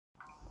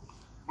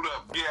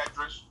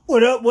Beatrice.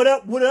 What up? What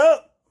up? What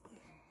up?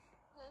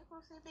 Hey,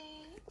 Pussy B.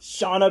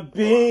 Shauna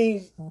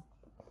Beans.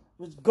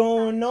 What's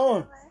going How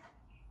on? you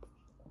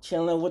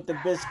Chilling with the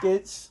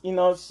biscuits. You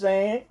know what I'm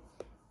saying?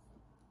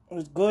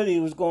 What's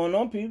good? What's going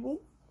on,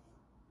 people?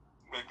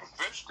 Making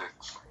fish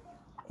sticks.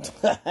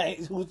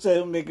 Who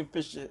said I'm making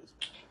fish sticks?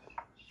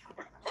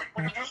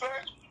 What did you say?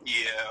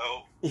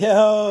 Yo.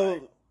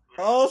 Yo.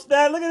 Oh,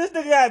 snap. Look at this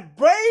nigga got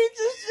braids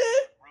and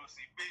shit.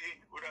 Brucey B.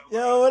 What up?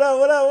 Yo, what up?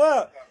 What up? What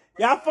up?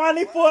 Y'all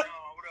finally fought.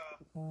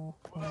 What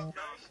up,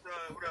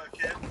 What up,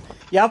 kid?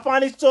 Y'all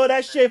finally saw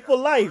that shit for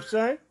life,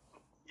 son.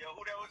 Yo,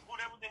 who that was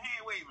the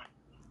hand waving?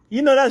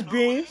 You know that's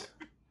Beans.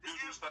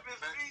 This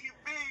Beanie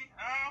B,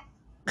 huh?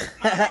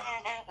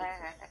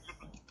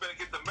 Better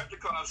get the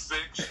MetroCard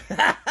fixed.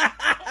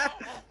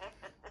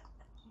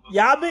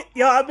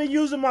 I've been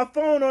using my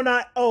phone on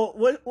that. Oh,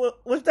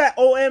 what's that?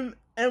 OMNY?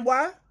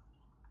 Yeah?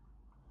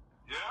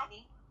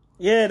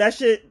 Yeah, that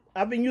shit.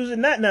 I've been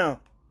using that now.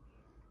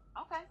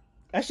 Okay.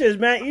 That shit is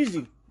man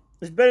easy.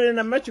 It's better than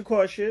that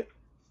MetroCard shit.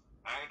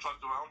 I don't trust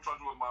you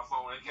with my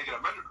phone. I can't get a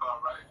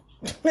MetroCard right.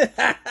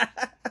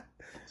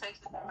 Takes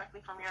it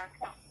directly from your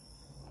account.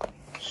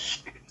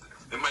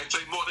 It might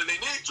take more than they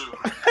need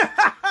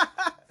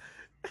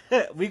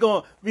to. we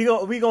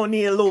gonna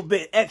need a little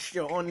bit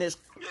extra on this.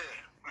 Yeah.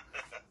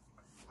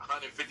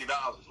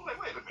 $150.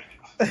 Wait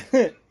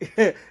a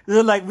minute.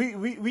 Look like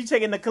we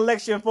taking the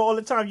collection for all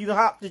the time you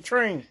hop the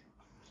train.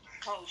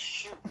 Oh,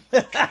 shoot.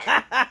 That's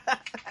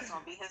going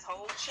to be his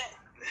whole check.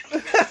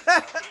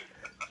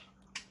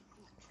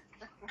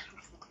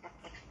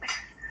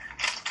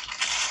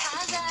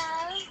 Hi,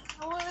 guys.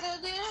 What are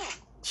they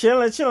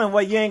doing? Chilling.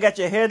 What, you ain't got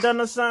your hair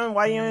done or something?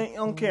 Why you ain't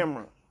on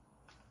camera?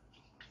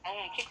 I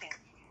ain't kicking.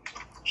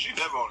 She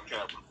never on the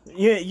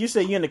camera. You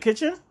say you in the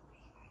kitchen?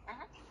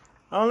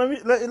 Oh,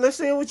 let's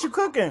see what you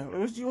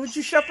cooking. What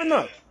you chefing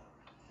up?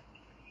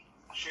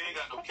 She ain't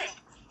got no kitchen.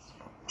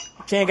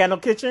 She ain't got no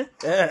kitchen?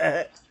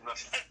 I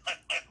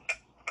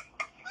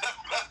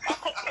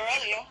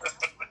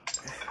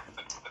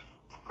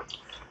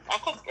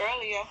cooked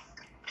earlier.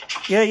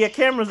 Yeah, your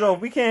camera's off.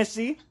 We can't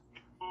see.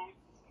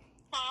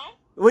 Huh?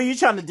 Well, you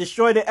trying to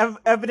destroy the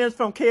evidence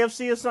from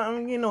KFC or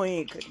something? You know he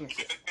ain't cooking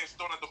shit. It's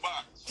thrown at the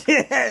box.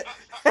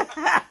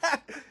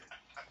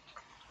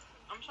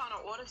 I'm trying to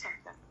order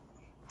something.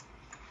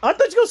 I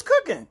thought you was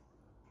cooking.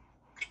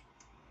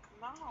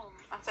 No.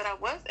 I said I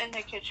was in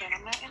the kitchen.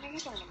 I'm not in the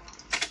kitchen anymore.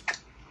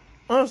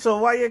 Oh, so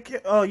why you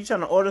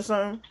trying to order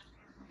something?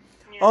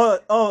 Yeah.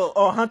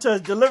 Oh, Hunter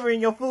is delivering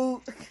your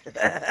food? No,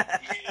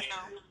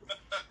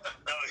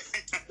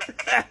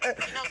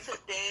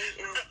 today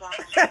is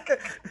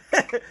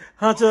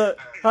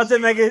Hunter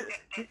make it.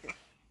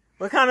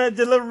 What kind of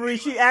delivery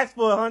she asked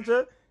for,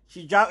 Hunter?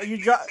 She texted me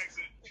on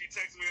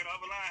the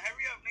other line.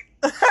 Hurry up,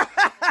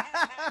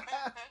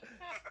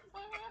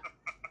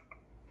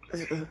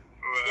 nigga.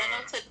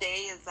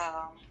 today is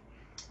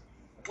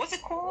what's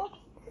it called?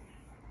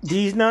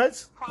 These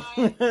nuts?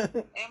 Prime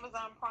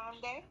Amazon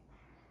Prime Day.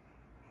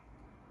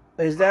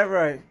 Is that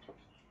right?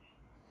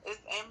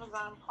 It's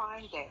Amazon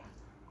Prime Day.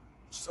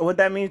 So what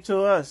that mean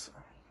to us?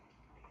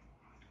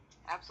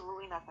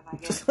 Absolutely nothing, I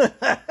guess.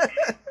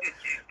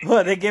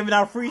 What, they giving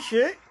out free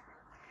shit?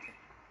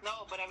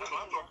 No, but everything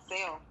is on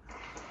sale.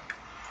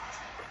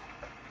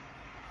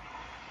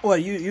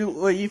 What,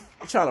 you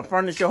trying to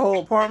furnish your whole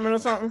apartment or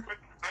something?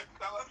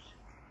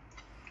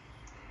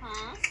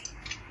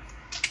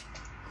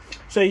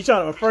 So you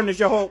trying to furnish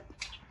your whole...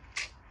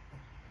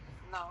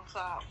 No, so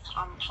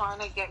I'm trying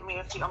to get me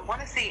a few. I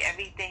want to see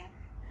everything.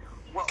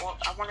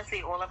 I want to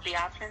see all of the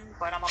options,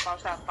 but I'm about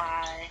to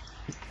buy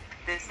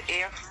this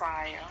air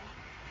fryer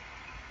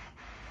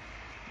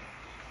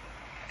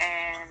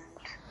and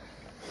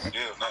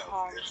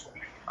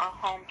a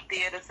home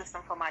theater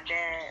system for my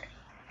dad.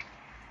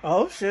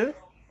 Oh shit!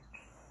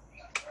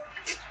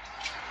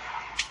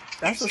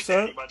 That's what's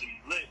up.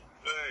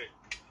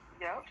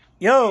 Yep.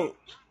 Yo,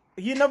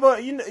 you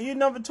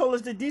never told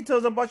us the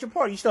details about your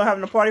party. You still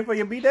having a party for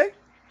your b-day?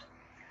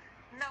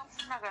 No,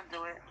 I'm not gonna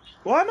do it.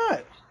 Why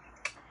not?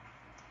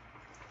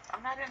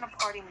 I'm not in a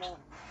party mood.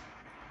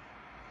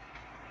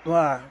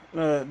 Why?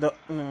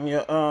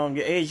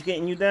 Your age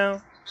getting you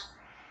down?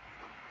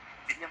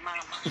 Your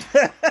mama.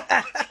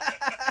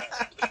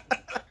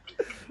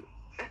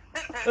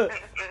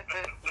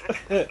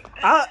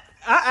 I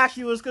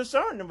actually was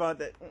concerned about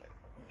that.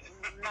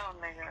 No,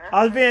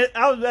 nigga.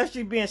 I was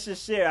actually being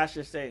sincere, I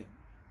should say.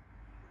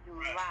 You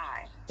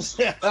lie.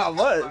 I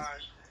was.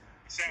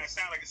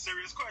 Sound like a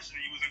serious question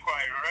you was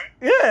inquiring, right?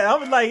 Yeah, I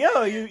was like,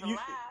 yo, you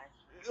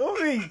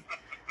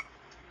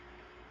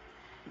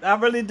I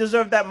really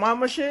deserve that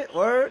mama shit?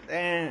 Word?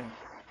 Damn.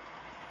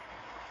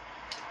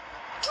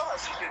 Oh,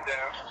 she get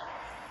down.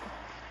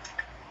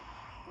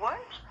 What?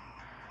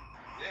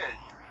 Yeah,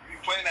 you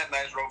playing that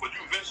nice role, but you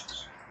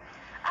vicious.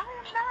 I am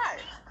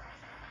not.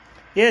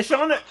 Yeah,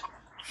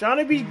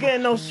 Shauna be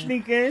getting no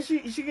sneaking.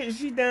 She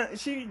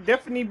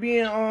definitely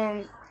being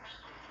a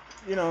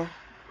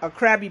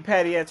Krabby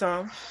Patty at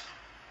times.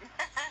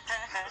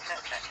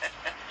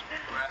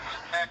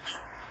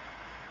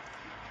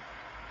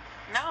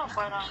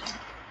 but I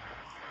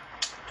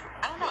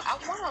don't know.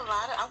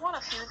 I want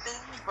a few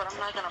things, but I'm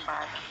not gonna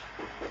buy them.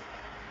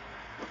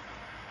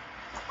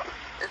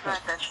 It's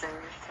not that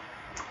serious.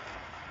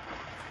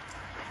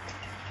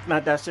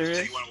 Not that So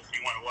serious. you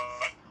want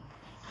what?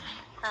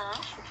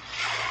 Huh?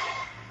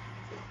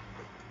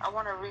 I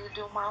want to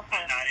redo my I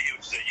apartment. didn't hear what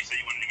you said. You said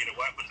you wanted to get a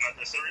what, but it's not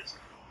that serious?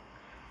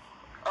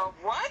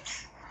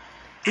 What?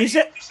 He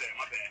said, You said,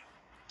 my bad.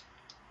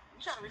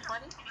 You trying to be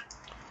funny?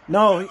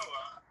 no. I really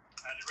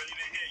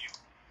didn't hear you.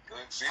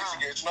 See, she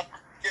gets no.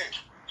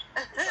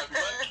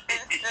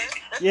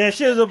 Yeah,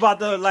 she was about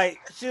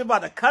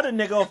to cut a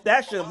nigga off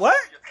that shit. What?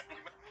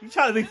 You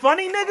trying to be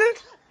funny,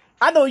 nigga?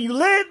 I know you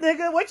live,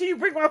 nigga. Wait till you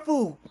bring my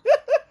food.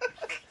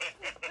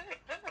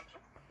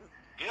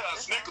 Yeah, I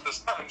snickered this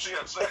time. She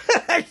upset.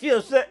 She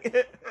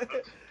upset.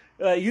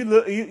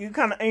 You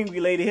kind of angry,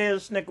 lady.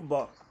 Here's a Snicker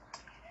bar.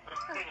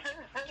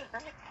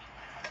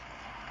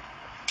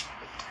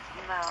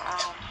 No,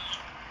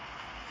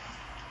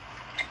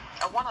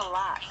 I want a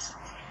lot,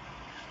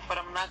 but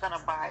I'm not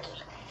gonna buy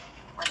it.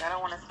 Like, I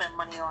don't want to spend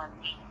money on.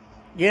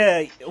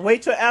 Yeah,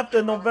 wait till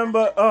after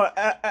November.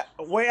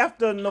 Wait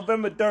after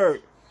November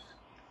 3rd.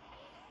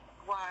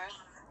 Why?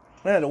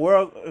 Man, the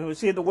world.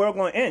 See, the world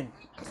gonna end.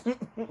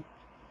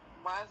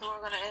 Why is the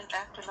world gonna end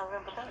after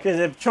November 3rd? Because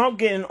if Trump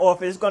get in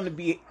office, it's gonna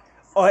be,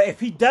 or if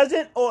he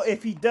doesn't, or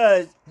if he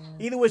does,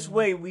 either which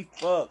way we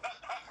fuck.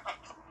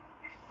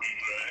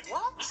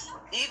 What?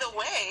 Either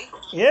way.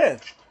 Yeah.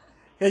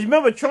 Because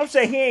remember, Trump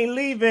said he ain't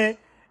leaving,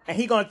 and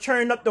he gonna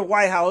turn up the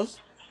White House.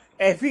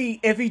 If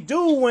he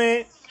do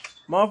win,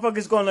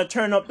 motherfuckers gonna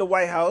turn up the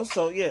White House.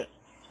 So yeah.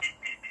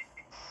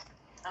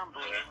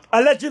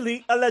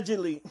 Unbelievable.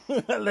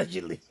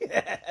 Allegedly.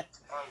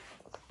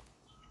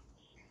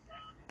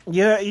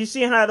 Yeah, you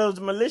see how those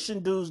militia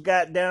dudes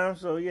got down.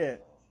 So yeah.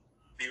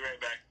 Be right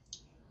back.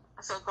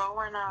 So go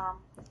and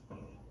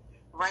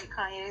write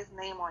Kanye's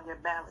name on your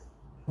ballot.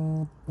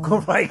 Go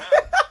right.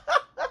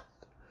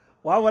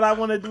 Why would I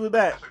want to do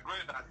that? That's a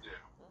great idea.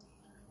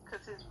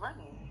 Because he's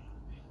running.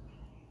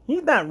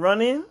 He's not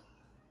running.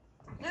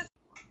 Yes.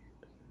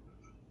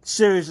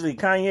 Seriously,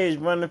 Kanye is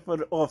running for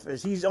the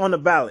office. He's on the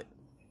ballot.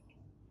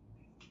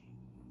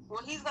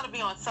 Well, he's going to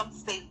be on some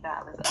state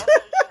ballots. Others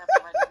you have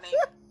to write his name.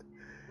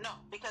 No,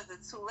 because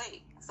it's too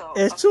late. So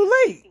It's too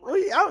late.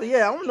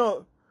 Yeah, I don't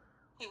know.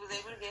 He was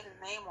able to get his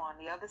name on.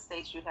 The other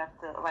states, you'd have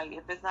to, like,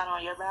 if it's not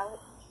on your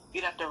ballot,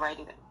 you'd have to write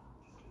it in.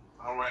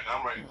 I'm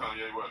writing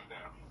Kanye West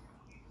down.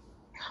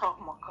 Oh,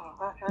 my God.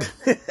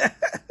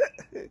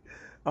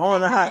 I don't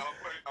know how.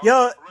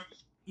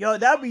 Yo,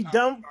 that'd be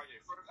dumb.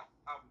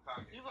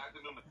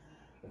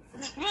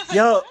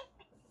 Yo,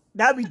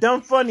 that'd be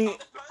dumb funny.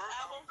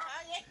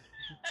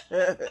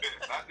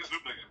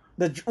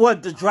 The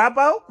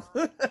dropout?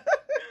 I'm going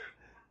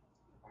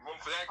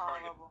for that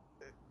Kanye.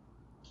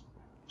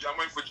 I'm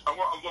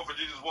going for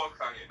Jesus Walk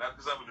Kanye, not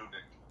this other new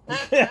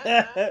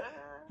nigga.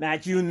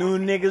 Not you new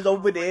niggas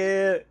over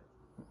there.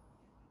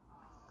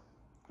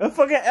 What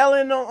fucking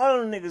Ellen and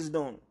other niggas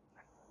doing?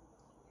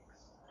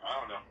 I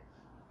don't know.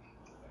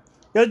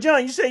 Yo,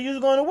 John, you said you was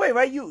going away,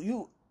 right?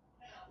 You.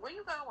 Where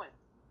you going?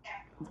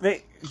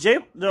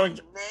 Nigga.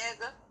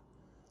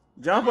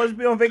 John supposed to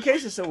be on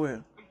vacation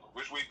somewhere.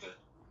 Which weekend?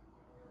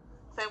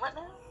 Say what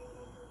now?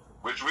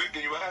 Which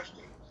weekend you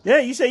asking? Yeah,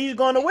 you said you was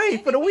going away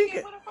for the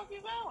weekend. Where the fuck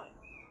you going?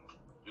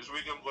 This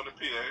week I'm going to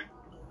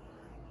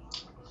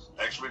PA.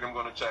 Next week I'm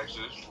going to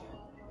Texas.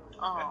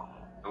 Oh.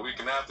 The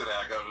weekend after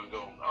that I got to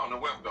go. I don't know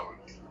where I'm going.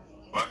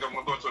 But I'm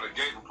going to go to an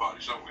engagement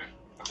party somewhere.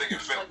 I think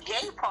it's A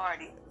gay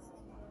party.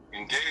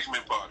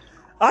 Engagement party.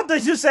 I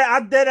thought you said,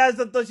 I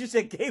thought you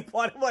said gay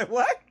party. I'm like,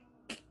 what?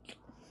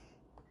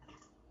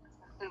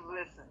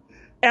 Listen.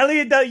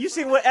 Elliot, you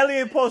see what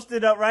Elliot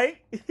posted up, right?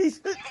 Yo,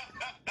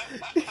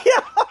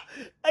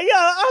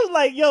 I was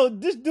like, yo,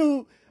 this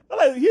dude,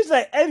 he's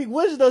like, Eddie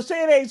Wisdom,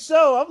 say it ain't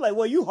so. I'm like,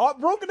 well, you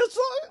heartbroken or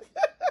something?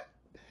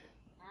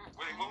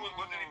 Wait,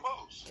 what did he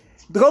post?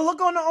 Go look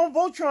on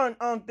Voltron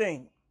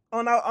thing.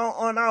 On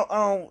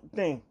our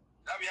thing.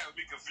 I be having to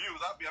be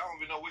confused. I don't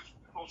even know which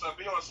post I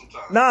be on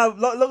sometimes. Nah,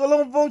 look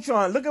on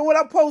Voltron. Look at what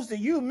I posted.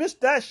 You missed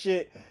that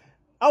shit.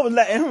 I was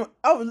letting him.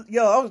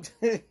 Yo.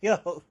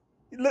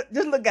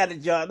 Just look at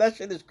it, John. That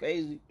shit is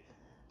crazy.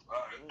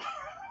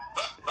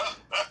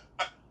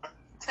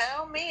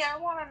 Tell me, I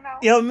want to know.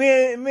 Yo,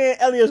 me and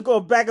Elliot's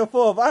going back and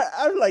forth.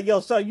 I was like,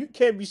 yo, son, you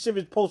can't be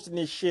serious posting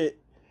this shit.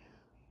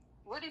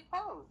 What did he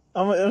post?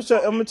 I'm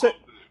gonna tell.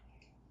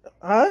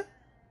 Huh?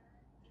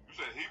 You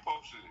said he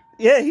posted it.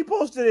 Yeah, he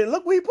posted it.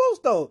 Look what he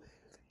posted though.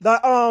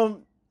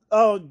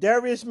 The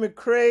Darius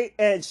McCray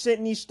and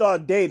Sydney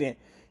start dating.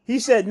 He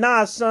said,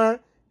 nah, son.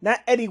 Not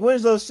Eddie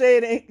Winslow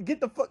said, get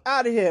the fuck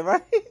out of here,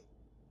 right?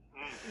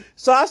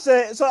 So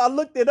I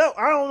looked it up.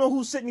 I don't know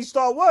who Sydney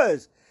Starr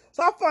was.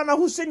 So I found out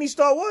who Sydney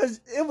Starr was.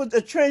 It was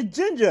a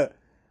transgender.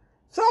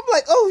 So I'm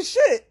like, oh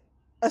shit.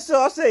 So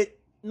I said,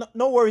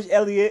 no worries,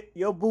 Elliot.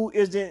 Your boo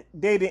isn't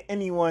dating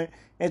anyone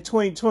in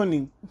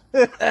 2020.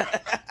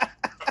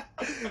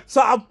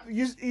 So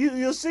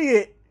you'll see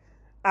it.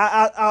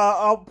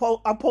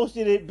 I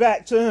posted it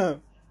back to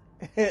him.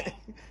 And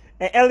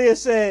Elliot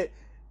said,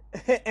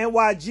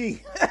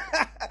 NYG.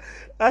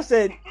 I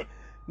said,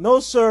 no,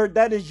 sir,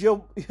 that is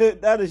your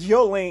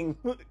lane.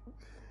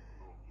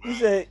 He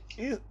said,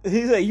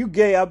 you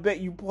gay. I bet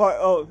you part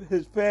of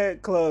his fan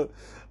club.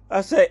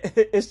 I said,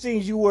 it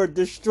seems you were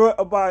distraught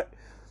about.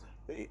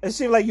 It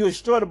seemed like you were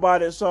distraught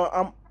about it.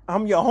 So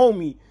I'm your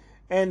homie,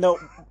 and the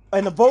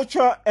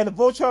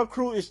Voltron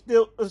crew is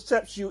still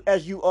accepts you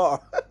as you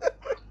are.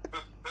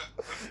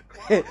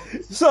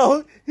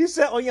 So he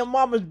said, on your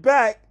mama's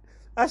back.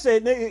 I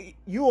said, nigga,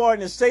 you are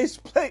in a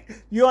safe place.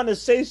 You're on a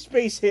safe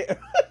space here.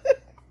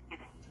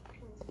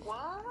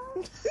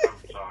 What?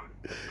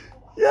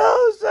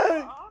 Yo,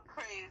 son. All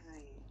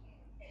crazy.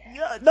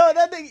 Yeah, no,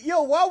 that thing.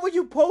 Yo, why would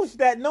you post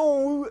that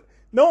knowing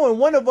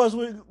one of us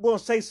was gonna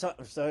say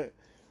something, son?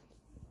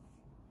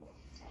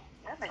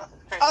 That makes it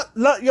crazy.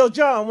 Look, yo,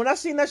 John, when I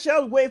seen that shit, I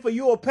was waiting for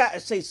you or Pat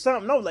to say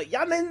something. I was like,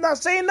 y'all not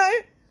saying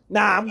nothing?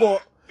 Nah, I'm going.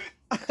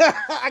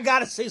 I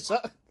gotta say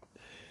something.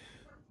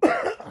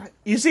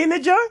 You seen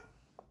it, John?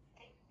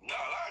 No, a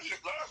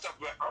lot of stuff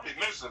I be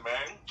missing,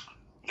 man.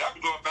 Y'all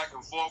be going back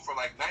and forth for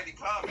like 90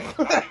 comments.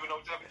 I don't even know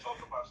what y'all be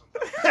talking about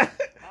sometimes.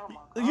 Oh my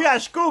God. You gotta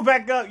screw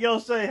back up, yo,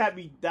 son. Had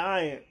me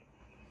dying.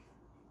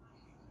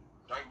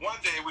 Like one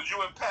day it was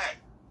you and Pat.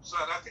 Son,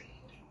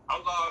 I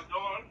logged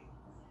on.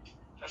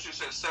 That shit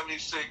said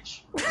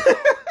 76. I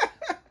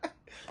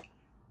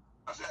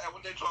said, hey,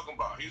 what they talking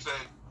about? He said,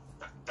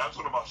 I was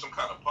talking about some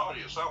kind of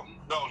party or something.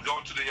 No,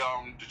 going to the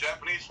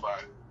Japanese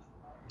spot.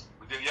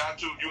 But then y'all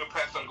two, you and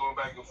Pat started going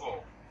back and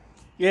forth.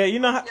 Yeah, you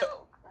know how.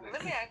 Yo,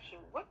 let me ask you,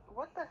 what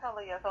the hell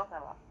are y'all talking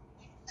about?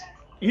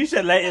 You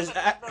said like it's.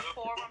 The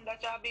forum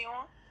that y'all be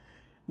on?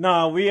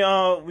 No, we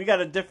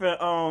got a different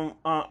IM.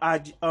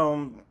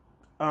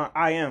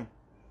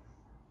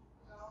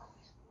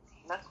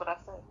 That's what I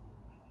said.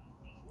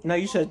 No,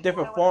 you said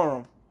different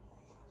forum.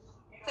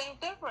 Same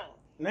different.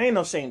 There ain't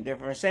no saying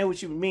different. Say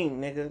what you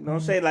mean, nigga.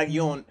 Don't say like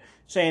you on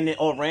saying it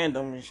all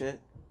random and shit.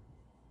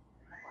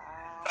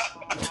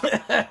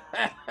 Wow.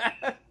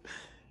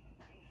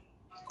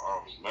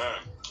 Oh, man.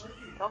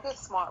 Don't get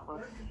smart,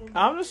 bro.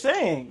 I'm just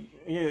saying.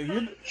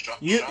 You Sean,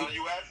 you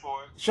asked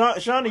for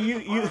it. Shawnee,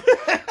 you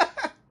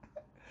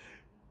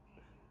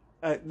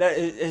that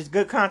is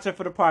good content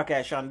for the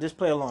podcast, Shawnee. Just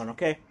play along,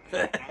 okay?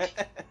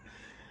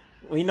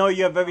 We know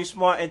you're a very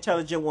smart,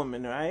 intelligent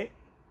woman, right?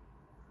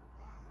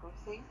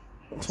 See?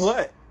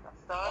 What?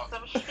 Start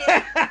some shit.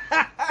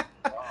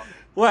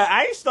 Well,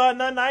 I ain't start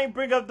nothing. I ain't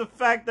bring up the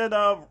fact that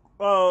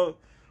well,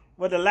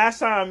 the last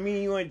time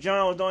me, you, and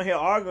John was on here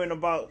arguing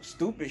about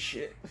stupid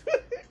shit.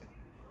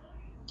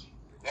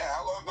 Yeah,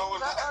 how long ago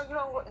was that?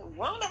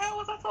 When the hell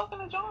was I talking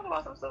to John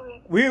about some stuff?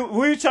 We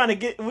were trying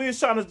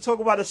to talk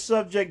about a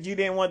subject you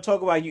didn't want to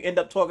talk about. You end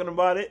up talking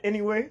about it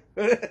anyway.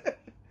 I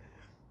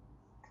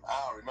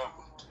don't remember.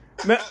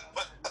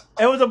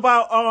 It was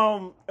about Me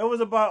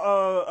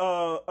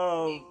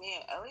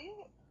and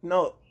Elliot?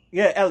 no,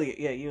 yeah, Elliot,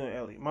 yeah, you and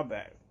Elliot. My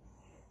bad.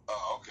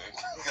 Oh, okay.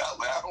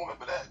 I don't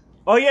remember that.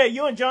 Oh yeah,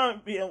 you and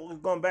John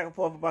going back and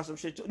forth about some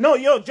shit too. No,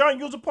 yo, John,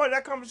 you was a part of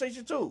that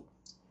conversation too.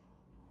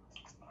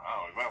 I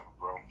don't remember,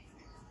 bro.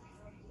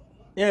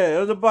 Yeah,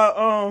 it was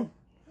about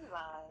He's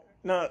lying.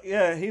 no,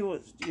 yeah, he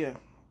was, yeah.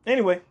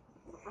 Anyway,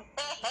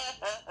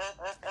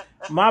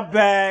 my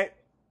bad.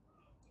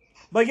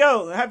 But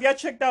yo, have y'all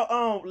checked out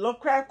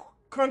Lovecraft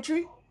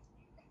Country?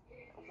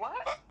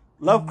 What?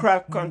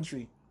 Lovecraft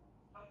Country.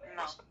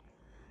 No.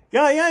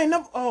 Y'all ain't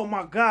never. Oh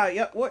my God,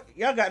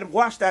 y'all got to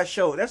watch that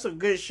show. That's a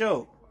good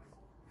show.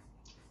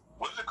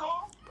 What's it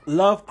called?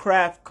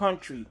 Lovecraft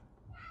Country.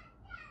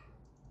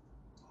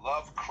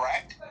 Love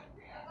Crack?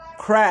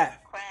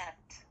 Craft.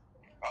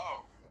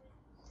 Oh.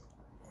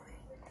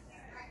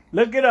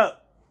 Look it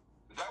up.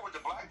 Is that with the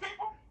black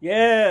people?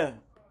 Yeah.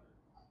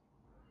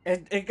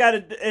 It got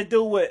to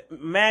do with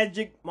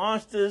magic,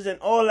 monsters, and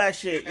all that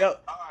shit. Yo.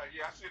 Alright,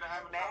 yeah, I see the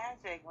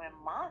advertisement. Magic with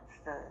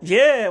monsters.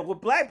 Yeah, with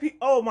black people.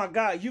 Oh my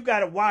God, you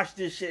gotta watch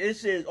this shit.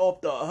 This shit is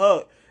off the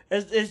hook.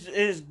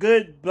 It's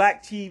good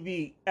black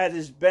TV at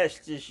its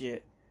best. This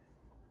shit.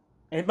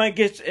 It might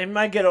get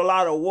a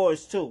lot of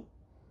awards too.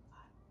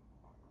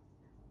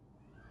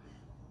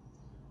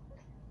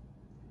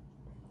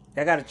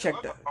 I gotta check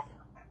that.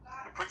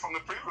 From the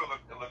preview, it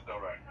looked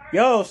alright.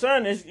 Yo,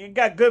 son, it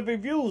got good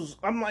reviews.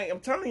 I'm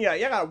telling y'all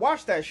gotta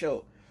watch that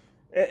show.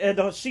 And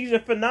the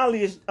season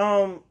finale is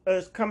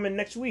coming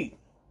next week.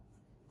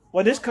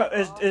 Well, is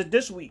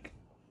this week.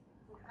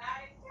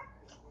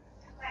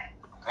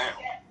 Damn.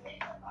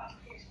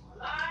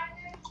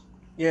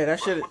 Yeah, that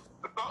shit.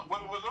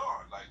 When was it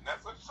on? Like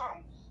Netflix or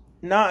something?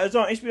 Nah, it's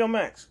on HBO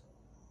Max.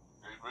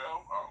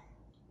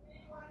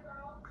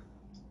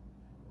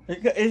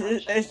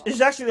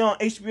 It's actually on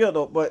HBO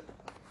though, but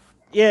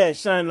yeah,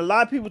 son, a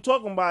lot of people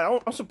talking about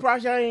it. I'm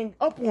surprised y'all ain't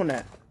up on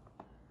that.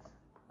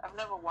 I've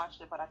never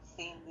watched it, but I've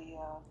seen the.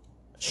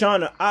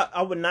 Shauna,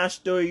 I would not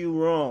steer you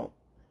wrong.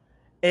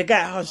 It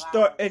got a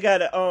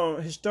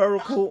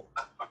historical.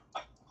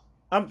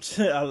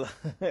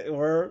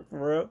 Word for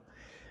real.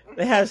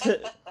 It has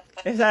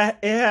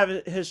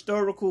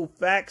historical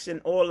facts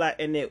and all that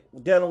in it,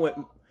 dealing with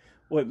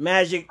with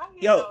Magic. How do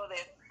you Yo, know they're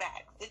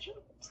facts? Did you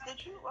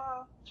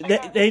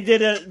check out they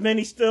did a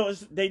mini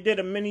stills. They did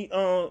a mini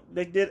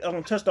they did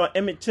touched on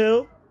Emmett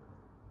Till.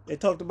 They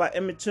talked about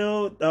Emmett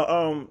Till,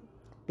 the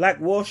Black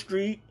Wall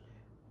Street,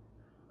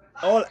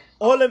 all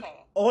Okay.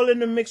 all in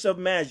the mix of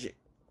Magic.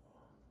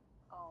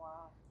 Oh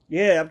wow.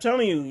 Yeah, I'm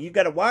telling you, you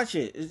got to watch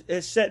it.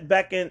 It's set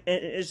back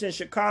it's in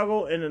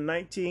Chicago in the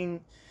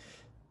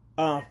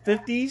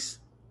 1950s.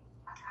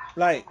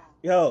 Like,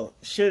 yo,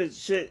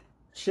 shit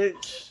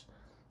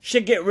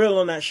get real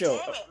on that show.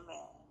 Damn it, man.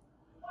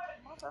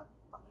 Motherfucker.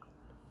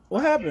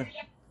 What happened?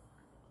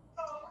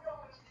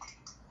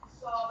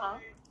 Huh?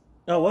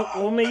 Oh,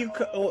 what made you?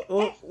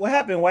 What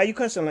happened? Why you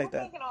cussing like Who's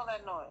that? making all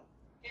that noise?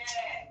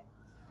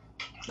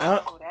 Uh,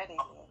 Oh, that is.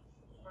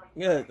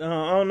 yeah,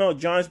 I don't know.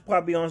 John's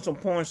probably on some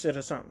porn set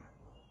or something.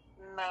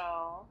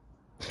 No.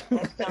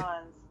 That's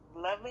John's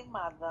lovely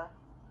mother.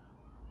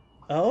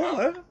 Oh,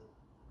 what?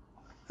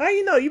 How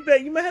you know? You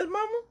met his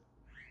mama?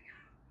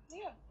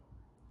 Yeah.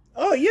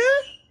 Oh yeah.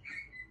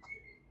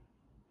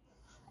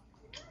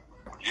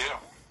 Yeah.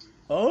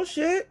 Oh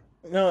shit.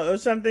 No,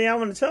 it's something y'all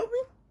want to tell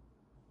me?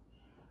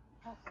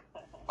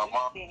 My We've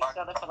mom, seen my, each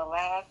other for the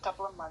last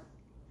couple of months.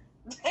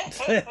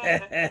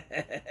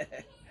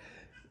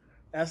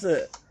 That's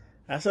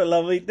a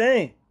lovely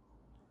thing.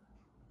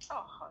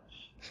 Oh,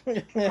 hush. I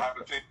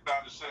haven't taken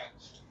down the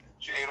cents.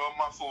 She ate all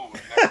my food.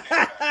 Never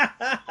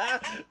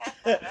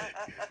came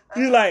back.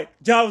 You like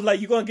John was like,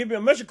 you gonna give me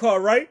a mission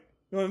card, right?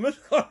 You want a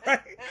mission card,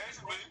 right?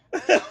 Basically,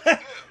 that was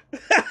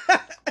the deal. I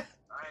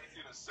ain't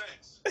seen a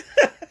cents.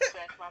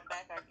 Scratch my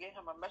back, I get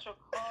him a metro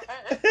card.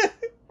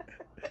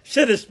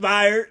 Should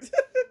expired.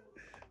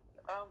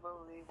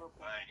 Unbelievable.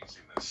 I ain't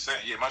seen a cent.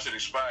 Yeah, my shit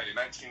expired in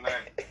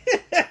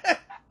 1990.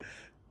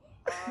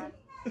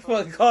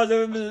 Fucking calls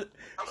him. I'm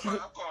calling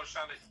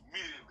Shonda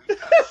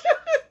immediately.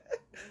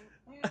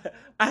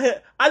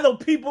 I know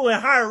people in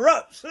higher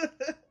ups. Yeah.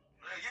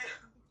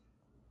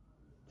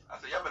 I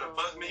said, y'all better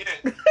buzz me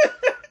in.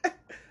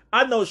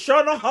 I know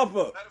Shauna Hopper.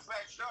 Matter of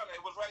fact, Shauna,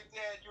 it was right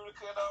there at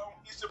Utica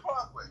Eastern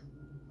Parkway.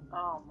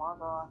 Oh my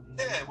God.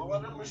 Yeah, but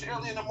when it was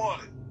early in the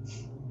morning.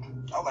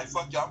 I was like,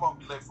 fuck y'all, I'm gonna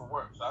be late for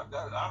work. So I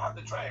hopped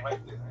the train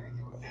right there. I ain't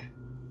give a shit.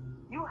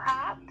 You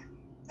hopped?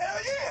 Hell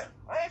yeah.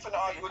 I ain't finna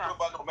argue with you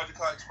about no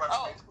Metrocard Express.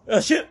 Oh.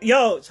 Shit,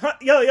 yo,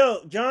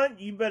 John,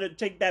 you better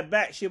take that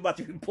back. She about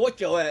to report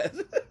your ass.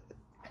 No,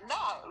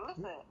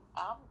 listen.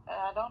 I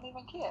don't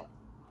even care.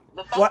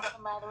 The fact What? of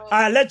the matter is,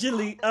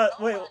 Allegedly,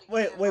 nobody cares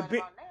right about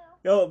now.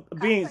 yo,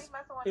 Beans, Constantly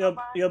messing with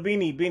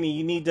nobody. Beanie,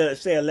 you need to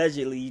say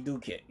allegedly. You do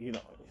care, you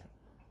know.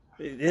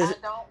 I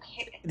don't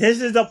care.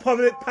 This is a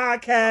public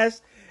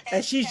podcast,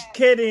 and she's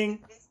kidding.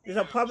 It's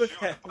a public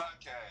Sure, podcast.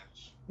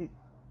 podcast.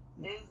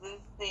 Is this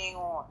thing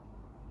on?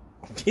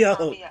 Yo.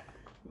 Tell me out.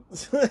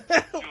 Sure, it's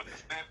that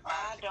I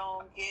podcast.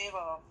 don't give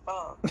a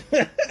fuck.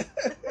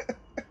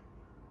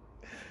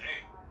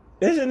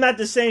 This is not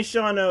the same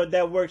Shauna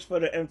that works for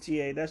the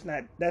MTA. That's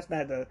not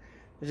the.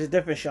 It's a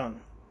different Shauna.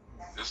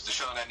 This is the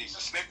show that needs the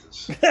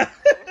Snickers.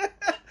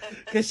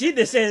 Cause she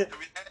just said,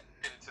 We had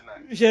it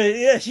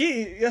tonight.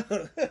 she.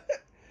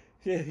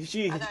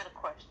 I got a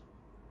question.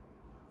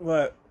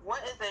 What?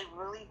 What is a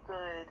really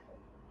good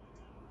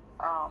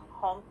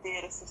home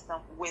theater system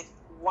with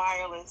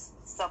wireless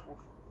subwoofer?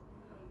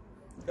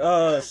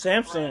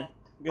 Samsung.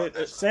 Good,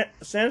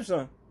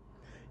 Samsung.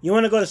 You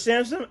want to go to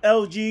Samsung,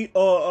 LG,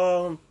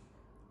 or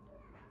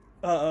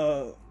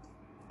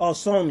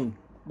Sony?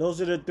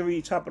 Those are the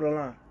three top of the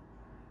line.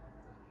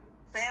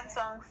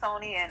 Samsung,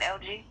 Sony, and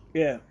LG.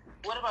 Yeah.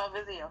 What about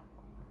Vizio?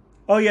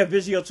 Oh yeah,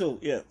 Vizio too.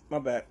 Yeah, my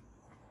bad.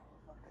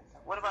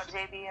 What about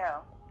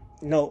JBL?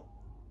 No.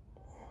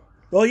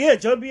 Oh yeah,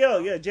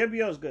 JBL. Yeah,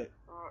 JBL is good.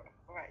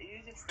 Right, you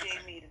just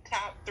gave me the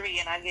top three,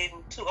 and I gave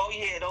them two. Oh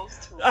yeah, those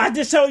two. I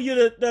just told you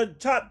the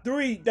top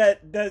three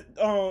that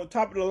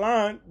top of the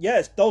line.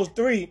 Yes, those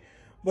three,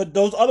 but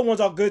those other ones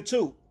are good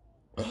too.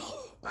 I didn't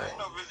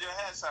know Vizio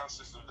had sound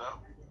systems though.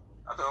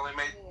 I thought they only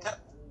made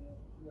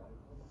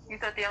You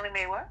thought they only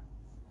made what?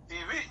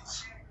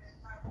 TVs.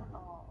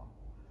 Oh.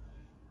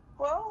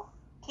 Well,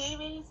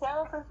 TV,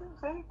 sound systems,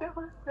 very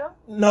different. Yeah.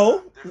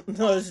 No, it's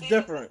Theater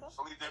different. system,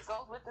 Totally it different.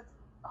 goes with the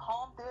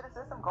home theater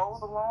system,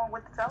 goes along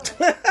with the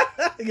television.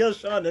 Yo,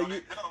 Shauna, No, you,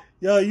 they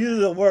don't. you're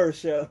the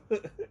worst, yo. No,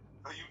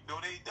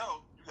 they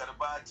don't. You gotta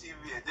buy a TV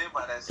and then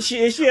buy that.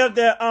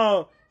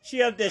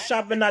 She up there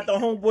shopping at the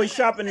Homeboy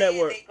Shopping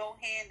Network. They go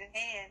hand in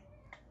hand.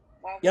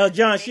 While Yo,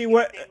 John, they she make-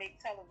 work. They make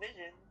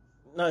television.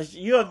 No,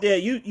 you up there.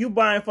 You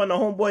buying from the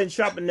Homeboy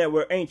Shopping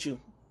Network, ain't you?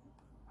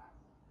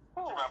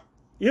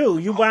 Who?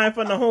 You buying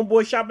from the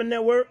Homeboy Shopping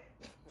Network?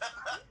 You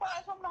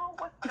buy from the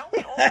homeboy? Don't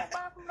we all buy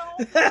from the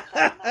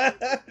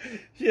homeboy?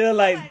 She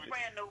like, Like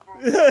brand new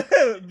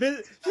bro.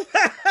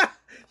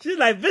 she's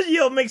like,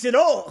 Vizio makes it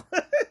all. Do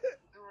not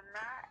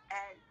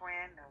act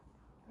brand new.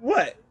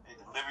 What? They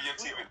deliver your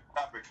TV to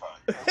Rapid Card.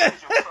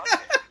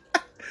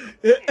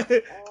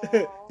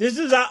 This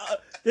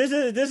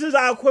is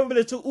our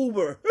equivalent to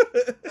Uber.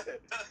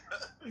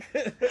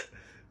 They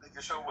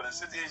can show with a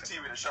 60-inch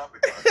TV to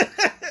shopping cart.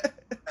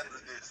 That's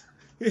what it is.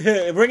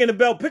 Ringing the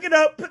bell. Pick it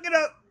up. Pick it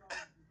up.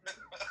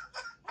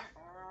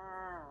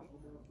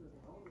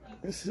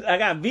 I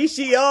got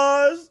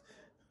VCRs,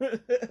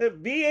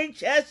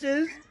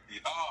 VHSs.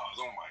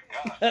 Oh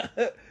my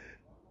God.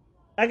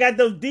 I got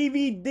those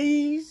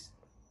DVDs.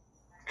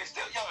 They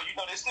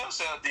still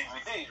sell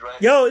DVDs,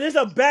 right? Yo, there's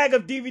a bag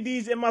of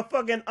DVDs in my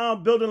fucking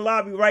building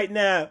lobby right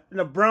now in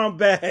a brown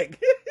bag.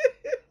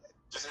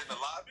 Just in the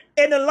lobby?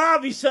 In the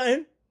lobby,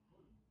 son.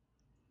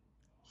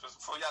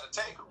 For y'all to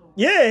take them.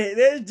 Yeah,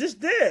 they're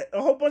just there.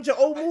 A whole bunch of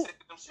old movies.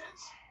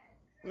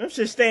 Them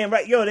shit staying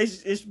right. Yo,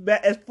 it's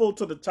full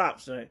to the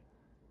top, son.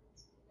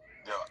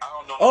 Yo, I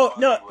don't know. Oh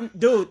no,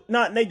 dude,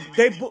 no,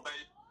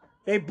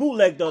 they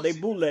bootleg though. They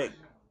bootleg.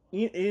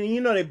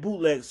 You know they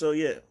bootleg, so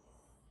yeah.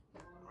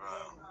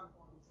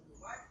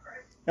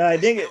 I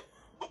think it.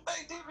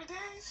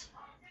 DVDs?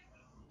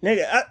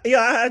 Nigga,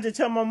 I had to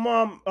tell my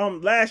mom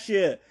last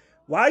year,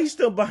 why are you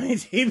still buying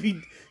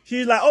DVD?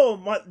 She's like, oh,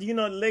 the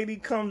lady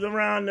comes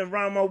around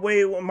my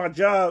way with my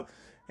job,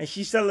 and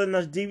she's selling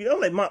us DVD. I'm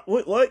like,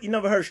 what? You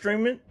never heard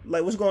streaming?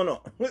 Like, what's going on?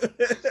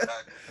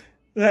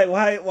 Like,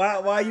 why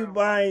are you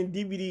buying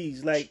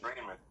DVDs? Like,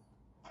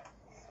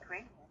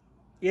 Streaming.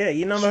 Yeah,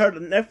 you never heard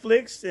of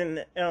Netflix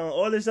and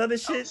all this other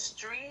shit?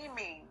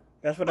 Streaming.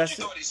 That's what I said.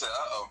 You thought he said,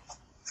 uh-oh.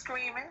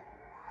 Screaming.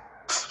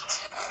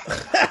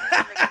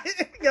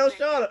 Yo,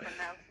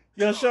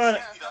 Sean.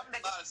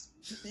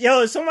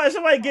 Yo,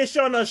 somebody get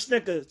Sean a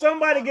Snickers.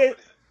 Somebody get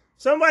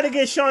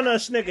Sean a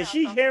Snickers.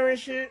 She hearing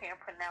shit. Can't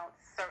pronounce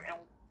certain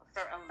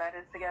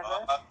letters together.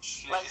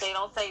 Like they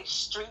don't say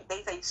street,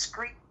 they say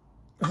screet.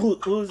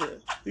 Who's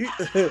it?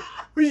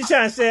 What you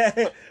trying to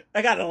say?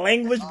 I got a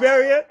language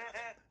barrier?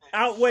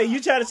 Wait, you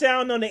trying to say I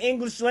don't know the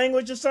English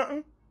language or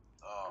something?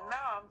 No,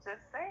 I'm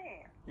just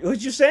saying.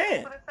 What you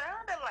saying? That's what it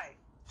sounded like.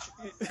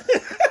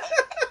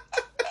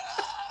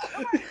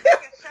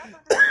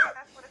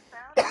 That's what it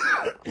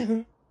sounded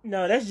like.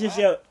 No, that's just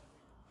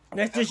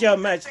your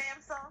match.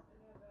 Samsung?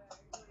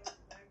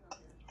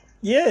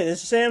 Yeah,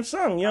 it's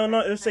Samsung. You don't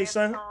know it'll say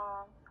son.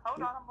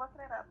 Hold on, I'm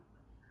looking it up.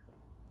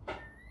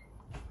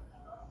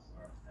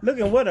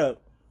 Looking what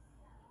up?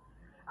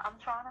 I'm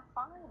trying to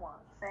find one.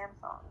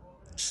 Samsung.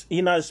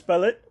 You know how to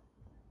spell it?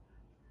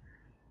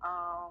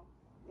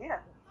 Yeah.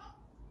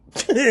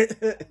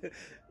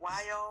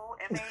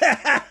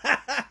 Y-O-M-A-N.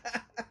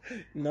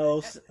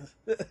 No,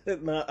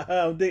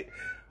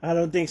 I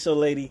don't think so,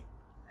 lady.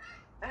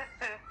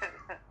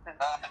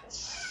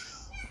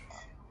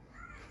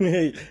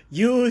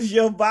 Use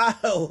your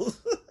bios.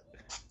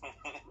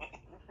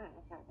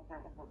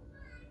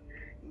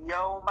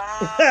 Yo,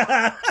 mom.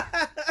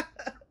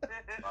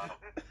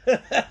 This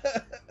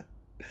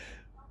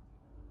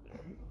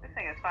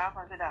thing is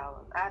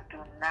 $500. I do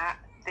not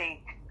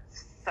think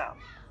so.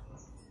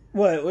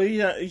 What are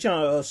you trying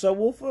to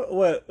subwoofer?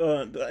 What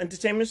the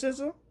entertainment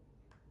system?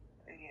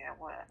 Yeah,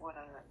 what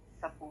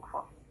a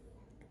subwoofer.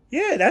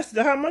 Yeah, that's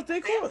how much they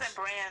Samsung cost.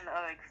 brand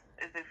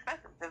is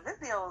expensive. The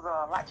Vizios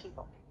are a lot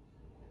cheaper.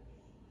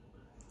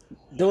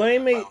 Do they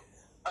make?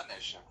 That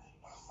shit.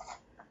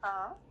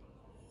 Uh-huh.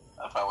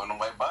 I probably wouldn't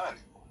nobody buying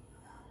it.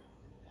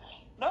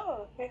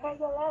 No, it has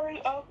a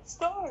lot of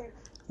stores.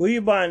 Where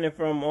you buying it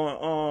from?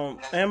 On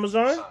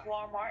Amazon?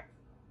 Walmart.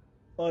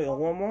 Oh yeah,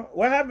 Walmart.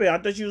 What happened? I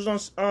thought you was on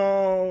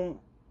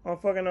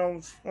fucking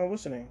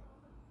what's the name?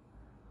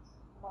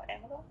 What,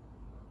 Amazon?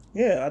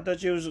 Yeah, I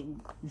thought you was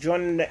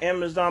joining the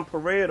Amazon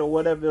parade or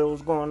whatever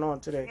was going on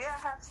today. Yeah,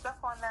 I have stuff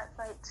on that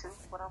site too,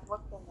 but I'm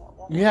looking at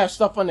Walmart. You have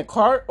stuff on the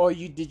cart, or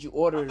did you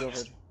order it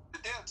already? The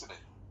deal today.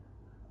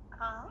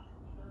 Huh?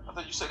 I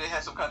thought you said they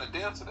had some kind of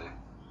deal today.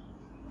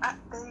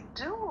 They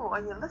do. Are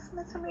you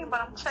listening to me?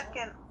 But I'm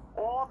checking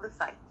all the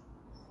sites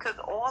because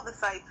all the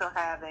sites are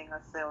having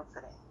a sale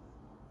today.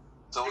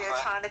 So They're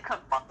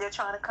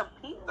trying to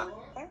compete with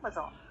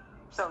Amazon.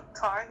 So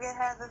Target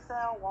has a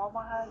sale,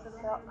 Walmart has a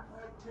sale,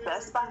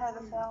 Best Buy has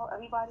a sale.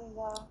 Everybody's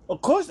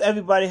Of course,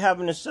 everybody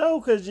having a sale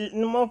because the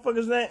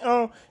motherfuckers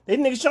they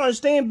niggas trying to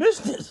stay in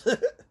business.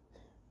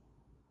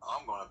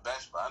 I'm going to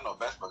Best Buy. I know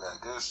Best Buy got a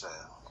good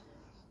sale.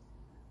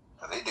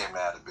 But they damn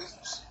out of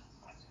business.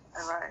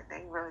 right.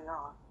 They really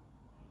are.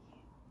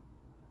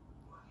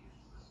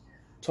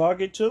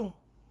 Target too.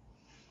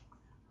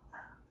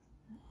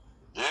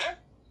 Yeah?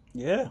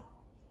 Yeah.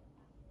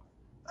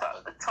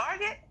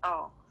 Target?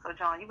 Oh, so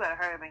John, you better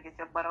hurry up and get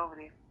your butt over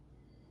there.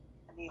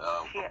 I need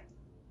shit.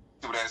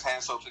 People that has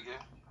hand soaps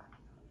again?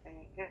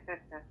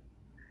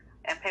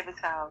 And paper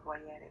towels while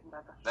you're at it,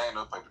 brother. There ain't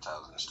no paper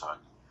towels in this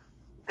Target.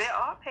 There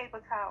are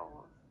paper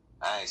towels.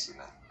 I ain't seen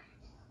that.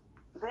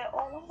 They're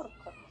all over the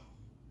place.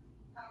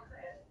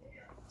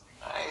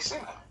 I ain't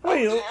seen that.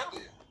 Wait,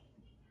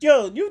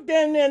 yo, you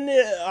damn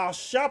near our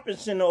shopping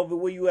center over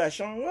where you at,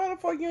 Sean. Why the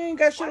fuck you ain't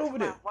got shit over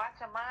there? Watch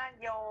your mind,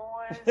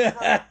 yours.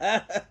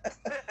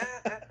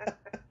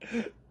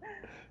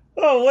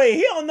 Oh, wait,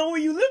 he don't know where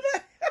you live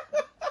at?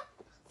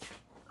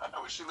 I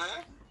know where she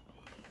live.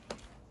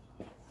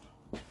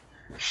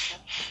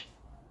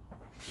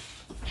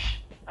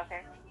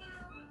 Okay.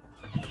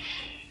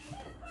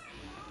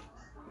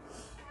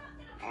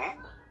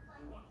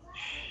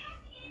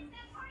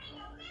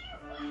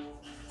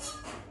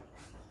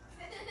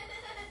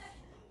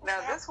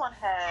 this one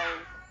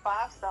has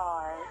 5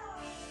 stars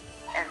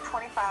and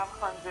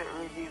 2,500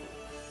 reviews.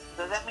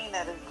 Does that mean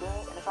that it's good?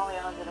 And it's only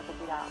 $150.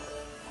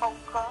 Polk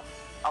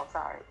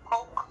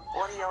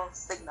Audio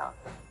Signal.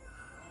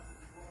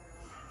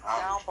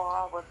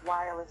 Soundbar with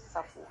wireless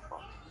subwoofer.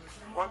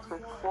 Works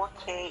with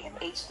 4K and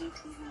HD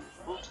TV,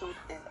 Bluetooth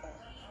and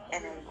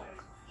enabled.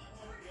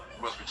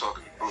 You must be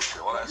talking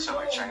bullshit. All that sound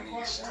like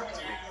Chinese stuff to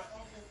me.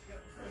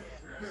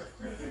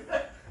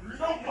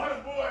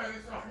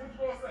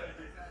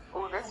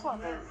 Oh, this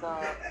one is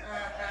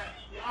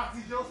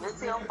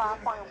Vizio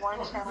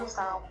 5.1 channel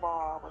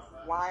soundbar with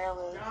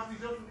wireless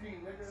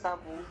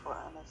subwoofer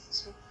and a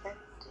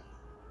 250.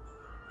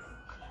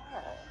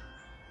 Okay.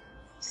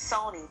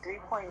 Sony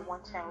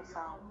 3.1 channel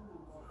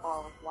soundbar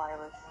with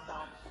wireless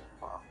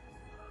subwoofer.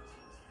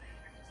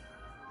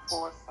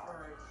 4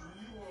 stars.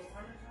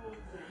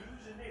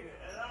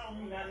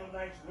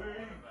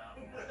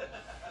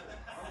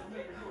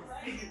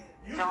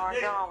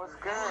 John was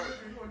good.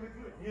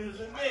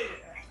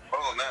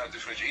 Oh, now I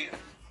just finished eating.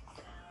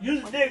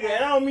 You's a nigga,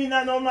 and I don't mean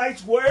that no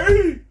nice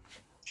word.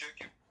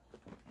 Chicken.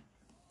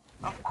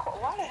 Of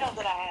course. Why the hell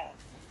did I ask?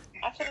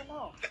 I should have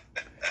known.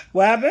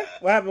 What happened?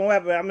 What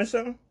happened? I missed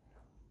something?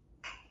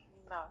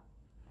 No.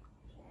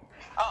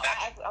 Oh,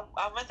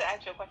 I meant to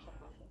ask you a question.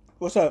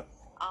 What's up?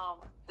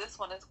 This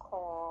one is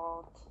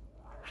called.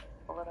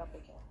 Pull it up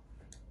again.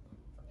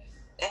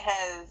 It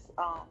has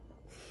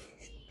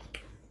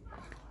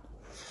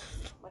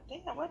what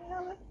the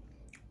hell is it?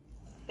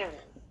 Here it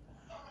is.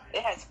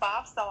 It has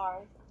 5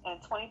 stars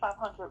and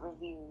 2,500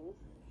 reviews.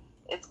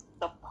 It's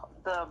the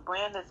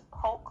brand is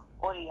Polk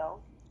Audio.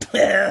 So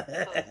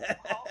it's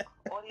Polk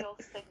Audio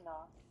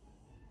Signal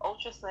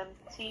Ultra Slim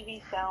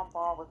TV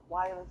soundbar with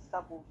wireless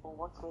subwoofer.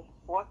 Works with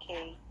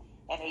 4K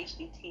and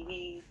HD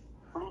TVs,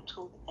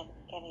 Bluetooth and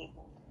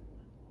enabled.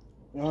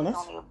 Oh, It's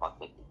only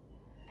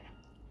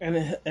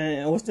 $150.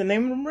 And what's the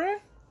name of the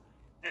brand?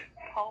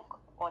 Polk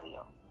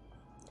Audio.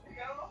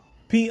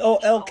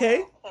 POLK?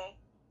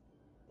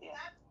 Yeah.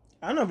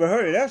 I never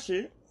heard of that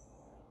shit.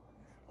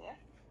 Yeah.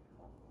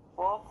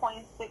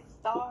 4.6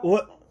 stars.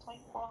 What? And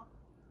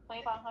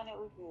 2,500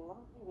 reviews. Let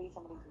me read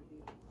some of these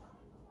reviews.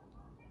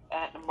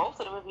 And most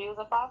of the reviews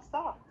are 5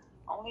 stars.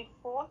 Only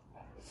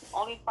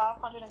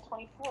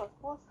 524 is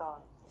 4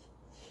 stars.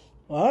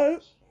 All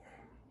right.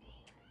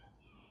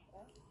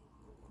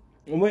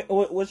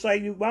 What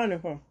site you buying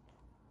it from?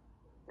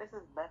 This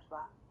is Best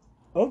Buy.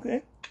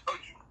 Okay.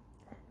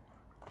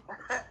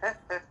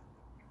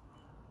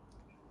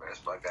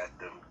 Best Buy got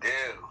them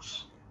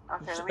deals.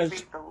 Okay, let me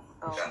read those.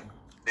 Got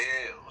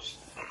deals.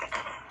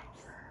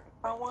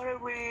 I want to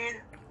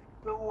read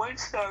the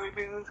 1-star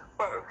reviews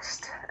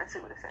first and see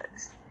what it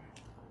says.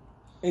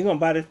 You gonna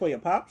buy this for your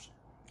pops?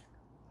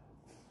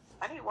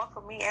 I need one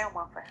for me and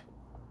one for him.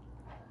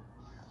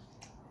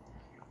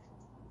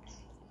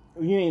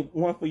 You need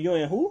one for you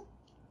and who?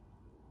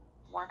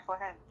 One for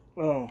him.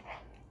 Oh.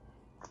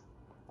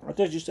 I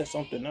thought you said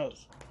something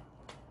else.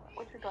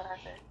 What you thought I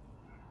said?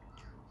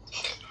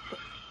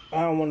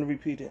 I don't want to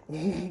repeat it.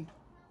 Okay,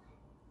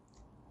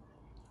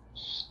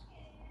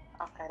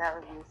 that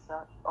review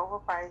sucked.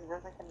 Overpriced,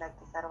 doesn't connect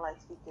to satellite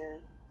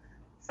speakers.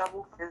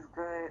 Subwoofer is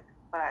good,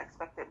 but I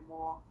expected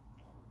more.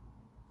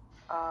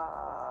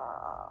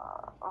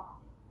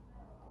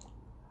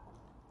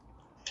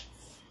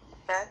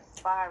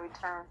 Best Buy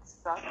return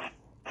sucks.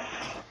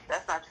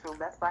 That's not true.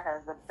 Best Buy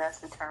has the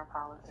best return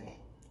policy.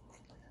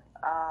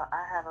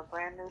 I have a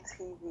brand new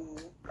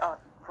TV,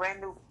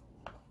 brand new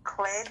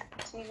QLED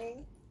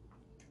TV,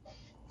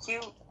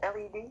 cute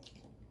LED,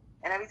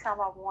 and every time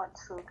I want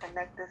to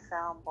connect the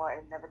soundbar,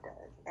 it never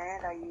does.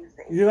 And I use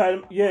the you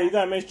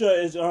gotta make sure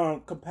it's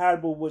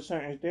compatible with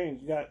certain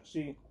things. You gotta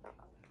see.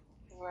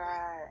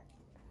 Right.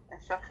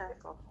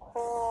 Instructions were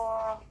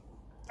poor.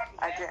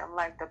 I didn't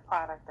like the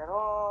product at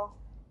all.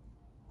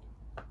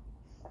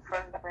 The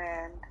first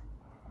brand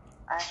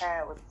I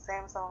had was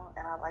Samsung,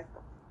 and I liked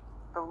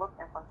the look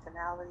and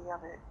functionality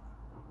of it.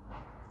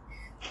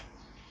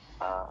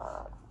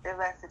 It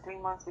lasted 3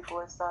 months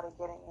before it started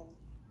getting an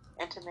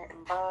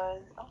intermittent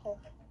buzz. Okay.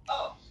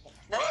 Oh.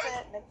 That's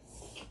it.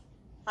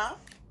 Huh?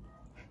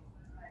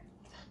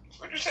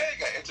 What'd you say?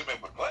 You got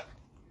intimate with what?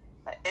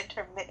 An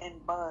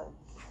intermittent buzz.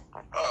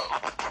 Oh.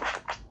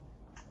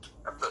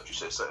 I thought you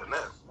said something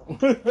else.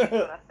 That's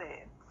what I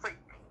said. Freak.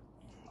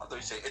 I thought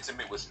you said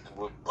intimate with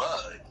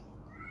Bud.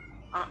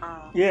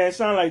 Yeah, it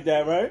sounded like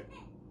that, right?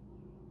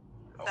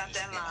 Stop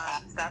that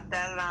line. Stop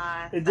that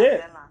line. It Stop did.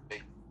 That line.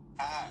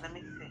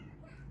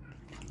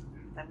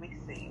 Let me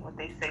see what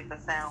they say for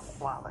sound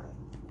quality.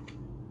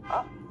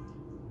 Oh.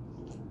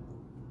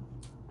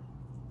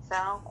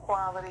 Sound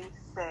quality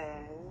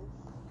says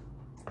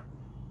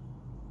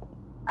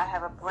I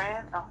have a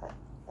brand. Okay,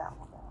 that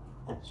one.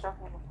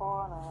 Instructions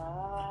before.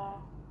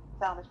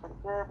 Sound is pretty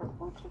good, but the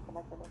Bluetooth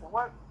connection doesn't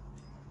work.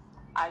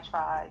 I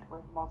tried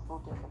with multiple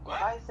different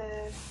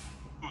devices.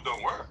 Who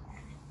don't work?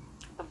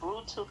 The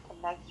Bluetooth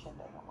connection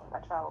doesn't work. I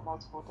tried with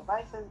multiple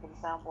devices, but the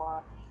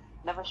soundbar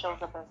never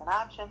shows up as an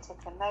option to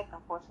connect.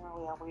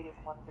 Unfortunately, I waited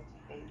more than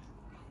 15 days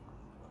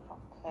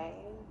Okay,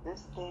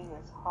 this thing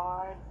is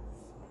hard.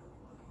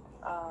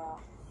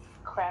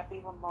 Crappy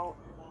remote.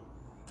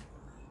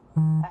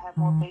 I have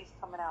more bass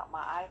coming out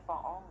my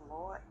iPhone. Oh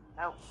Lord,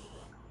 no.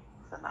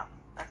 So no,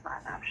 that's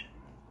not an option.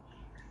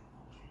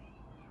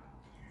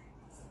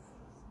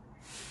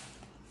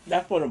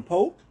 That for the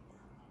Pope?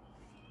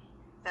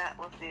 That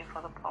was it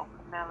for the Pope.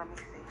 Now let me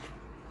see.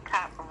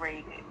 Top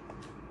rated.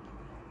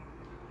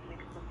 Let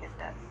me look at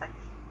that second.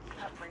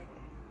 Top rated.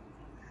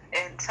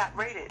 And top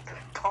rated,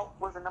 Pope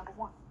was the number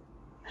one.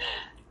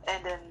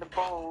 And then the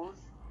Bose.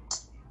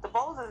 The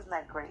Bose isn't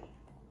that great.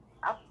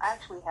 I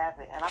actually have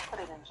it, and I put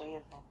it in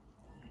Jay's room.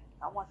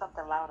 I want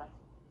something louder.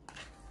 What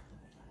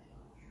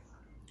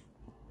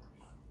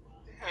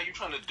the hell are you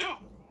trying to do?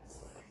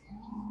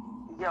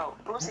 Yo,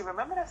 Brucey,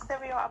 remember that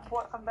stereo I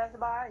bought from Best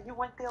Buy? You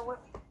went there with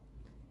me?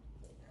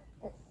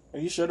 Are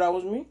you sure that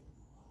was me?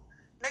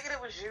 Nigga,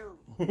 it was you.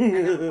 And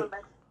then we went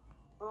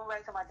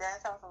back to my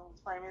dad's house and was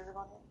playing music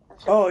on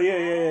it. Oh,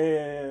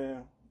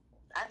 yeah.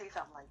 I need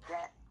something like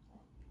that.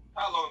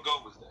 How long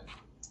ago was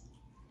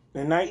that?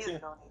 In 19...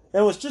 It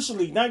was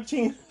Sicily,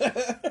 19... I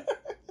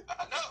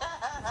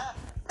know.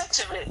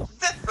 Picture it,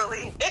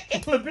 Sicily.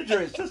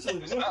 Picture it,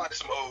 Sicily. It's not like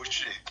some old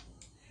shit.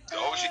 The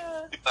old shit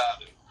is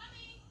louder.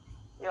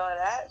 Yo,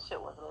 that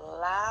shit was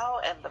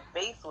loud and the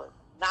bass was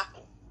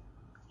knocking.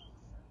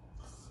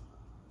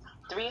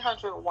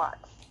 300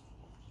 watts.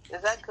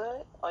 Is that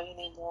good, or you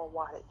need more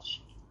wattage?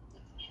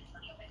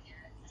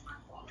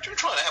 You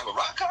trying to have a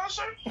rock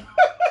concert? You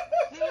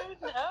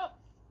know.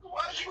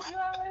 Why you? You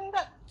already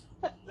know.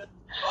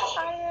 Oh.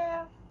 I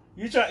am.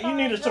 You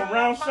need a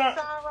surround sound.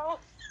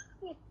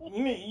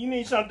 You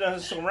need something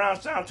that's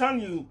surround sound. I'm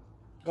telling you,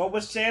 go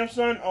with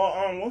Samsung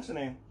or what's the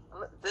name?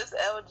 This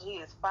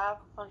LG is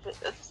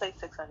 $500. Let's say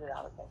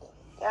 $600.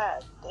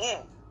 God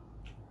damn.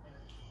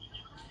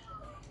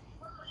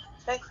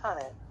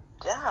 $600.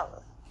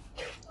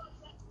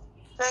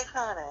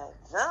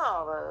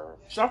 $600.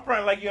 Stop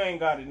fronting like you ain't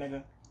got it,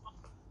 nigga.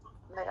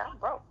 Nigga, I'm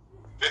broke.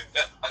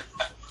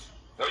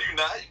 No, you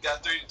not. You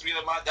got three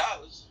of my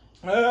dollars.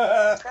 I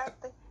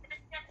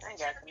ain't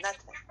got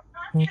nothing.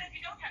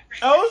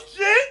 Oh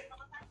shit!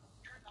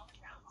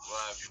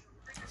 What?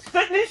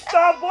 Sydney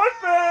Star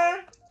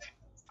boyfriend.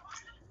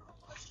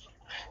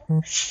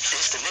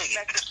 It's the nigga.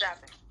 Back to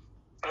shopping.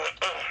 You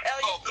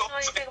know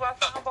anything about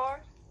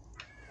soundbars?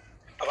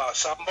 About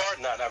soundbar?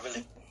 No, not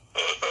really.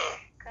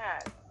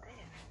 God damn,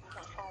 you're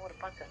on the phone with a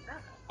bunch of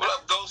nothing. What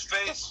up,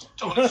 Ghostface?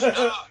 Tony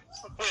Stark.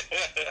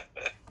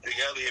 Big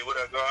Elliot, what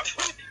up, girl?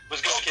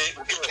 What's good, kid?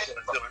 What's good?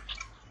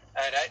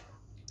 All right.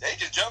 They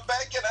just jumped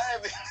back in. I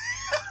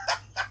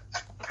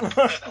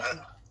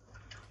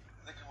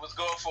think was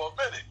going for a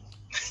minute.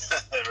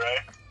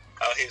 Right.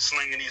 Out here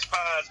slinging these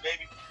pies,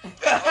 baby.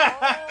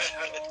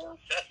 Oh,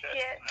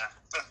 shit.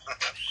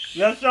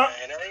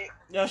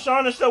 Yo,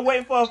 Sean is still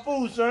waiting for her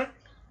food, son.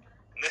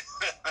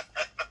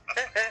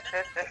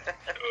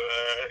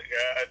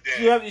 God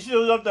damn. She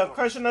was up there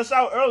cursing us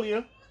out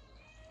earlier.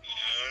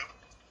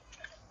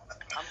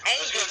 I'm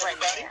angry right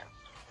now.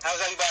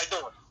 How's everybody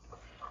doing?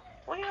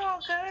 We all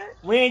good.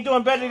 We ain't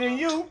doing better than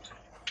you.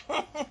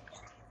 I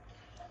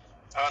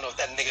don't know what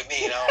that nigga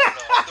mean. I don't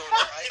know. I'm doing all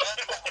right.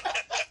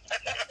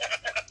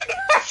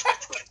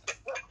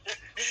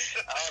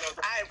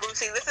 Alright,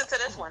 Brucey, listen to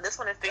this one. This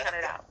one is $300.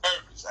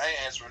 Purpose. I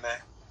ain't answering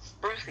that.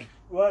 Brucey.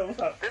 What's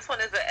up? This one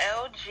is an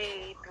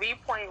LG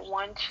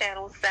 3.1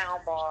 channel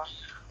soundbar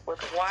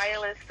with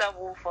wireless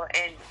subwoofer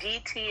and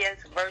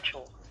DTS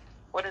virtual.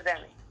 What does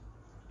that mean?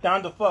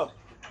 Down the fuck.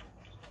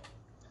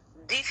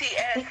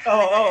 DTS.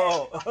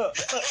 Oh.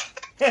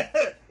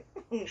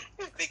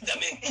 Big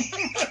dummy.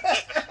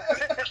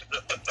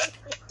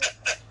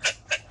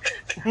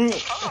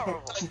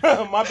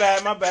 Horrible. My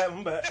bad.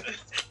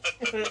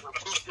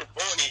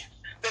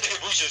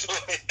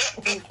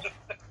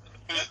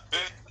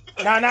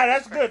 Nah,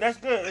 that's good.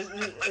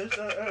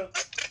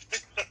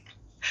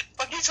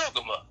 What you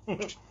talking about?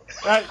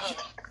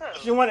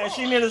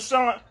 She needed a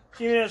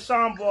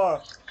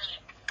soundbar.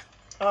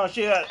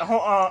 She had a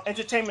whole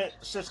entertainment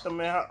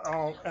system in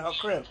her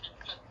crib.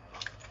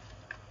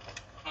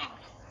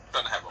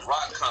 Trying to have a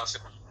rock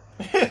concert.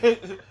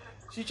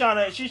 She's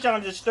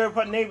trying to disturb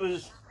her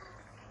neighbors.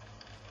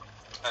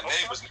 Her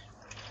neighbors.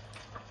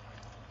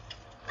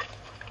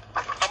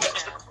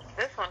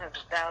 This one is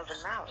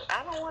 $1,000.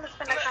 I don't want to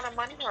spend that kind of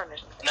money on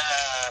this. Nah.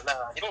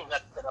 You don't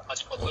have to spend that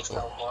much for this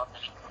soundbar.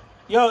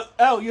 Yo,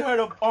 L, you heard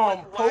of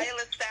Pope?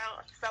 Wireless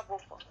sound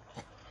subwoofer.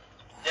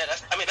 Yeah,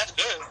 that's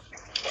good.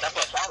 That's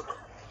what I probably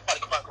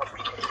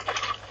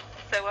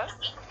Say what?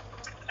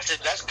 I said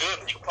that's good.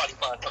 You can probably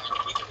find something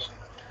cheaper.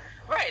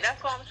 Right,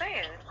 that's what I'm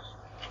saying.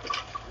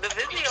 The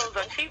Vizios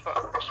are cheaper.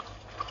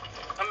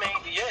 I mean,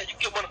 yeah, you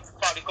get one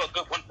probably for a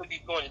good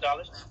 $150,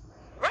 $200.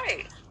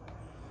 Right.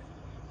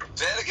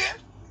 Say it again.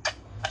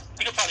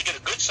 You can probably get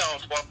a good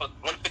soundbar for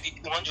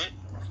 $150, $200.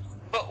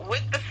 But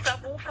with the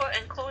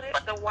subwoofer included,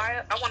 I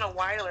want a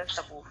wireless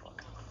subwoofer.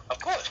 Of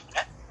course.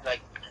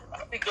 That'd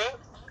be good.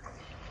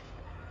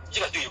 You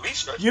gotta do your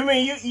research. You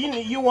mean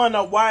you want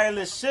a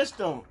wireless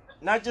system?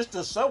 not just the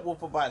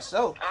subwoofer by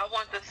itself. I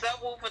want the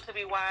subwoofer to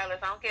be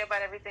wireless. I don't care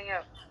about everything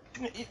else.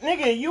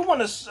 Nigga, you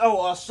want a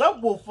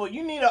subwoofer?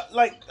 You need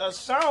a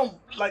sound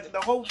like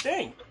the whole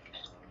thing.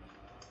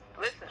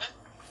 Listen,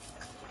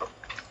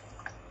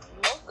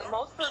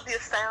 most of the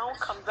sound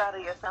comes out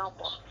of your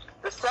soundbar.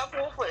 The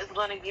subwoofer is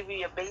going to give you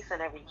your bass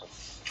and everything,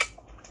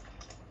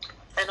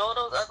 and all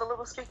those other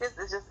little speakers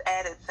is just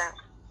added sound.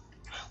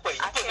 Wait,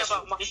 I care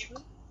about my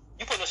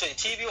you put this on your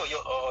TV or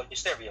your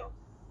stereo?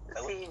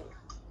 TV.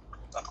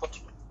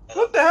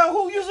 What the hell?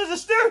 Who uses a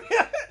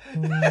stereo?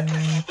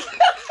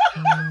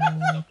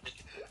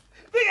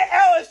 Nigga,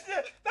 L is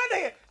still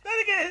that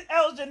nigga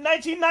L's in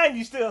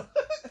 1990 still.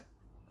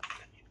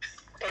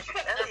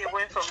 Elliot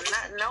went from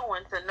not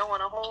knowing to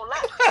knowing a whole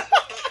lot.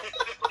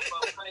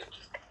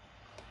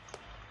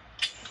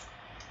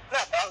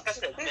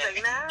 He's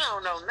like, nah, I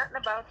don't know nothing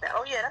about that.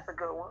 Oh yeah, that's a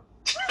good one.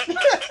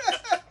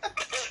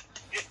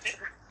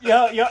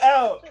 Yo,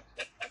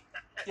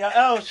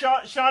 L,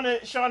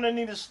 Shauna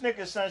need a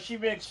Snickers, son. She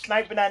been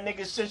sniping that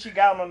nigga since she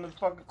got him on the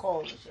fucking call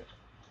and shit.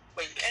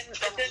 And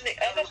then the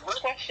other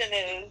question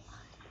is,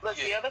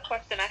 the other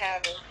question I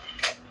have is,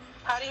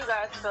 how do you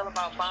guys feel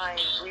about buying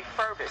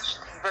refurbished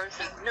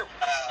versus new?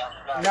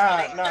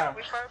 Nah.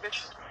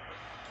 Refurbished.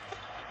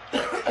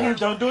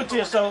 Don't do it to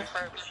yourself.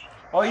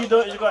 All you do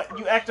is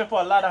you asking for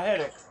a lot of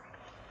headache.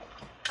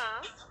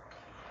 Huh?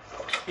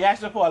 You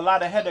asking for a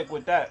lot of headache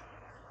with that.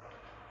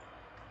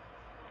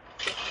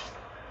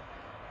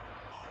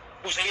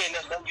 Who's saying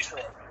nothing? You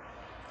said.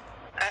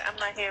 I'm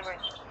not hearing.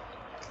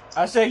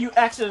 I said you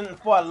asking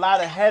for a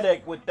lot of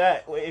headache with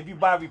that if you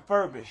buy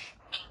refurbished.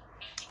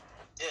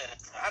 Yeah,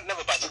 I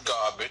never buy the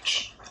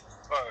Garbage.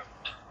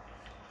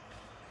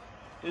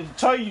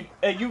 Tell you,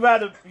 you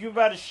rather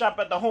shop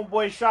at the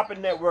Homeboy Shopping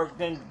Network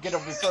than get a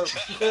refurbished.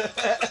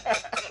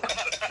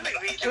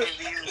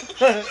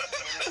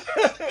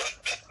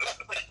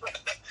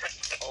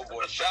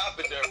 Homeboy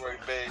Shopping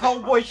Network, baby.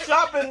 Homeboy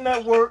Shopping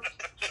Network.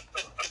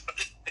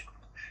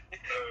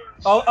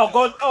 Go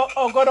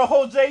to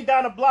Jose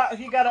down the block.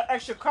 He got an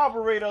extra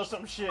carburetor or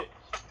some shit.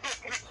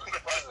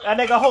 That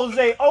nigga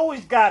Jose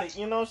always got it.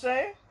 You know what I'm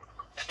saying?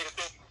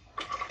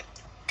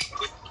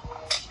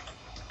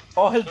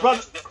 Or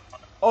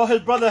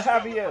his brother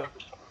Javier.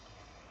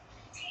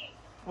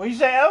 What you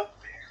say, L?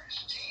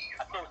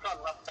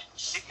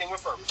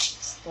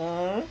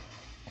 Mm-hmm.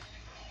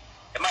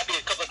 It might be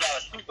a couple of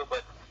dollars cheaper,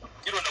 but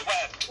you don't know why.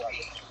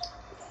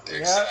 Exactly.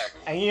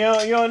 Yeah.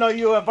 And you don't know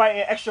you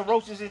inviting extra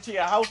roaches into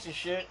your house and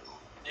shit.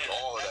 Yeah.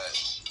 All of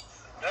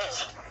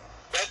that.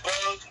 Bed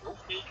bugs.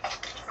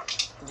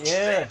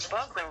 Yeah.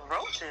 Bugs and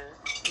roaches.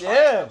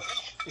 Yeah.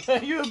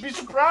 You'd be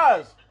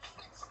surprised.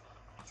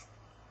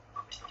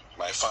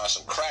 Might find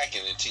some crack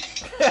in the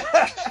TV.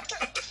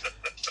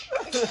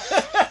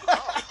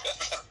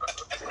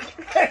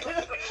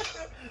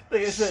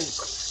 Look at this.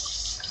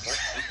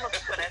 Look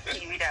for that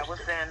TV that was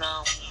in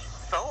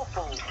Soul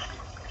Food.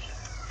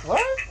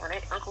 What? When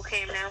uncle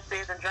came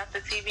downstairs and dropped the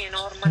TV and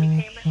all the money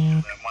came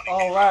in.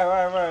 Oh,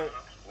 right.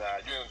 Nah,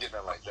 you don't get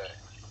nothing like that.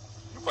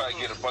 You probably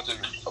get a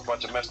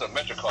bunch of messed up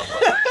Metro cards.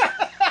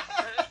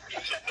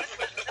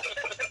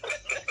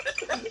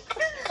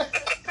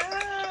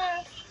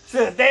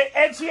 So that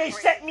NTA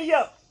set me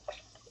up.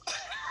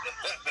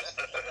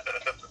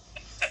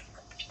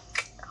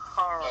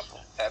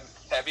 Horrible.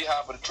 Have you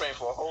hopped on the train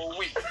for a whole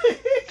week? I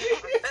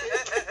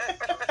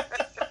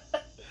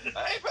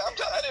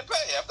didn't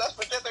pay. After I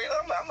spent that thing,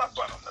 I'm not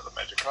buying another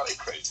Metro card. They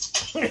crazy.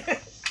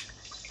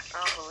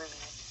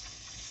 Unbelievable.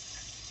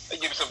 They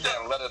give you some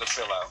damn letter to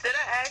fill out. Did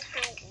I ask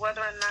you whether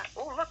or not?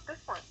 Oh, look,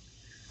 this one.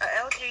 A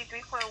LG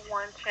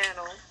 3.1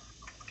 channel,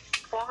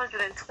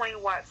 420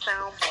 watt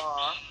sound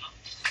bar.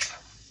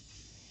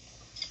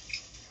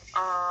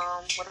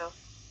 What else?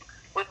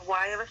 With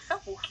wireless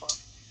subwoofer,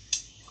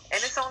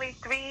 and it's only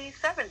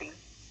 $370.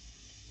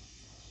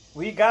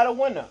 We got a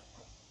winner.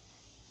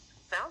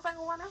 Sounds like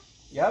a winner.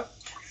 Yep.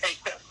 Hey,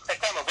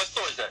 Carmen, what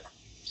store is that?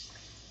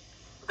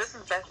 This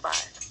is Best Buy.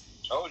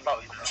 Oh,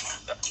 no.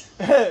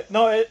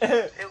 No,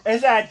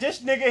 it's at this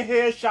nigga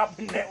here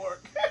shopping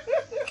network.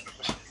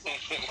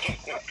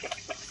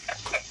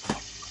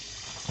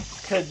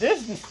 Cause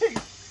this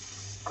nigga.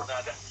 I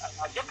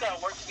guess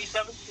that'll work.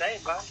 B7. That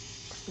ain't bad.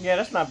 Yeah,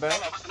 that's not bad.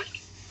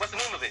 What's the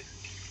name of it?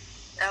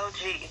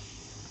 LG.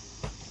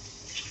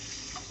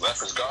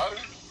 Leffers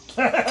Garden?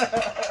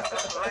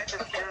 Life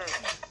is good.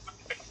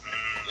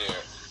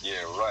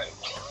 Yeah, right.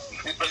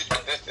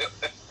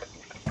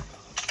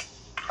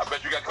 I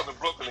bet you got to come to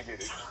Brooklyn to get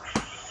it.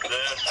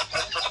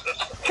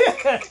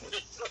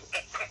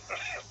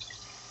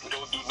 We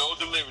don't do no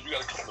delivery. You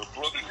got to come to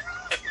Brooklyn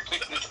and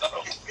pick this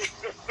up.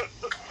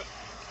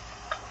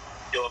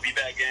 Yo, I'll be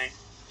back, gang.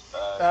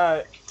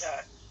 Alright.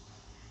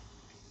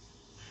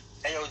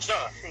 Hey, yo,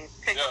 John.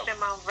 Pick up in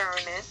Mount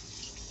Vernon.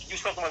 You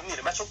spoke about me,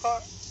 the Metro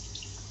card?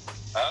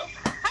 Huh?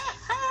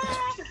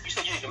 You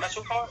said you need the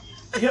Metro card?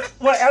 Yeah,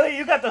 what, Ellie,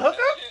 you got the hookup?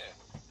 Yeah.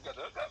 You got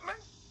the hookup, man?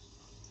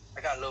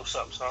 I got a little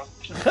something, son.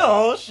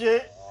 Oh,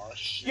 shit. Oh,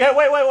 shit. Yeah,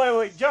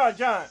 wait. John.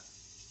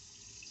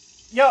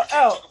 Yo,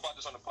 L. Talk about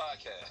this on the podcast.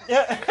 podcast.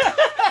 Yeah.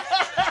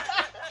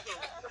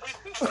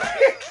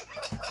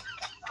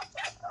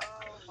 Oh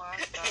my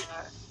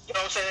God. You know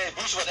what I'm saying?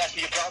 Bruce was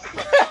asking you about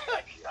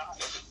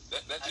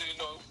That you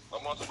know,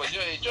 I'm on to, but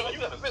hey, Joe, you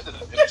got a visitor.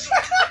 I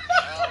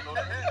don't know.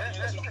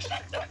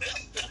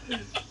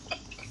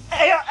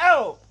 Hey, yo,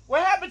 L,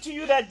 what happened to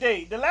you that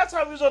day? The last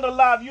time we was on the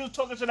live, you was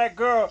talking to that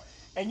girl,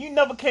 and you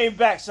never came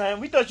back, son.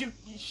 We thought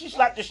she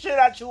slapped the shit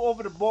out you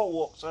over the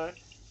boardwalk, son.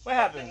 What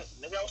happened?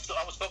 Nigga, I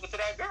was talking to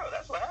that girl.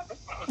 That's what happened.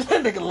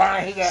 Nigga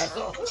lying his ass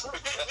off.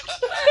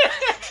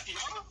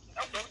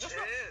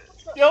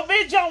 Yo,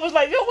 me and John was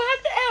like, yo, what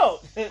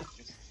happened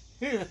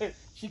to L?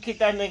 She kicked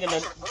that nigga in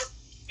the...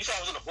 You said I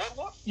was in the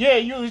boardwalk? Yeah,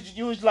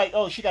 you was like,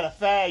 oh, she got a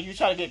fag. You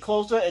trying to get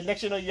closer, and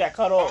next you know you got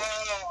cut off.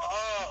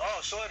 Oh,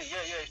 shorty. Yeah,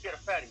 get a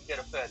fatty.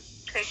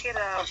 Pick it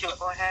up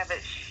or have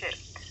it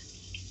shipped.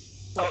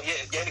 Oh, yeah,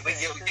 anyway,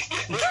 yeah. I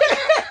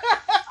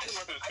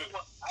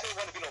didn't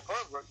want to be no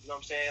pervert, you know what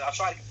I'm saying? I was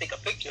trying to take a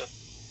picture.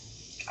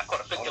 I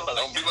caught a picture.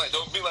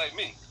 Don't be like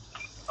me.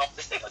 Oh,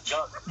 this nigga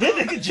John. This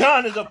nigga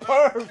John is a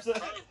perv,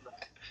 son.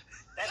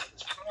 That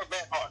is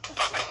pervert hard.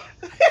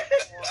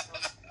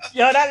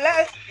 Yo, that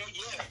last...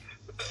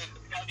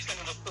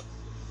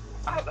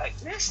 I was like,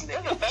 this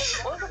nigga,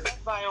 Best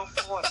Buy on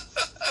 40.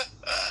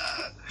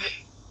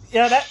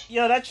 Yo,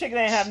 that chick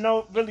didn't have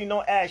no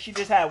ass. She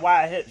just had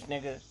wide hips,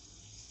 nigga.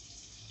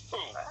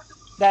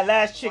 That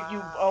last chick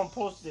you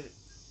posted it.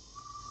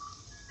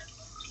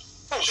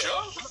 Oh,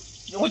 sure.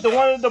 With the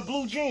one with the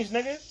blue jeans,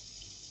 nigga.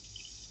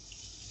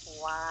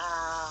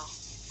 Wow.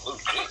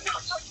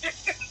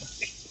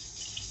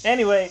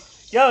 Anyway,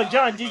 yo,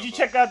 John, did you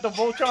check out the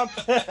Voltron?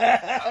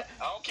 I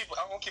don't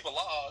keep a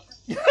log.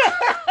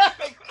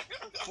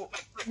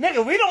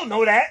 Nigga, we don't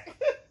know that.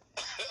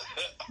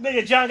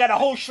 Nigga, John got a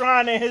whole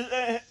shrine in his.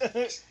 I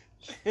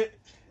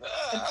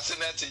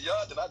sent that to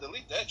y'all. Did I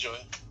delete that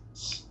joint?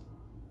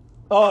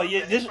 Oh,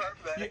 yeah, this.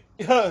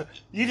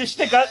 You just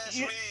stick up.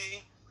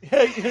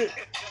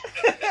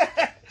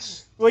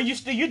 Well, you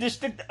just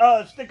stick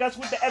us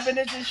with the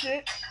evidence and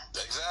shit.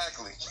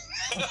 Exactly.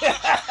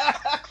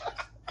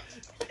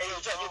 Hey, yo,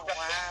 John,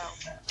 Wow.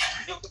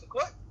 you ever got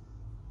caught?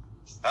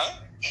 Huh?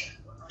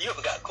 You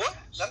ever got caught?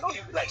 I know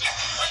you be like,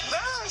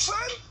 Nah,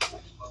 son.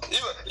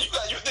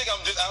 You think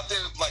I'm just out there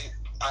like,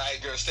 all right,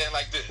 girl, stand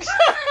like this.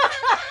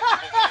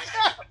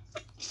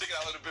 Stick it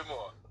out a little bit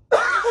more.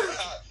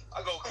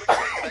 I go click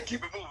and I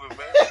keep it moving,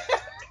 man.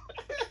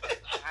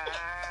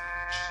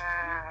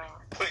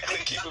 Wow. Click,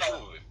 keep it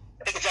moving.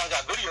 nigga John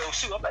got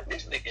videos too. I'm like,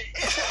 this nigga.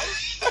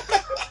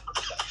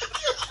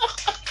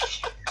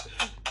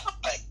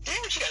 Like,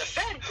 damn, she got a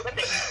fatty.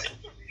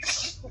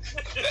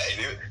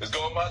 Hey, it's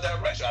going my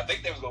direction. I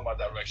think they was going my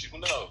direction. Who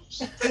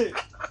knows?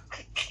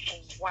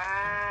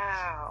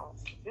 Wow.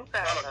 You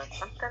guys are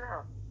something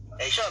else.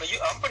 Hey, Shauna,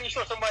 I'm pretty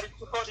sure somebody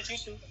recorded you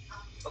too.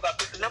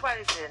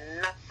 Nobody did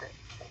nothing.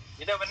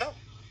 You never know.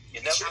 You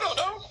don't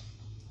know.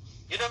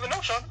 You never know,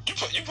 Shauna.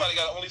 You probably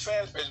got an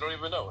OnlyFans page. You don't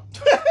even know.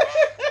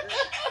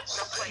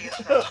 Don't play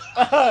yourself.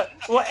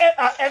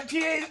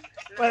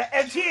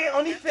 MTA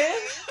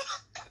OnlyFans?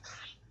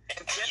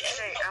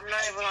 Yesterday, I'm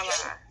not even gonna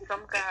lie.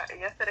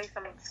 Yesterday,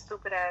 some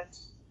stupid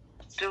ass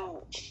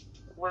dude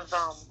was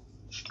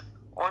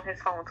on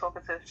his phone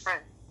talking to his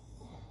friend,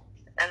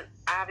 and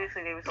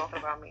obviously they were talking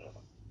about me.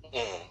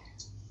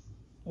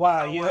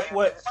 Wow,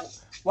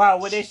 Wow,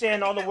 were they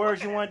saying all the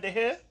words you wanted to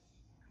hear?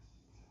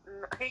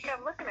 He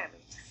kept looking at me.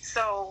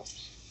 So,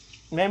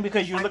 Man,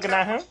 because you were looking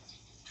at him?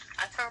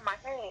 I turned my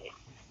head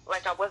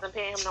like I wasn't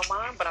paying him no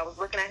mind, but I was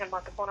looking at him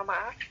out the corner of my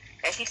eye,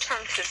 and he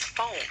turned his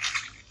phone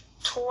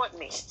toward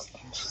me.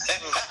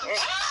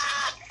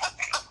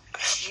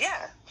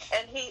 Yeah,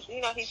 and he's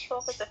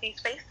talking to,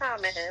 he's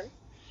FaceTiming him,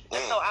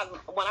 and so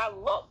when I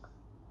look,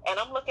 and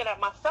I'm looking at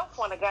myself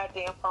on the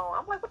goddamn phone,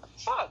 I'm like, what the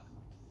fuck?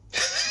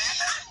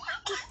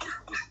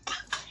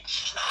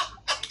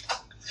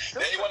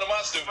 Ain't one of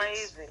my students.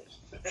 Crazy.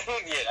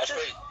 Yeah, that's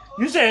crazy.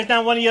 You said it's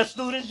not one of your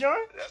students, John?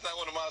 That's not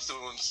one of my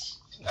students.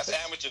 That's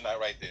amateur night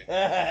right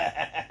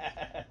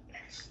there.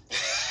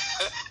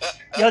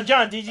 Yo,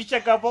 John, did you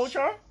check out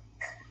Voltron?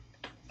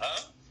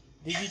 Huh?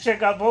 Did you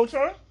check out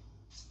Voltron?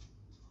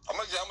 I'm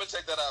gonna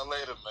check that out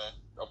later, man.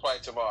 Or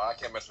probably tomorrow. I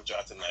can't mess with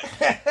y'all tonight.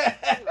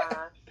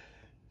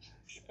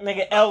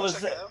 Nigga L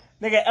was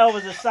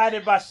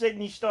excited by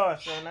Sydney Star,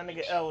 son. That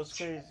nigga L was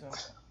crazy.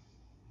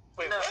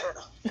 Wait, No. what?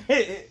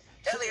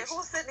 Elliot,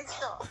 who's Sydney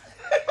Star?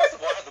 First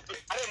of all, I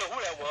didn't know who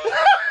that was.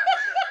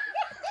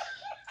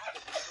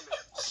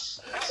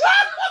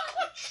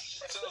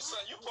 So, son,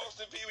 you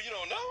posting people you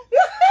don't know?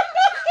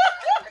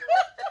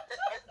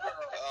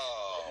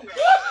 Oh, man.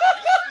 No.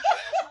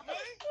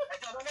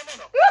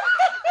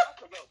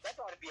 That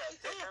ought to be out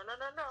there.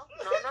 No.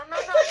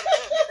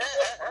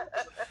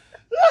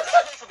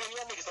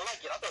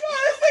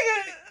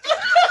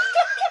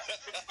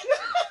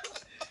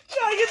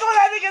 You know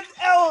that nigga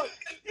L.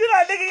 You know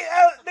that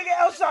nigga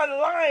L started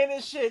lying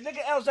and shit. Nigga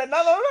L said, no.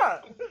 I'm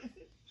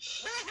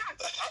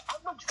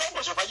not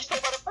Muslim, right? You talk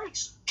about the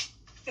face.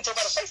 You talk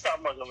about the face,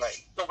 I'm Muslim,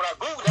 right? So when I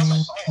Googled it, I'm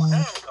like, oh,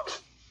 hell no.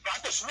 I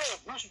just swear,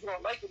 Bruce was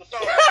gonna like it or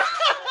something.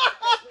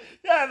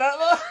 Yeah, that.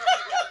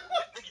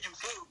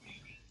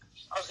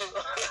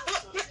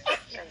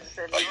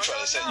 Oh,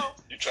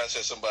 you trying to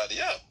set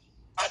somebody up?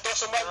 I thought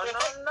somebody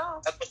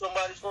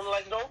was gonna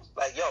like, you know,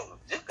 like, yo,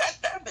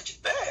 that bitch is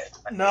bad.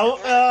 No.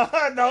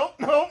 You know,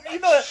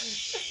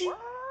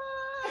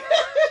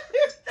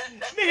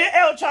 nigga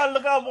L trying to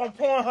look up on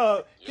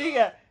Pornhub. He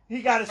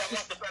got a.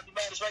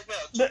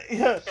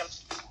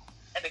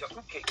 That nigga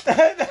fruitcake.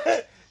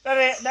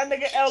 that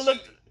nigga L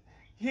looked.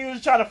 He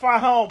was trying to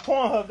find her on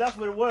Pornhub. That's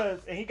what it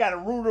was, and he got a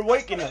rude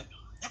awakening.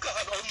 You got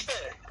her on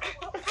OnlyFans.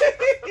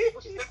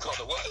 They called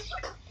it what?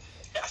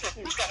 I said,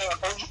 you got her on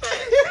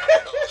OnlyFans.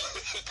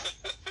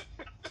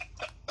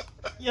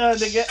 Yeah,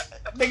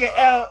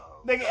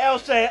 nigga L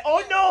said,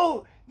 "Oh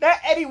no,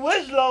 that Eddie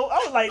Winslow." I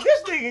was like,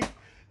 this nigga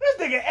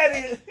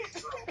Eddie.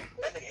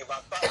 That nigga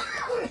about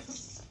 5.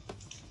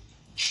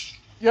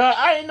 Yeah,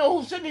 I didn't know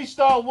who Sydney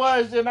Star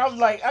was, and I was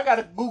like, I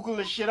gotta Google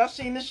this shit. I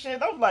seen this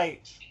shit. I was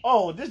like,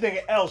 oh, this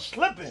nigga L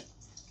slipping.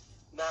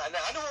 Nah, I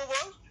knew who it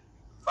was,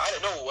 but I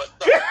didn't know who it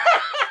was.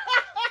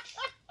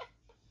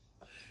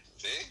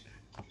 See?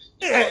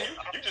 Yeah.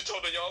 You just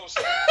told her your own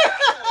story. I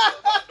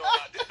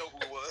didn't know who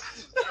it was.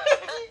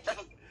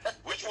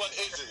 Which one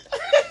is it?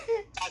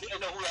 I didn't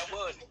know who that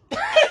was. Did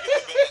you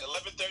get the bed at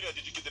 11:30 or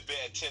did you get the bed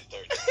at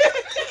 10:30?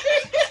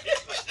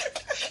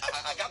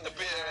 I got the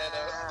bed at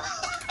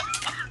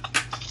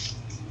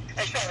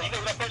Hey, Charlie, you know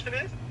who that person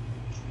is?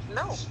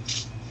 No.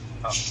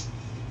 Oh.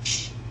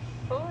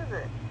 Who is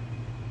it?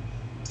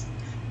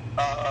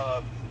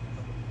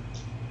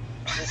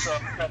 It's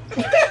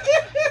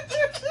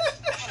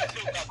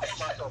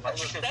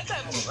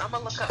I'm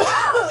gonna look up.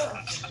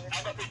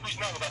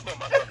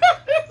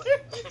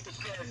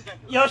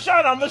 Yo,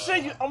 Sean, I'm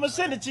gonna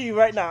send it to you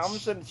right now.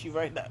 This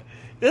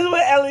is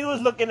what Ellie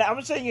was looking at. I'm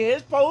gonna send you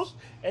his post,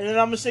 and then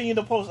I'm gonna send you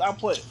the post I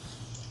put.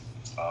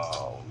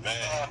 Oh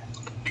man.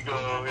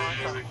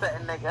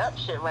 Setting nigga up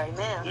shit right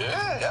now.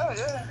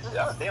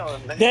 Yeah.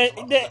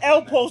 Then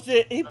L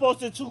posted. He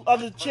posted 2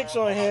 other chicks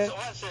on here. So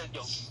I said,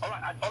 yo,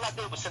 all I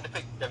did was send the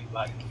picture to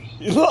everybody.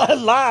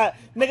 Lie,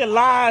 nigga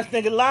lies.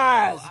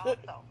 Oh,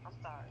 Alto. I'm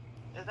sorry.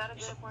 Is that a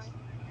good one?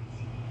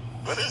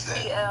 What is that?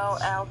 ECL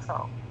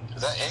Alto.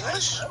 Is that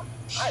English?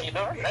 I ain't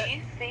know that.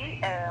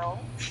 ECL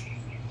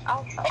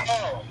Alto.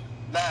 Oh,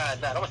 nah.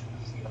 That was...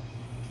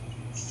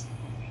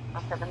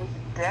 Okay, let me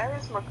see.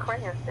 Darius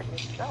McCray and Sydney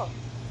Star.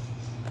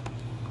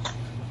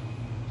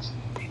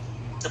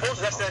 Suppose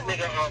that's that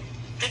nigga,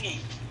 Piggy.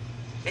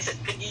 They said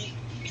Piggy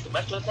used to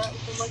mess with that or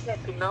something like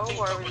that. Piggy, No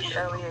worries,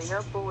 Elliot.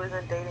 Your boo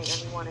isn't dating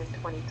anyone in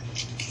 2020.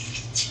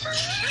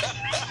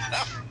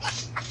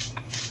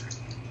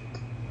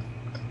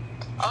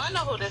 Oh, I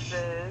know who this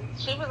is.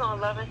 She was on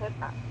Love and Hip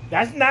Hop.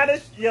 That's not a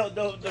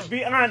to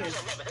be honest,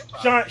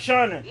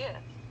 Shauna. Yeah.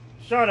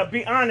 Shauna,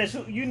 be honest.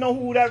 You know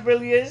who that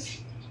really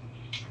is?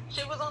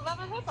 She was on Love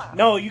and Hip Hop.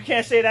 No, you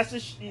can't say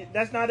that's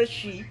that's not a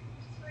she.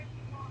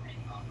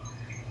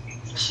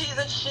 She's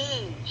a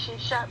she. She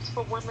shops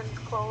for women's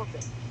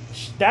clothing.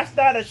 That's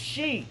not a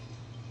she.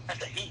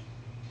 That's a he.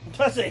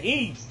 That's a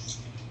he.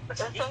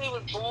 That's so he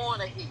was born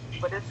a he,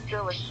 but it's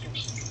still a she.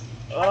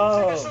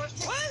 Oh.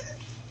 What?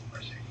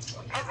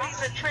 Because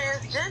he's a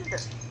transgender.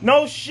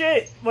 No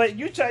shit. But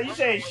you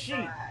say she.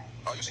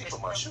 Oh, you see,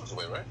 put my shoes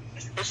away, right?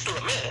 It's still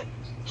a man.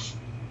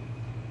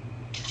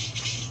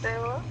 Say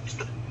what?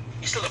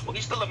 He's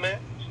still a man.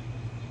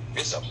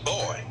 It's a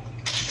boy.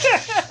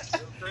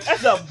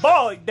 That's a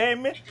boy,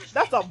 Damon.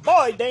 That's a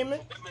boy, Damon.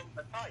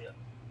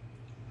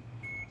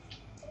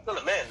 Still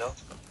a man, though.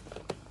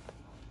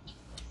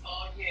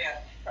 Oh,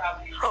 yeah.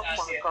 Probably. Oh,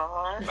 my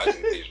God. I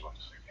think these ones.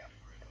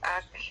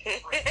 I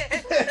can't.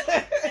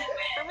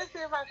 Let me see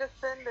if I can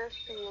send this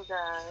to you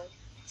guys.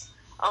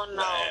 Oh,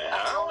 no. I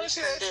don't want to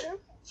see that shit.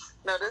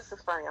 No, this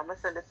is funny. I'm going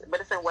to send this. But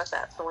it's in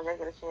WhatsApp, so when y'all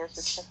get a chance,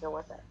 just check your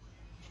WhatsApp.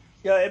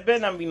 Yo, it better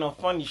not be no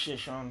funny shit,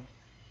 Sean.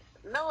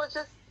 No, it's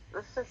just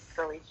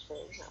silly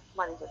shit.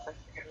 Somebody just like.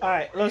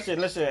 Alright,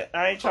 listen.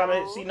 I ain't trying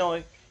to see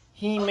no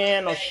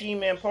He-Man or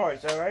She-Man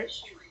parts, alright?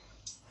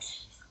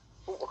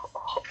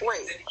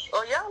 Wait.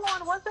 Oh, y'all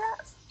on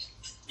WhatsApp?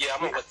 Yeah,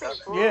 I'm on WhatsApp.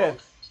 Yeah.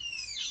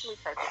 Let me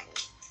type it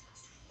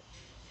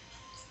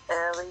in.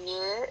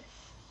 Elliot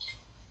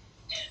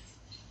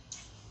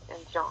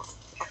and John.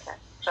 Okay.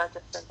 So I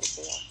just sent it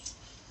to you.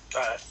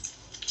 Alright.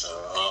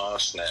 Oh,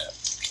 snap.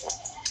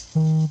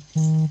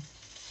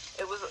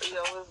 It was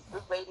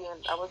this lady,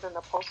 and I was in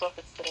the post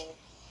office today,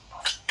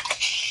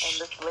 and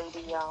this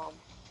lady,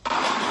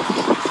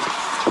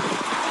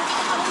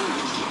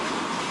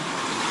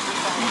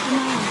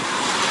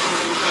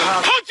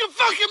 Put your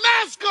fucking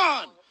mask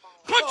on!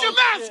 Put your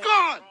mask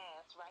on!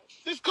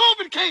 There's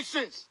COVID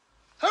cases!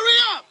 Hurry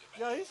up!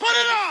 Yo, Put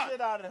it on!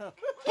 Shit out of him.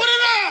 Put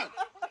it on!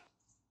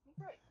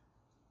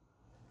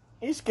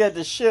 He scared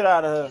the shit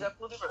out of her.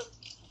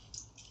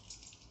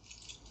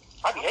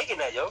 I be hating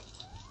that, yo.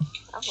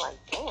 I'm like,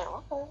 damn,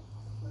 okay.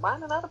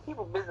 Minding other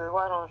people's business,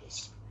 why don't you?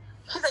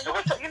 She said,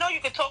 you know you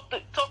can talk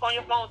on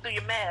your phone through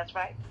your mask,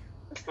 right?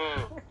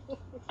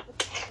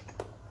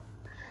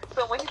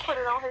 So when he put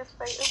it on his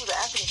face, it was an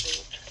African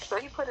thing. So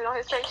he put it on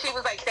his face. She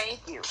was like,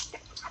 "Thank you."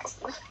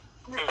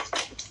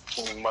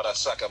 Mother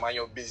sucker, mind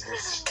your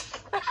business.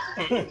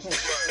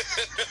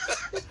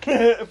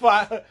 if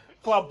I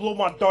blow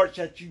my darts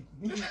at you,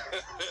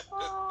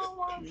 Oh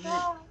my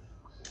god.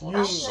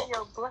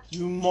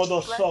 you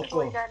mother Black people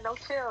sucker. ain't got no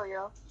chill,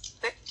 yo.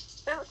 They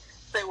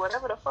say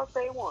whatever the fuck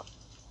they want.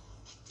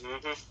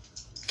 Mm-hmm.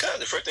 God,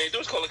 the first thing you do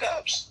is call the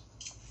cops.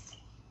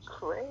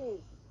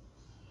 Crazy.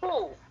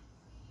 Who?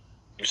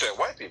 You said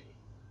white people.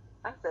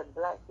 I said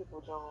black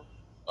people, John.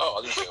 Oh,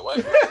 I didn't say white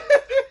people.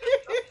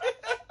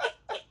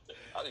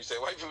 I didn't say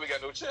white people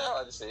got no child.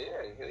 I just said,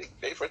 yeah,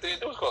 they first thing they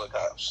do is call the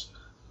cops.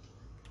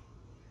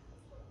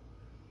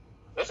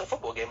 There's a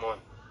football game on.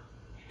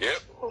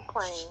 Yep. Who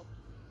playing?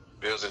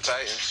 Bills and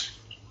Titans.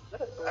 I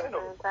didn't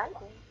know.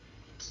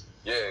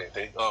 Yeah,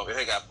 they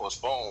got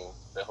postponed,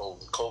 that whole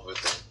COVID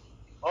thing.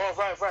 Oh,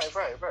 right.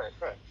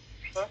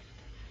 Huh?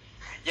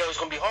 Yo, it's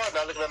gonna be hard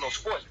now looking at no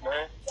sports,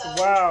 man.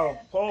 Wow,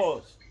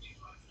 pause.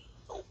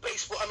 No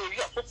baseball. I mean, we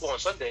got football on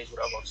Sundays,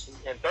 whatever,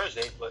 and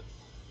Thursdays, but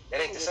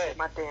that ain't the same.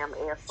 My damn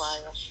air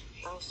fryer.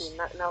 I don't see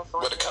nothing else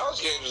on. But the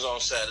college games is on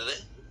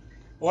Saturday.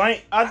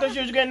 Why? I thought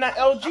you was getting that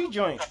LG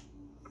joint.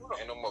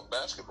 Ain't no more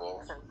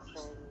basketball.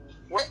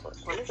 What?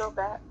 Let me go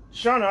back.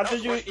 Shauna, I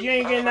thought you ain't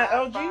getting that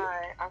LG?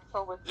 By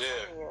October 20th.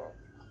 Yeah.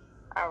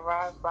 I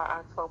arrived by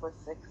October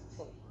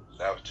 16th.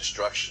 That was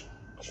destruction.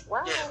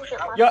 Why did I get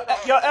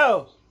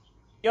my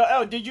Yo,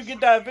 L, did you get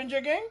that Avenger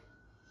game?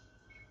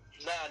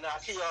 Nah. I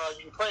see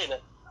you playing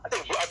it. I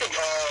think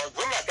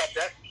Grimlock got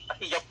that. I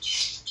think y'all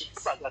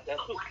got that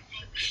too.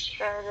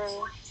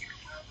 Saturday,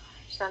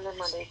 Sunday,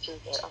 Monday,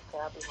 Tuesday. Okay,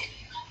 I'll be home.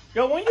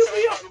 Yo, when you I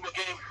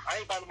pre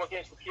ain't buying no more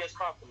games for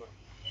PS5 for me.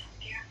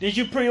 Did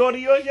you pre-order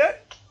yours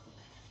yet?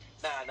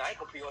 Nah, I ain't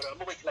gonna pre-order. I'm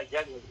gonna wait till like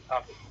January to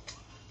cop it.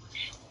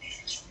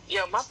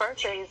 Yo, my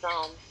birthday is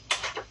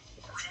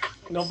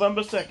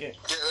November 2nd. Yeah,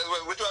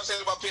 what you want to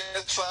say about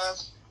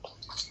PS5?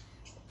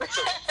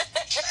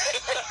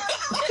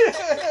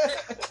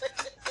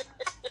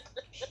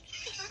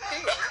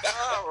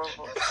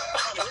 horrible.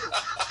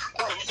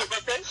 When's your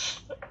birthday?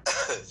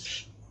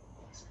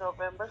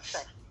 November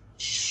 2nd.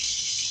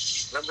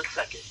 November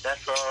 2nd.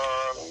 That's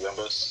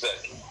November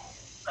 2nd.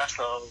 That's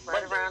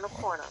Right around the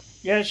corner.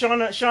 Yeah,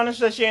 Shauna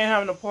said she ain't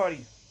having a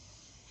party.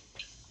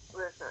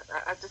 Listen,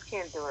 I just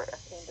can't do it. I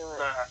can't do it.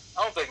 Nah,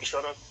 I don't think you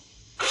showed up.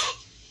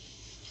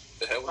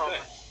 The hell was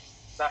that?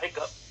 Nah,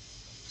 hiccup.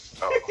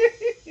 Oh.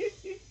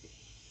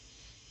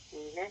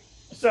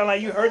 Sound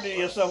like you hurted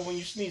yourself when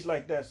you sneezed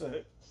like that,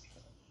 sir.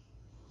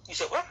 You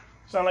said what?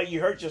 Sound like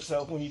you hurt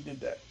yourself when you did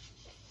that.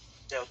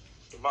 Yeah,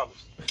 your mama.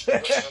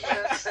 I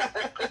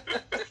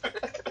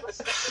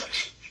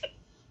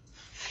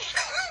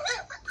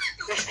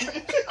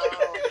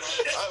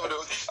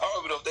don't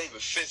even know if they even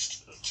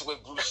fits to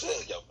what Bruce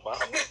said, your mama.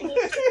 Sound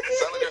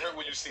like I heard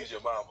when you sneeze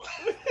your mama.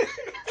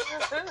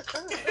 That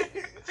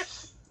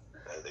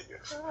nigga.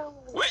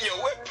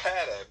 Where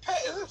Pat at?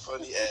 Pat is a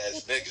funny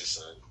ass nigga,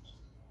 son.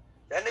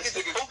 That nigga's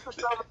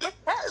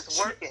Pat is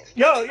working.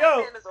 Yo,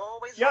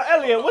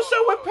 Elliot, what's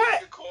up with He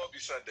Pat? called me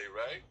Sunday,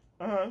 right?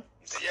 Uh-huh.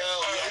 He said, yo,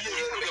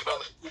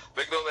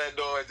 making on that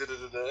noise,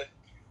 da-da-da-da.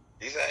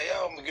 He said, yo,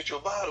 I'm gonna get you a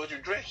bottle. What you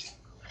drinking?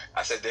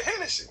 I said, the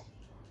Hennessy.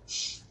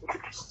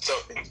 So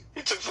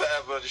he took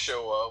forever to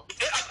show up.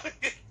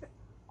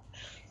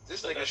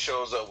 This nigga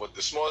shows up with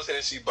the smallest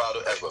Hennessy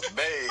bottle ever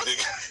made,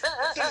 nigga.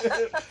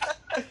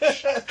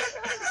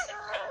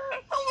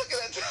 I'm looking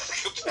at this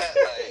nigga Pat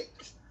like,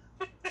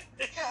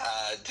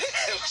 God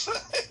damn,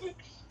 son.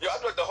 Yo, I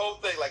drank the whole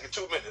thing like in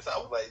 2 minutes. I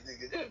was like,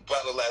 nigga, this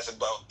bottle lasted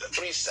about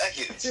 3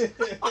 seconds. I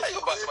ain't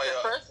gonna buy somebody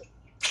up.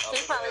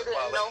 He probably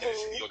didn't know who.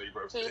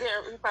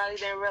 He probably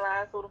didn't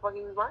realize who the fuck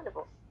he was buying it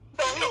for.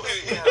 He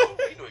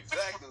knew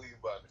exactly who he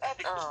was buying it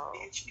for.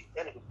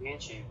 That nigga's being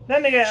cheap.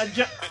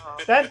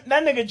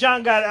 That nigga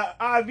John got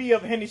an IV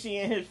of Hennessy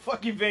in his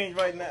fucking veins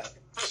right now.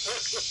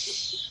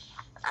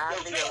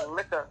 IV of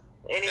liquor.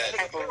 Any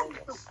type of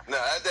liquor.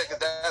 Nah,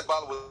 that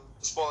bottle was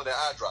smaller than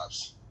eye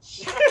drops.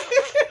 I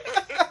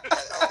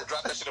had to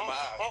drop that shit in my eye.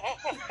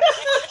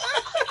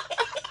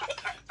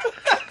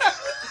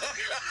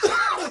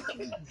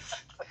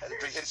 I had to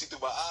drink Hennessy through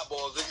my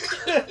eyeballs,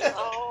 nigga.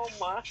 Oh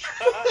my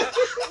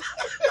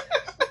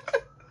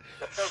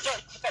So John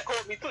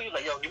called me too. He was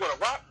like, yo, you want to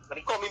rock? But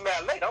he called me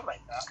mad late. I'm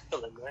like, nah, I'm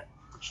chilling, man.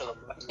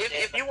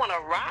 If you want to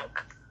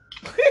rock.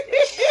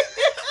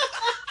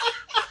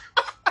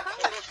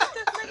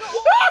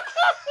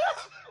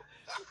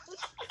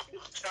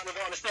 Trying to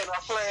understand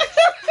our plan.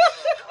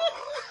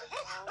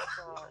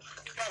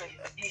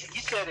 He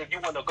said if you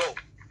want to go.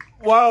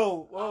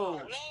 Whoa. No,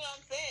 I'm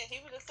saying he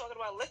was just talking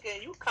about liquor,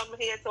 and you come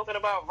here talking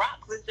about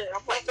rocks and shit.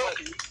 I'm like, what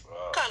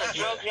kind of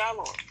drugs y'all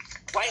on?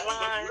 White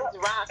lines,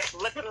 rocks,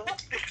 liquor.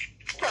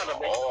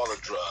 All the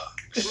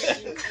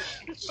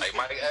drugs. Like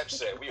Mike Epps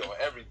said, we on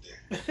everything.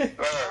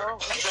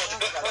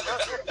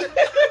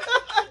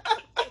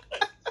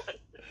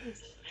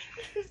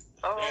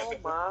 Oh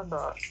my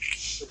God.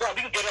 Bro,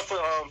 we can get up for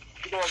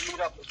we gonna meet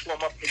up and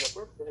warm up for your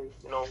birthday,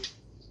 you know,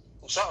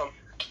 something.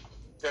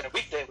 during the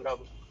weekday,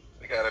 whatever.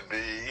 It gotta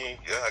be,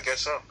 yeah, I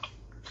guess so.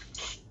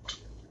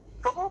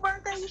 For whose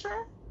birthday you said?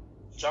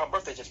 John's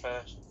birthday just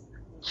passed.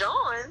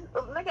 John?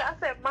 Nigga, I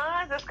said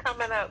mine is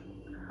coming up.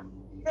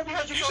 You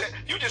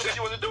just said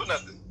you wasn't doing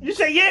nothing. You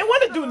say you ain't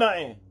want to do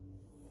nothing.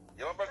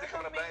 Yeah, my birthday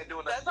coming up, I ain't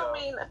doing That nothing. don't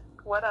mean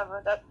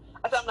whatever.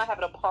 I said I'm not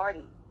having a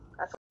party.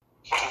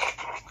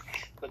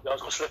 Look, y'all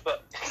was gonna slip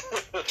up.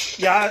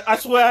 Yeah, I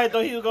swear I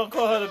thought he was gonna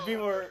call her the B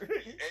word.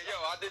 Hey, yo,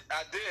 I did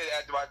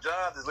after my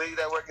job. This lady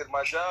that worked at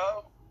my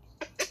job,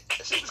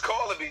 she was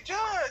calling me, John,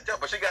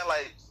 but she got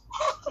like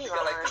this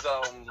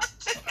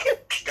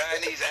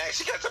Guyanese accent.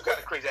 She got some kind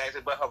of crazy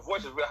accent, but her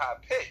voice is real high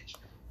pitched.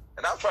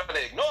 And I was trying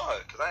to ignore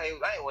her because I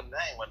ain't want to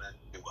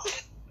do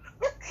it.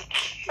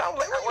 I was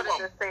like, I what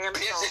wanted you to say I'm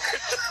want?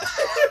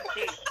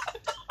 sorry.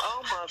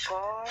 Oh my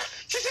God.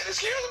 She said,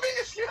 excuse me. I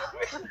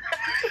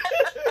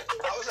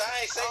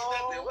ain't saying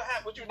nothing. What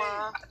happened? What you My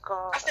need?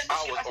 God.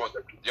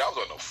 Y'all was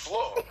on the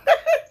floor.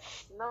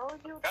 No,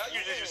 you I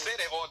usually just say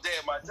that all day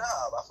at my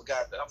job. I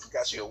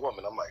forgot she a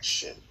woman. I'm like,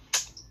 shit.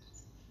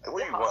 Like,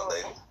 what do you want,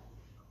 lady?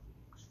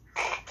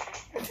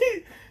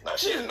 Nah,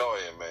 she's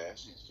annoying, man.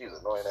 She's an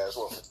annoying ass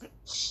woman.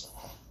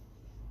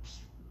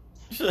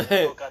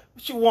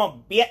 What you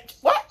want, bitch?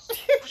 What?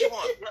 What you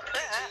want?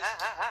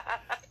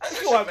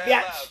 You want, bitch?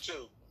 Loud,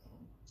 too.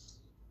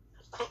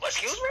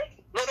 Excuse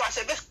me? No, I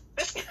said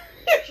biscuit.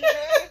 I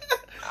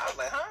was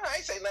like, huh? I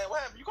ain't say nothing.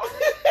 What happened? You called me?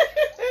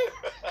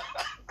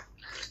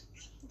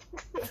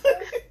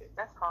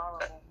 That's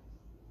horrible.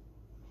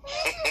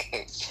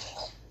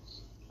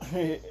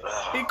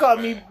 He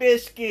called me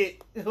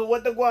biscuit.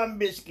 What the one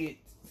biscuit?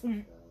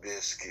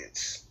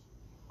 Biscuits.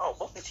 Oh,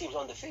 both the teams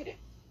undefeated.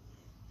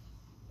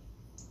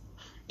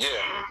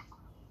 Yeah.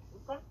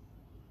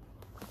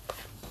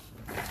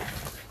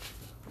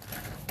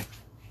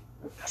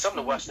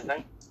 Something to watch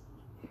tonight.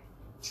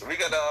 So we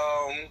got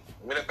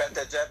we done back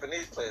that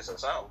Japanese place or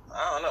something.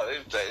 I don't know.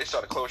 They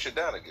started to close shit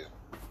down again.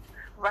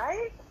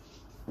 Right?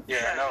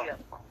 Yeah, I know.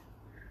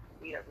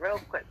 Yeah, real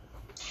quick.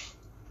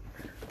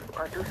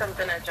 Or do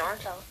something at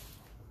John's house.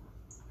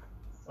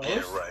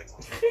 Yeah, right.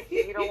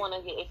 You don't want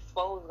to get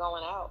exposed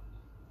going out.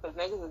 Because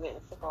niggas are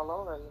getting sick all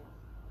over you.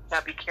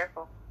 Gotta be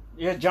careful.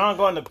 Yeah, John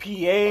going to PA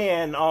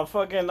and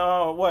fucking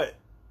what?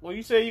 What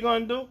you say you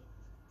gonna do?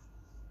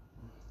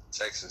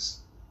 Texas.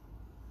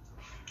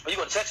 Are you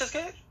going to Texas,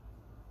 kid?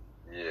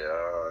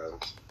 Yeah,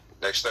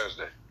 next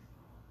Thursday.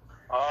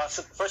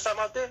 So first time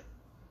out there?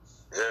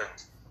 Yeah.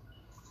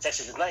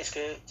 Texas is nice,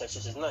 kid.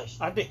 Texas is nice.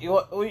 I think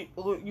you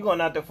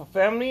going out there for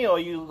family or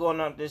you going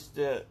out just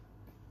to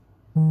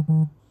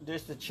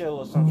chill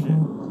or some shit?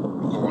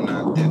 Going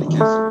out there to get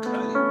some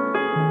cutty.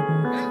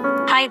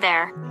 Hi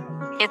there.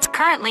 It's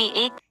currently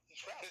 8.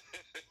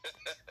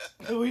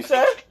 Who we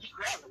said?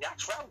 Y'all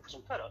travel for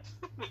some cut-ups.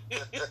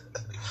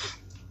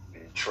 Be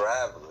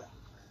traveling.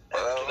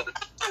 Well,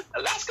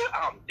 Alaska?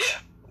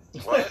 Yeah.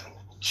 what?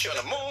 She on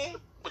the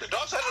moon? With the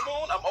dark side of the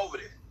moon? I'm over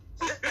there.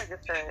 This nigga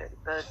said,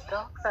 the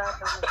dark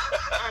side of the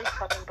I'm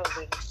fucking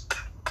believing.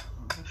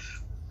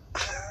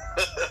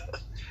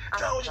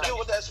 John, what you do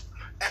with that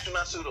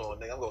astronaut suit on,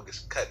 nigga? I'm going to get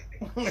some cutty.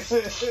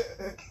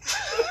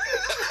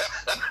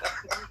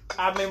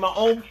 I made my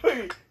own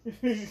plea.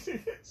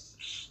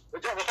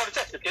 What y'all going to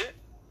Texas, kid?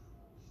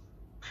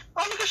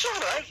 Oh, look at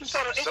Shauna. I actually saw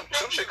her. Some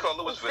shit called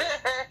Louisville.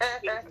 Why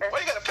you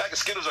got a pack of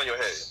Skittles on your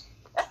head?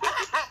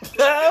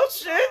 Oh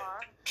shit!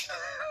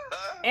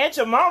 Aunt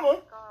your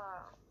mama.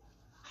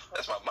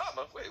 That's my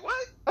mama. Wait,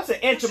 what? I said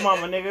aunt your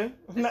mama, nigga.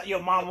 Not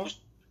your mama.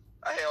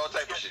 I hear all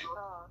type of shit.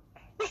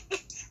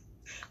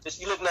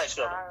 You look nice,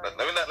 though. Let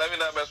me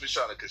not mess with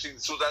Shauna, because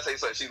as soon as I say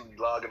something, she be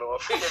logging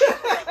off.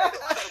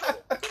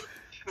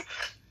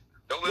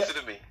 Don't listen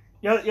to me.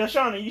 Yo,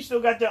 Shauna, you still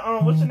got the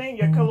what's your name?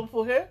 Your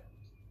colorful hair?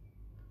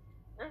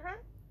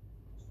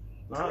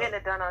 I'm getting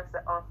it done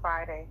on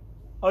Friday.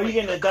 Oh, you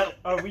getting it done?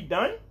 Are we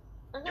done?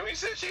 You ain't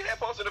said she had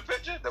posted a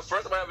picture? The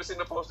first time I ever seen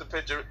her post a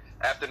picture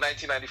after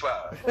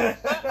 1995. I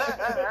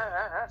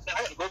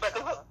have to go back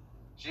and look.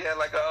 She had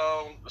like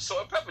a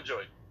salt and pepper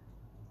joint.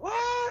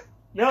 What?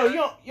 Yo,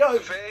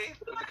 The fade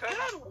with the cut.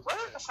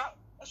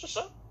 That's what's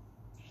up.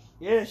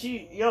 Yeah,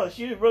 she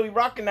really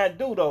rocking that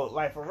dude though,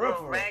 like for real,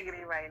 I'm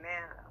raggedy right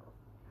now.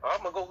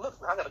 I'm going to go look.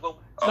 I got to go.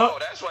 Oh,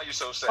 that's why you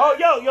so sad. Oh,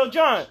 yo,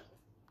 John.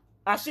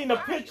 I seen the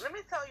picture. Let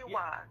me tell you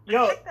why.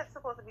 Yo. The chick that's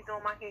supposed to be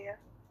doing my hair,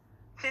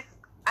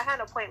 I had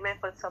an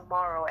appointment for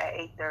tomorrow at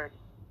 8:30.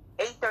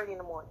 8:30 in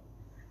the morning.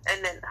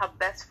 And then her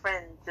best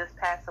friend just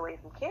passed away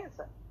from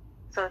cancer.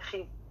 So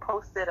she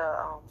posted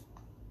a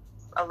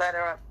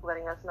letter up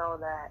letting us know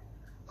that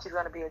she's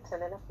going to be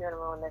attending a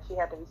funeral and that she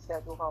had to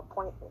reschedule her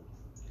appointments.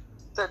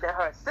 So that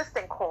her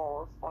assistant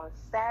calls on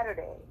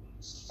Saturday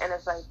and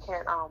it's like,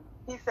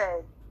 he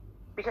said,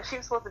 because she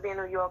was supposed to be in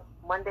New York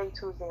Monday,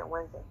 Tuesday, and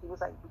Wednesday. He was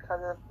like, because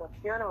of the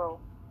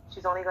funeral,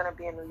 she's only going to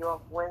be in New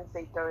York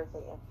Wednesday,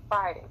 Thursday, and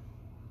Friday.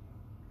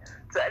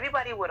 So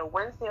everybody with a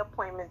Wednesday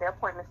appointment, their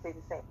appointment stays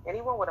the same.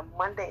 Anyone with a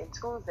Monday and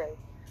Tuesday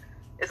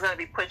is going to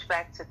be pushed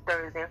back to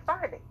Thursday and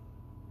Friday.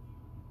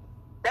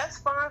 That's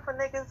fine for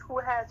niggas who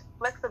has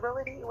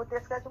flexibility with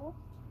their schedule.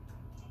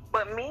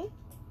 But me,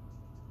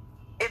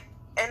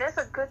 and it's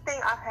a good thing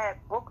I had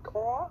booked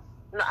off.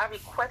 No, I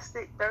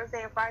requested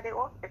Thursday and Friday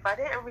off. If I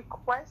didn't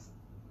request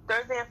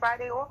Thursday and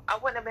Friday off, I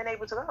wouldn't have been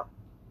able to go.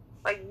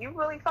 Like, you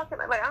really fucking,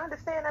 like, I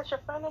understand that's your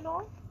friend and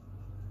all.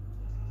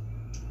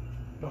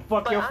 But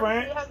fuck But your honestly,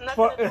 friend. it has nothing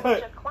Fuck. to do with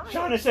your client.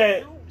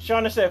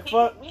 Shauna said,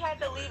 fuck. We had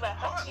to leave a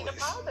hefty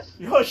deposit.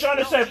 Yo,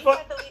 Shauna said,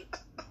 fuck.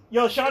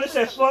 Yo, Shauna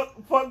said, fuck.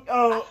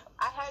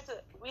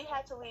 We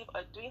had to leave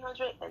a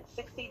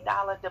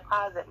 $360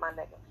 deposit, my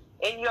nigga.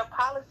 In your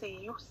policy,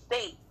 you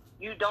state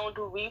you don't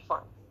do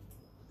refunds.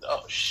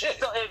 Oh shit.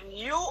 So if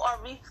you are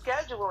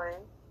rescheduling,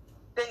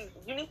 then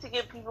you need to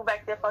give people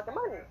back their fucking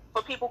money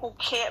for people who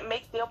can't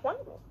make the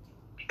appointment.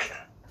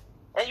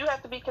 And you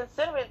have to be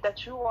considerate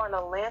that you are an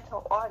Atlanta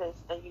artist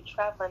and you're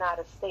traveling out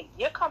of state.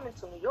 You're coming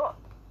to New York.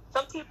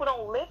 Some people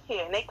don't live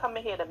here and they come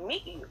in here to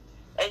meet you.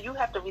 And you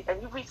have to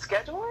and you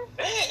rescheduling?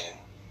 Man.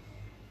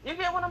 You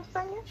get what I'm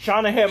saying?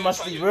 Shauna head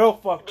must be real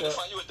fucked up.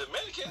 Find you a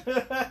Dominican.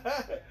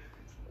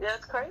 Yeah,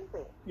 it's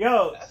crazy.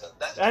 Yo,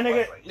 that's that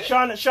nigga, right there.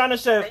 Shauna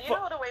said, And you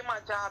know the way my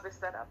job is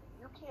set up.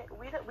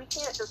 We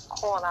can't just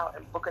call out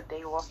and book a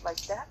day off like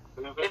that.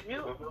 If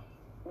you,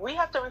 we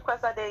have to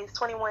request our days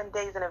 21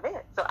 days in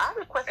advance. So I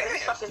requested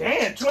this fucking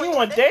damn,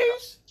 21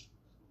 days?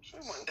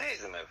 21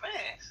 days in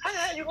advance. How the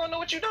hell you gonna know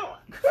what you're doing?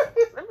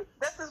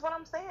 This is what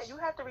I'm saying. You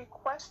have to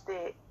request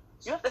it.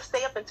 You have to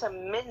stay up until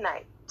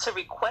midnight to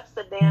request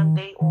the damn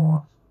day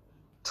off.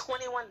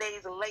 21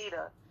 days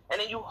later, and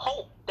then you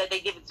hope that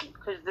they give it to you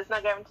because it's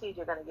not guaranteed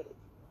you're gonna get it.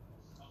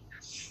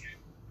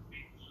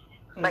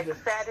 Like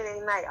Saturday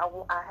night,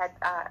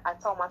 I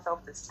told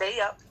myself to stay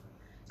up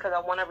because I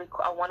want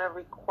to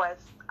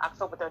request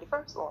October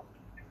 31st off.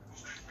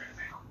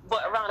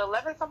 But around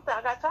 11 something,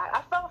 I got tired.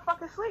 I fell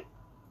fucking asleep.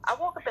 I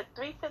woke up at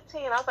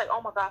 3:15. I was like,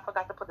 oh my god, I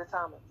forgot to put the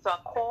time in. So I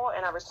called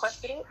and I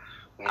requested it.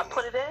 I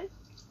put it in.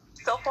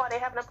 So far, they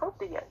haven't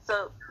approved it yet.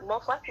 So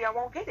most likely, I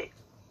won't get it.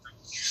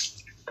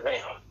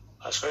 Damn,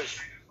 that's crazy.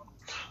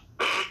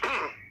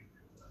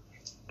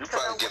 You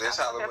probably get this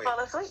Halloween.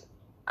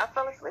 I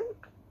fell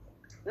asleep.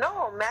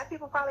 No, mad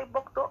people probably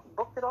booked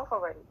it off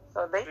already.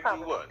 So they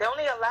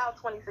only allow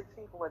 26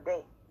 people a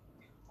day.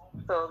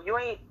 So if you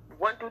ain't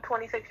 1 through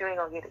 26, you ain't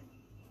gonna get it.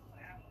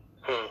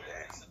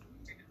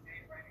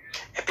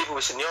 And people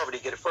with seniority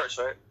get it first,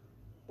 right?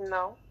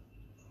 No.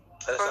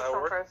 That's First how it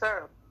come, works? first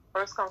serve.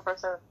 First come,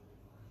 first serve.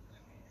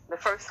 The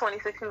first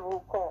 26 people who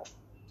call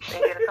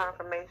and get a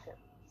confirmation.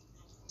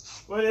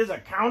 Well, there's a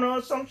counter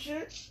or some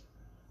shit?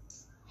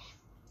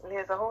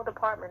 There's a whole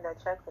department that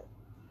checks it.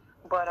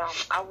 But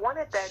I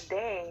wanted that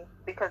day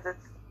because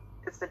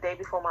it's the day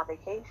before my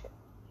vacation.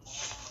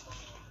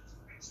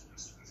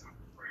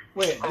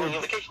 Wait, How long are you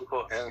on vacation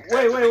for?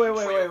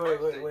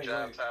 wait.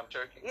 Job time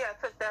turkey. Yeah,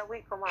 I took that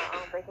week for my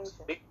vacation.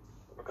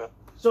 Okay.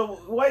 So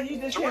why you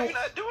just So why can't? you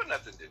not doing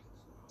nothing, dude?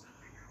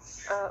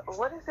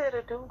 What is there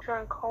to do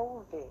during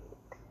COVID?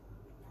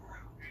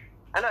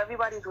 I know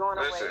everybody's going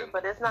away,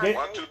 but it's not.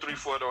 1, 2, 3,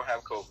 4 don't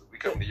have COVID. We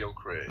come to your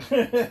crib.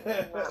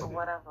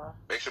 Whatever.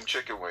 Make some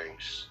chicken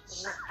wings.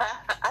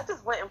 I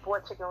just went and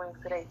bought chicken wings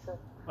today too.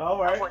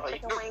 All I right. bought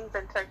chicken wings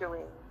and turkey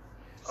wings.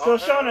 So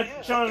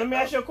Shauna, let me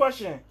ask you a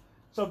question.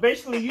 So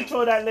basically, you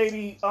told that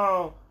lady,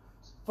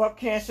 fuck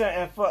cancer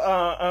and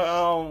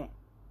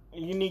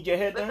you need your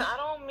head done. Listen, I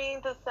don't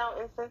mean to sound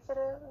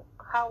insensitive.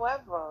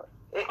 However,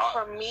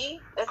 for me,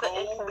 it's an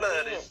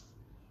inconvenience.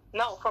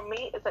 No, for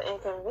me, it's an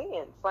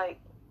inconvenience. Like,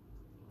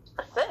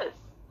 sis,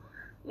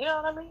 you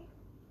know what I mean?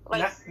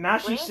 Like, now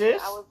she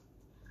sis.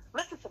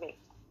 Listen to me.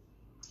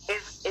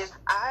 If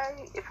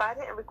I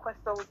didn't request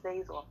those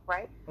days off,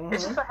 right? Mm-hmm.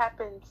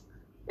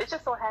 It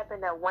just so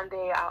happened that one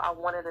day I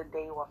wanted a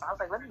day off. I was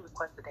like, let me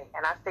request a day,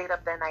 and I stayed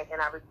up that night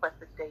and I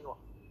requested a day off.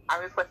 I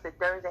requested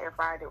Thursday and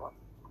Friday off.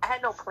 I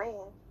had no plan.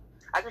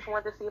 I just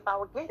wanted to see if I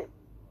would get it,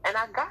 and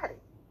I got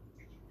it.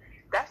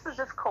 That's just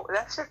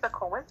a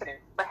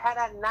coincidence. But had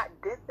I not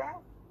did that,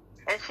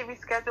 and she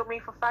rescheduled me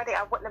for Friday,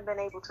 I wouldn't have been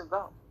able to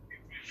go.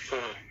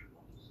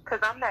 Because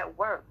I'm at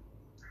work.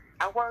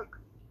 I work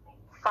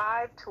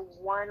 5 to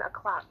 1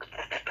 o'clock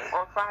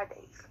on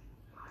Fridays.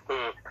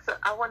 So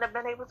I wouldn't have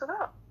been able to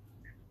go.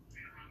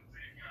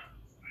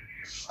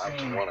 5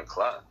 to 1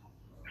 o'clock.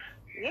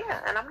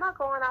 Yeah, and I'm not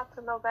going out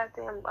to no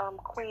goddamn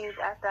Queens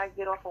after I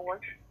get off of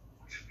work.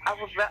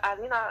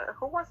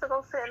 Who wants to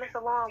go sit in the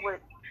salon with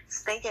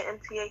stinking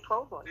MTA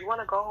clothes on? You want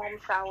to go home,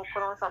 shower,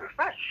 put on something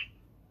fresh.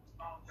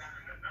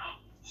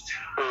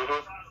 You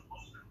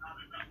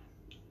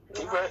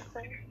know what I'm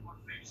saying?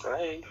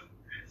 Right.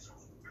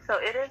 So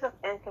it is an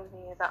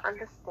inconvenience. I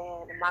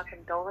understand. And my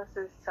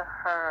condolences to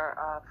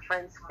her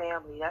friend's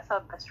family. That's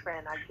her best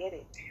friend. I get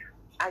it.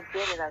 I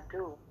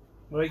do.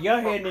 Well, your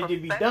head need to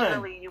be done.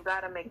 Professionally, you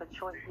gotta make a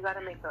choice. You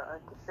gotta make a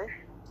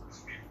decision.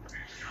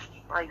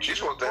 Like, She's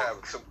supposed to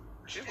have some.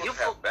 She's supposed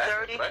to have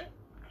backup, right?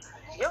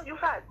 Yo, you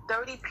got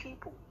 30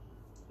 people.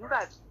 You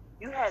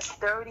had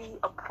 30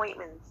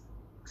 appointments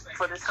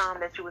for the time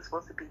that you were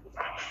supposed to be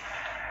here.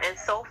 And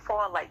so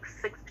far, like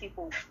 6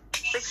 people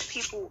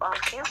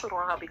canceled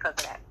on her because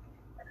of that.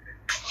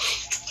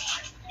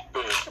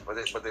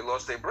 But they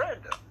lost their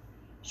bread, though.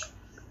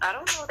 I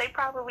don't know. They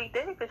probably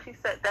did because she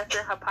said that's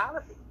in her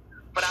policy.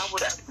 But I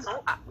would assume,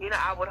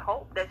 I would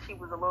hope that she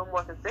was a little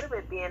more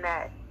considerate, being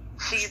that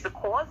she's the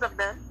cause of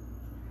them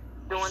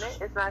doing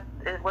it.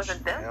 It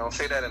wasn't them. I don't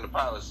say that in the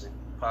policy.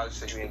 Policy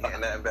says you ain't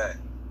getting nothing back.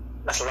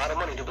 That's a lot of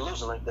money to be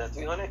losing like that.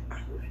 300.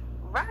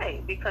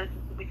 Right, because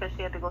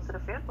she had to go to the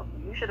funeral.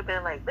 You should have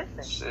been like,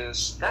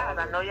 listen, guys,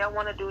 I know y'all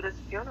want to do this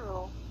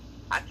funeral.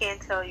 I can't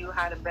tell you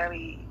how to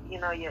bury,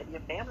 your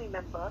family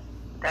member.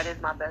 That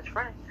is my best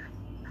friend.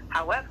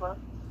 However,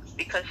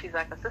 because she's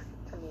like a sister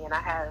to me and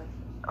I have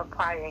a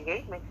prior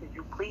engagement, could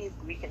you please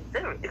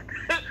reconsider it?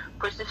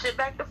 Push the shit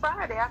back to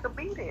Friday. I could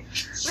be there.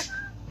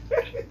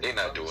 They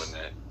not doing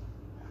that.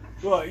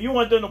 Well, you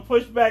want them to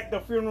push back the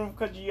funeral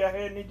because your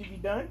hair needs to be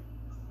done?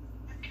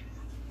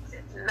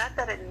 Not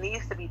that it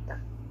needs to be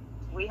done.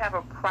 We have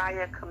a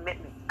prior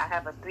commitment. I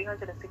have a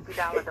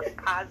 $360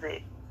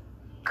 deposit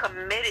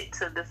committed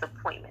to this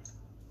appointment.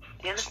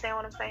 Do you understand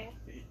what I'm saying?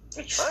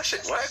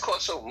 Why it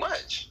cost so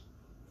much?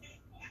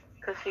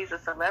 Because she's a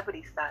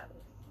celebrity stylist.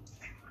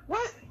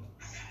 What?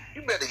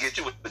 You better get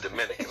you with the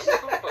Dominicans. Who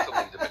the fuck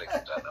are these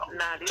Dominicans I know?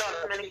 Nah, these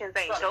Dominicans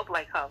ain't dope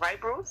like her, right,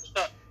 Bruce?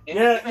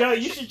 Yeah,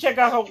 you should check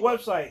out her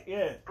website.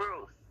 Yeah.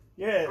 Bruce.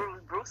 Yeah.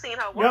 Bruce seen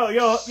her work.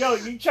 Yo,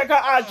 you check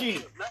her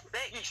IG.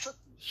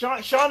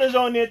 Sean is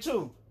on there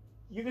too.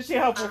 You can see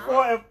her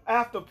before and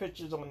after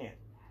pictures on there.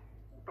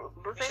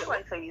 Bruce ain't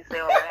like so you say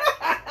all that.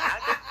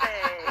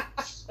 I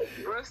just said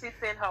Brucey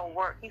seen her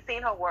work. He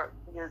seen her work.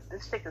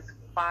 This chick is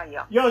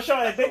fire. Yo,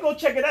 Sean, if they go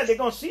check it out, they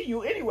gonna see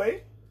you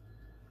anyway.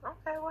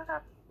 Okay, what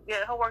up?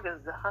 Yeah, her work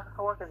is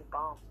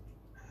bomb.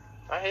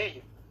 I hear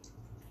you.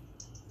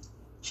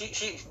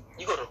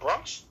 You go to the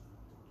Bronx?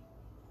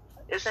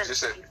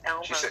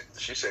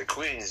 She said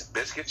Queens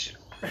biscuits.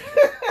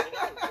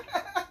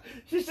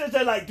 She said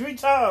that like 3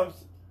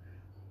 times.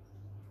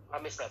 I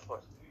missed that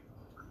part.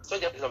 So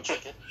yeah, I'm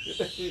chicken. Are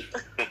you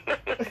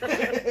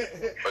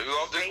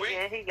off this week?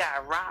 Yeah, he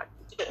got rocked.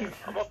 Yeah,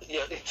 I'm off.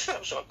 Yeah,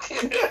 I'm sure. I'm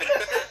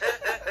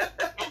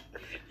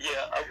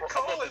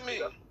calling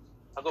me.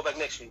 I'll go back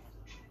next week.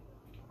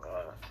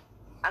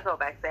 I go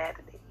back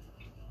Saturday.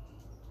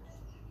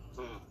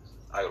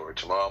 I go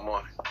tomorrow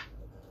morning.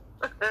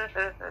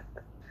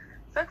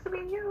 Sucks to be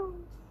you.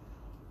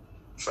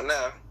 For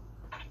now.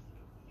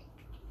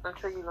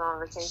 Until you go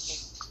on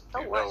vacation.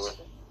 Don't You worry. know it.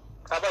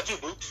 How about you,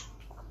 Boots?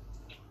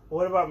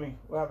 What about me?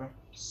 What happened?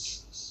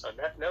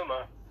 Never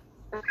mind.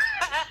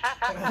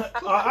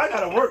 I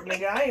gotta work,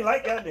 nigga. I ain't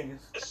like y'all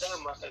niggas. Never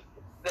mind.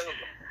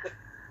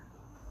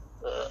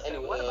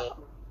 Anyway,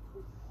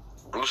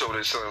 Bruce over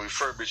there selling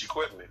refurbished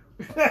equipment.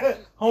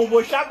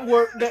 Homeboy Shopping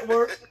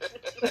Network.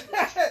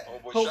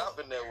 Homeboy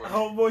Shopping Network.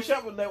 Homeboy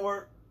Shopping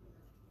Network.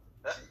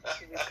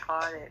 You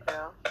caught it,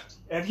 yo.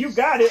 If you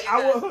got it, I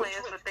will.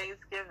 Plans for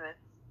Thanksgiving.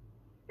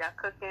 Y'all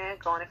cooking,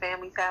 going to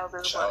family's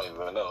houses. I don't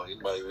even know. He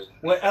might even.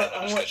 Well,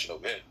 I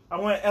I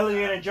went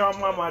Elliot and John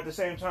Mama at the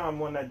same time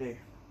one that day.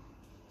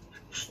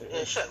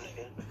 yeah, shut up,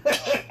 nigga.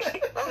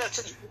 I'm not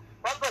telling you.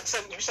 Why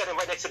you sat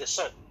right next to the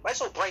sun? Why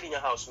so bright in your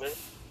house, man?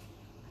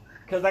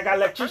 Cause I got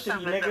First electricity,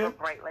 time it's never nigga.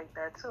 bright like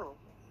that too.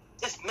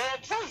 It's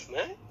mad bright,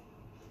 man.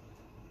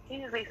 He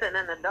usually sitting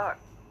in the dark.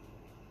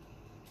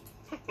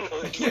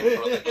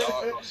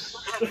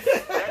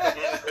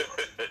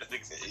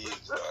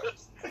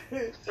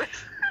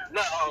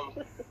 No,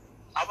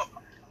 I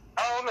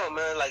don't know,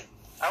 man. Like,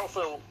 I don't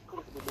feel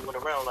comfortable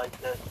moving around like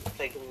that.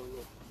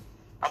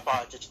 I'm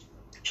probably just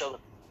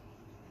chilling.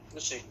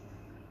 Let's see.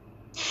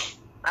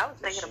 I was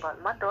thinking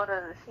about my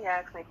daughter. She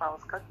asked me if I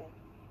was cooking.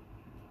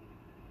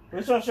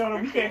 What's up,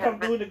 Shauna? We can't come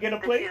through to get a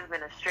plate? This has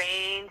been a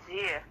strange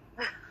year.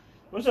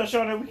 What's up,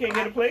 Shauna? We can't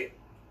get a plate?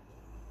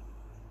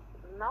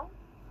 No.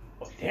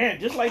 Oh, damn,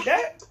 just like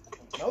that?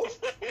 No.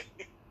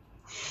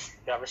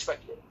 Yeah, I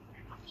respect it.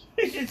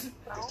 No.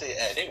 They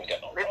ain't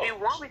got no If you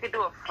want, we could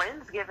do a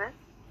Friendsgiving.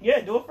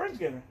 Yeah, do a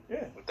Friendsgiving.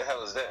 Yeah. What the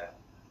hell is that?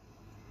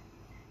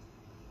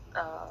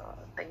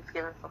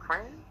 Thanksgiving for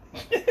friends.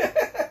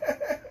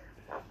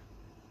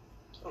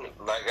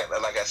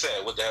 Like I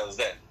said, what the hell is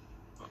that?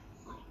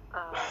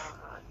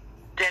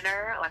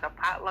 Dinner, like a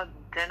potluck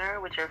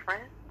dinner with your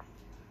friends.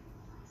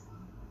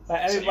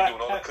 Like So you everybody,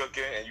 doing all the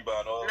cooking and you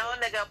buying all No,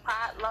 nigga,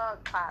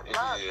 potluck. Yeah,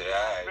 all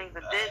right, Bring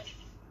the all dish.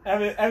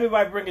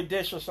 everybody bring a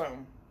dish or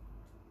something.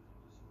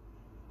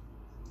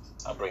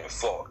 I'm bringing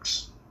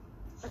forks.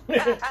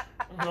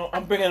 No,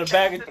 I'm bringing a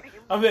bag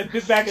of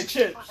big bag of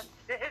chips.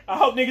 I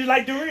hope niggas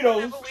like Doritos.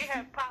 Whenever we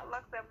have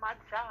potlucks at my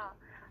job,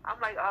 I'm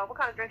like, what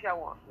kind of drink y'all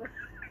want?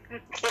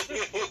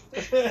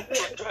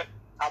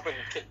 I'll bring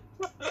the chicken.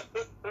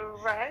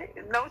 Right?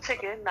 No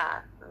chicken,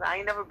 nah. I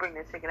ain't never bring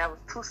the chicken. That was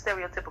too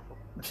stereotypical.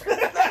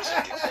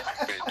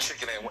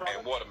 Chicken and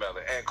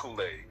watermelon and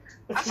Kool-Aid.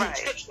 I said Right.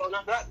 chips, though,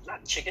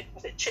 not chicken. I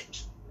said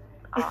chips.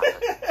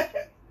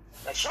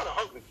 Like, Shauna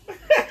hungry.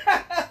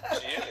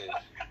 Yeah.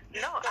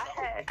 No,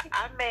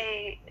 I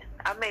made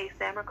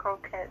salmon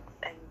croquettes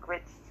and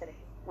grits today,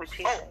 which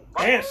he said.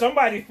 Damn,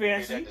 somebody You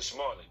made fancy. that this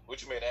morning.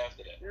 What you made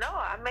after that? No,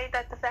 I made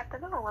that this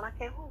afternoon when I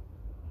came home.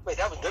 Wait,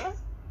 that was dinner?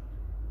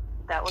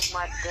 That was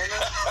my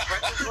dinner.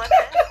 Breakfast, lunch,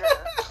 and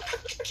dinner.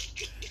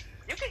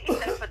 You can eat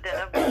that for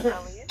dinner, Miss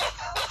Elliott.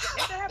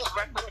 You can have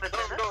breakfast for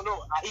dinner.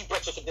 No. I eat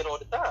breakfast for dinner all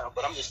the time,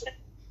 but I'm just saying,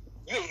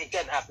 you ain't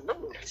getting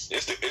afternoon. It's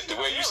the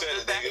way you said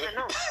it,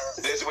 nigga.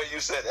 It's the way you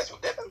said it. That's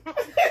what that.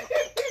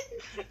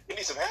 You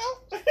need some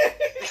help? I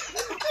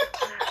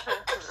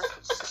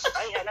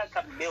ain't had that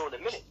type of meal in a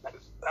minute. Like,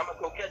 I'm gonna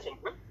go catch him.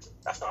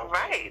 That's not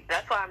Right.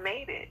 That's why I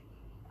made it.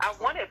 I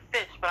wanted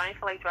fish, but I ain't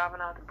feel like driving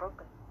out to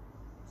Brooklyn.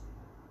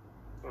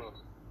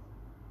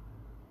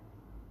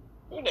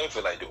 You never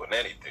feel like doing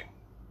anything.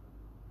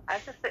 I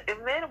just said,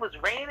 man, it was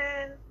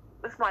raining.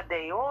 It's my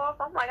day off.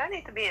 I'm like, I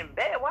need to be in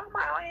bed. Why am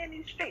I out here in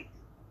these streets?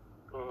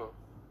 Yeah,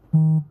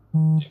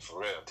 for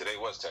real. Today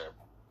was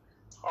terrible.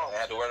 I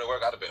had to wear to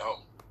work. I'd have been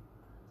home.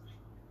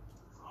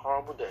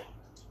 horrible day.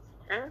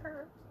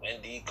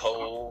 Windy,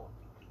 cold.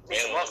 Man,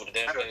 all over the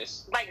damn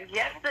place. Like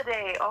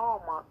yesterday,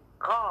 oh my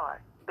God.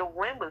 The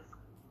wind was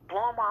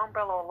blowing my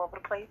umbrella all over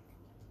the place.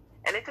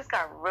 And it just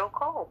got real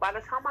cold. By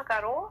the time I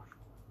got off,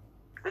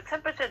 the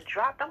temperature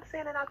dropped. I'm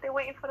standing out there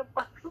waiting for the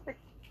bus.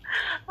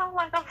 I'm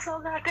like, I'm so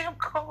goddamn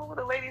cold.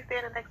 The lady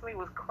standing next to me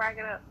was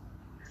cracking up.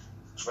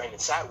 It's raining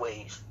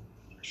sideways.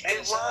 It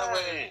was.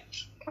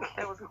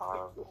 It was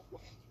horrible.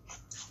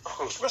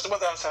 What's the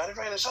weather outside? It's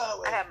raining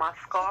sideways. I had my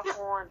scarf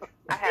on.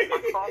 I had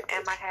my scarf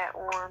and my hat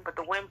on, but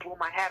the wind blew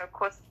my hat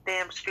across the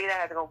damn street. I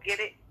had to go get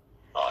it.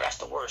 Oh, that's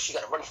the worst. You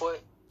gotta run for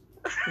it.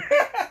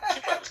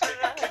 She probably was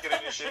kicking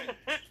it and shit.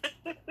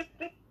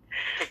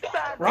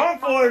 Run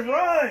for it,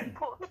 run!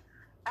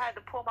 I had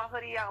to pull my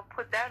hoodie out and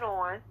put that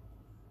on.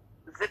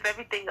 Zip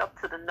everything up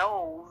to the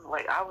nose.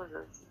 Like, I was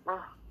just...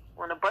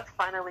 when the bus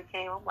finally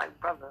came, I'm like,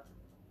 brother,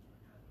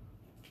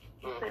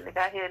 you couldn't have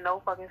got here no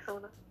fucking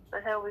sooner. The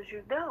hell was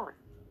you doing?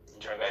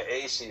 Turn that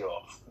AC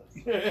off.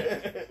 And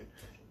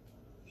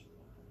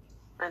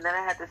then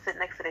I had to sit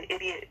next to the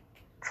idiot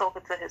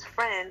talking to his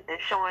friend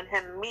and showing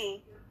him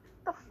me.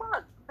 What the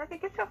fuck? Nigga,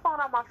 get your phone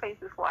out my face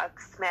before I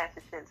smash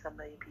the shit in some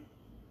million people.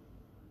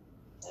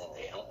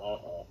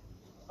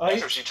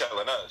 That's what she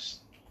telling us.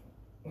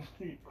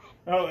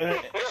 Oh,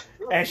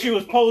 and she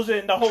was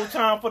posing the whole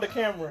time for the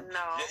camera. No,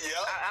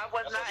 I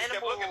was not in the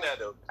mood. Looking at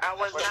them. I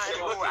was not in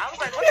the mood. I was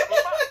like, what the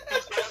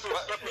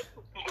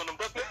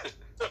fuck?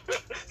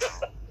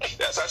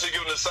 That's how she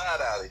giving the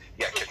side alley.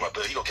 You gotta catch my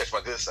good. You gonna catch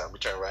my good side. We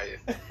turn right here.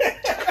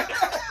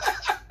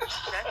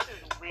 That's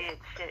just weird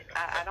shit.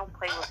 I don't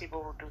play with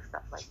people who do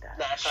stuff like that.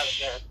 Nah, it's not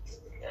that.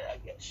 Yeah, I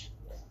guess.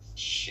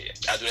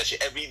 Shit, I do that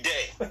shit every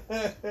day.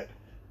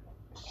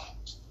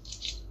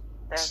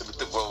 That's With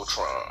the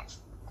Voltron.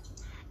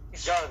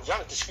 John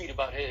is discreet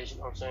about his, you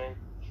know what I'm saying?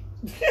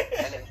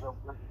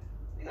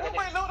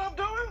 Nobody know what I'm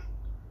doing.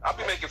 I'll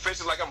be making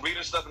faces like I'm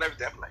reading stuff and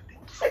everything. I'm like,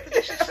 what the fuck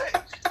did she say?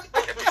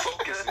 Can't be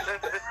focused.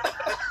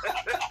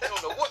 They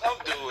don't know what I'm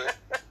doing.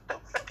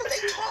 What are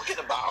they talking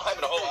about? I'm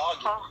having a whole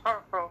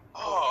argument.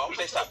 Oh, I'm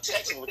gonna stop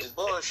texting with this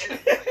bullshit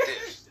like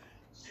this.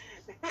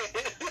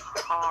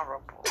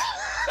 horrible.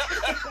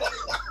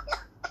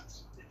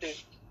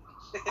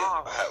 I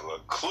have a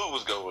clue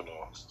what's going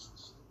on.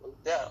 No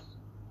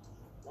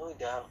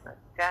doubt.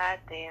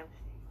 Goddamn.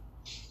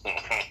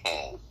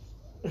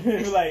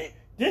 Like,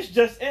 this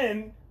just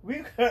in,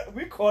 we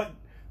caught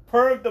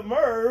Perv the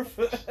Merv,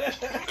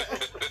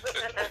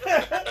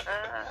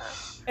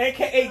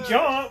 a.k.a.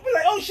 John. We're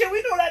like, oh shit,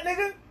 we know that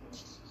nigga.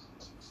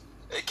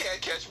 They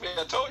can't catch me.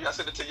 I told you. I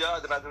sent it to y'all,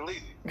 then I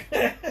deleted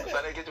it.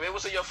 So they get to me.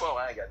 What's in your phone?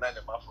 I ain't got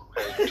nothing in my phone.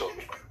 Hey, you told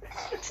me.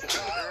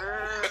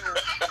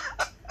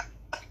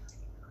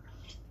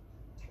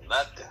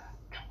 Nothing.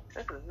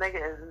 This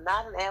nigga is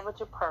not an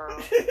amateur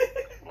perv.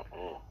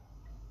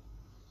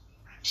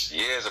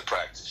 Years of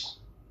practice.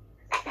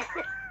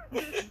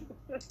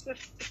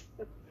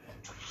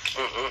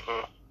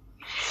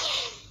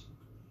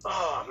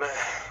 Oh, man.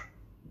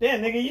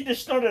 Damn, nigga, you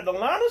just snorted a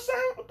line or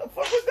something? What the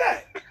fuck was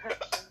that?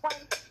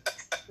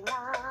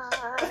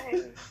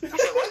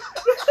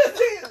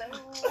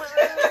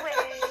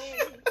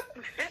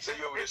 So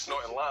you over here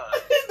snorting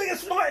lines. This nigga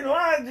snorting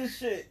lines and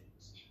shit.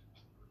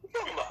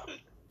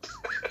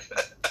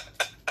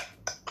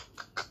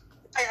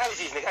 I got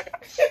allergies, nigga.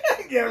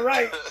 Yeah,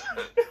 right.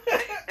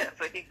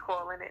 So he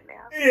calling it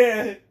now.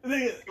 Yeah,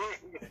 nigga.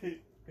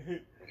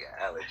 Got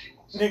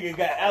allergies. Nigga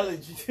got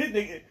allergies.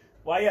 Nigga,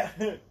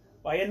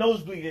 why your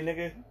nose bleeding,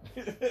 nigga?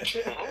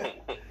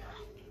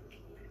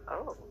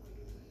 Oh.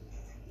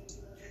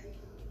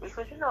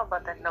 Because you know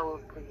about that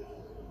nose bleed.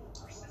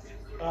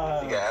 You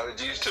got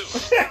allergies too.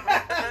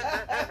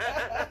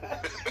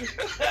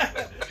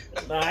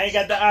 Nah, I ain't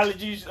got the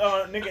allergies.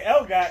 Nigga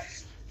L got.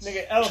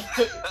 Nigga L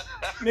took.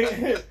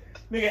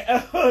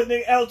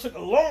 Nigga L took a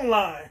long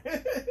line.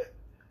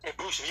 Hey,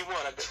 Bruce, if you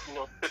want,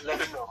 let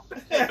me know.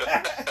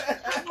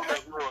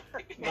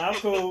 Nah, I'm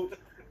cool.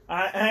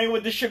 I ain't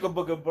with the sugar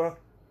booger, bro.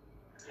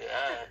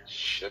 Yeah.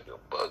 Sugar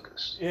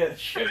buggers. Yeah,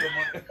 sugar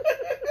booger.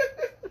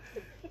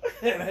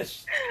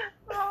 That's,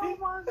 Oh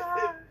my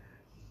God.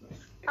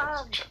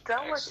 I'm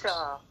done with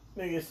y'all.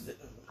 niggas, What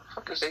the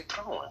fuck is they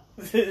throwing?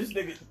 this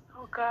nigga.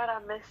 Oh God, I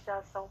missed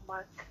y'all so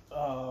much.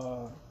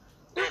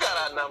 You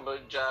got our number,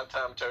 John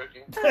Tom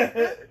Turkey.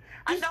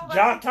 I know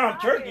John Tom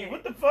Turkey.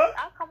 What the fuck?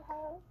 I'll come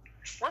home.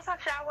 Once I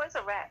shower, it's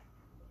a wrap.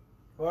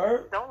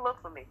 Word? Don't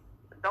look for me.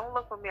 Don't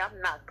look for me. I'm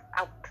knocked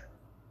out.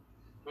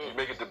 You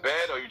make it to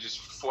bed or you just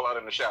fall out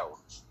in the shower?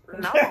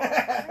 No.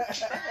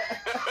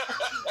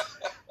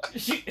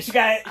 she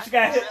got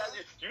hit.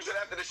 You said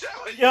after the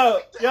shower.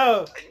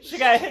 Yo, she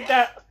got hit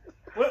that.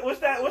 What's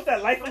that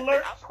life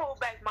alert? I pull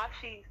back my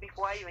sheets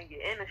before I even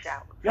get in the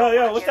shower.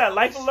 Yo, what's that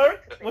life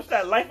alert? What's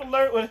that life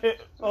alert? We gonna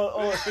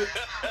have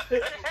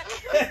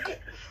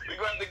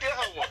to get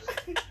her one.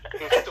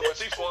 When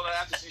she falling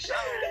after she showered.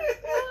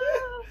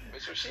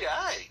 Make sure she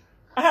alright.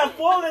 I have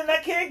fallen and I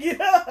can't get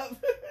up.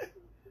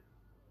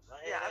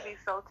 Yeah, I be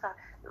so tired.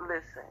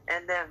 Listen,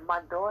 and then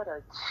my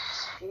daughter,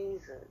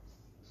 Jesus.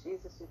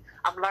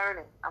 I'm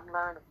learning.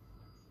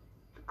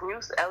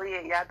 Bruce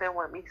Elliott, y'all been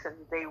with me since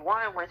day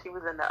one when she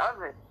was in the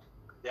oven.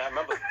 Yeah, I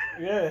remember.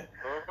 Yeah.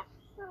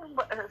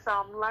 So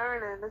I'm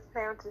learning. This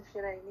parenting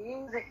shit ain't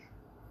easy.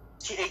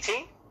 She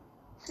 18?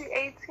 She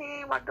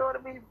 18. My daughter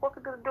be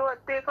walking through the door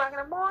at 3 o'clock in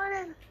the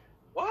morning.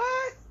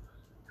 What?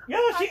 Yo,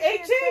 she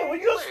 18. What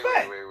you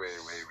expect?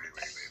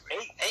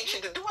 Wait. Ain't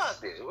shit to do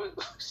out there.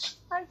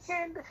 I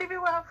can't. She be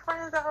with her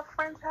friends at her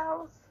friend's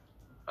house.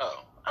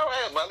 Oh, all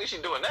right. But at least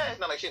she's doing that. It's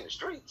not like she's in the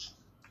streets.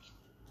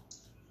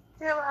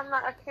 Yeah, but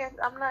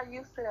I'm not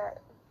used to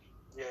that.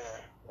 Yeah,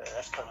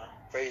 that's kind of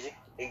crazy.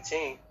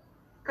 18.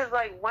 Cause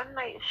like one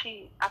night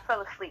I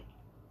fell asleep,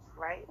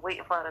 right,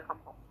 waiting for her to come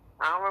home.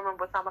 I don't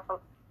remember what time I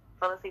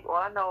fell asleep. All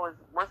I know is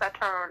once I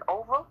turn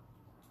over,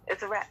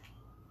 it's a wrap.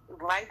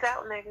 Lights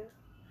out, niggas.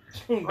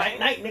 Night,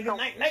 nigga, So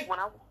night.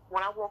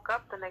 When I woke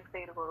up the next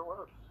day to go to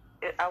work,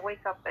 I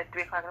wake up at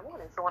 3 o'clock in the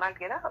morning. So when I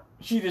get up,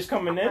 She just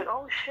coming I'm in. like,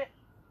 oh shit.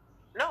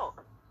 No,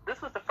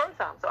 this was the first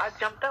time. So I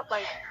jumped up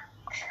like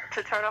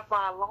to turn off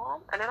my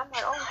alarm, and then I'm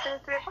like, oh shit,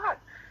 it's 3 o'clock.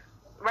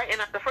 Right,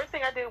 and the first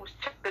thing I did was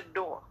check the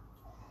door.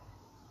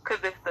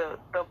 Because if the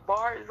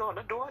bar is on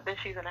the door, then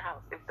she's in the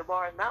house. If the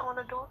bar is not on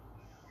the door,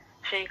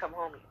 she ain't come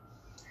home yet.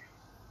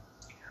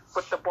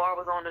 But the bar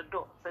was on the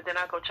door. So then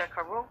I go check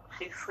her room.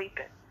 She's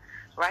sleeping,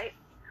 right?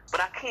 But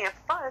I can't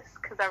fuss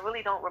because I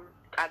really don't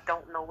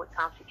know what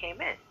time she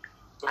came in.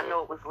 I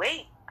know it was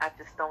late. I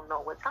just don't know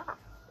what time.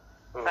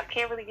 So I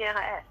can't really get in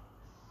her ass.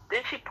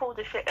 Then she pulled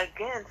the shit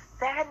again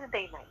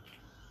Saturday night.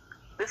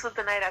 This was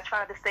the night I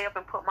tried to stay up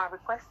and put my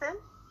request in.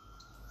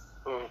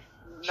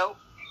 Nope.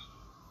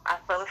 I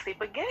fell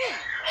asleep again.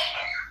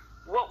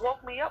 What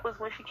woke me up was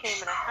when she came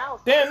in the house.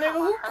 Damn, nigga,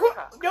 who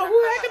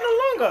hacking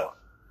the lung up?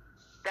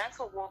 That's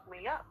what woke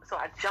me up. So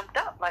I jumped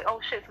up like, oh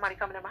shit, somebody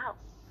coming in my house.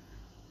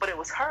 But it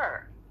was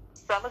her.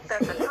 So I looked at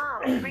the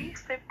time,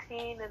 3:15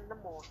 in the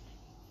morning.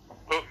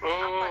 I'm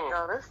like,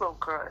 oh, this little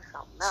girl is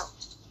something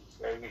else.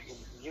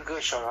 You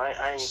good, Sean?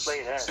 I ain't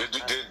play that.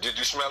 Did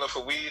you smell her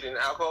for weed and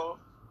alcohol?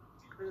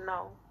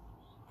 No.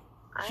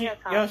 She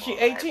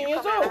 18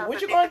 years old.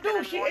 What you gonna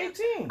do? She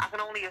 18. I can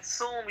only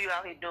assume you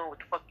out here doing what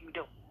the fuck you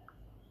do.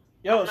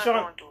 Yo,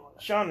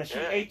 Shauna, she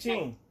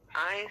 18.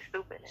 I ain't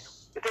stupid now.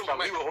 The thing about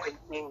we were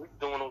 18, we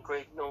doing no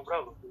crazy, no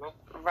brother, you know?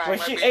 Right.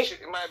 Well,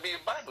 It might be a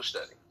Bible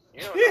study.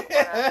 You don't know.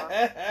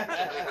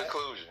 Whatever.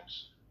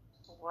 Conclusions.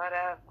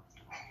 Whatever.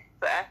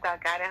 So after I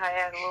got in her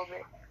ass a little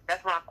bit,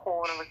 that's when I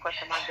called and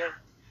requested my dick.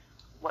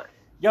 What?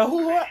 Yo,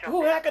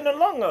 who hacking the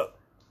lung up?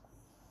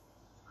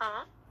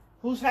 Huh?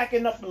 Who's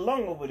hacking up the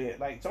lung over there?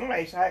 Like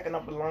somebody's hacking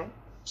up the lung.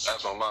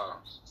 That's my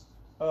mom's.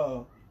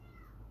 Oh.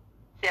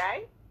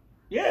 Jay?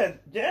 Yeah,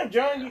 damn,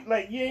 John.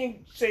 You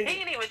ain't say. He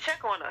didn't even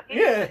check on her.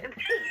 Yeah.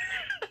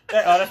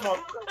 That's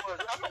my.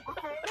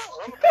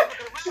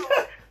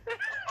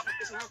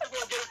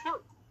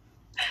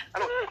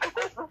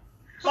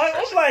 Like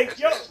I'm like,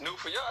 yo. It's new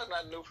for y'all. It's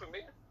not new for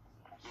me.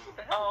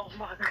 Oh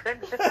my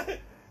goodness.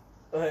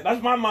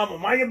 That's my mama.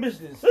 Mind your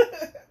business.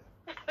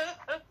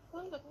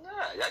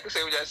 Nah, y'all can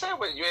say what y'all say,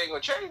 but you ain't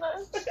gonna change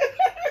nothing.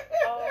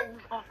 Oh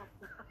my.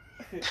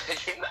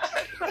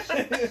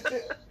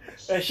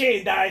 She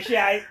ain't dying.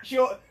 She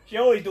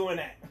always doing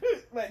that.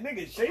 Like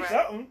nigga, say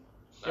something.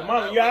 Your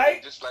mama, you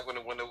alright? Just like when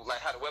like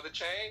how the weather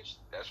changed,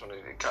 that's when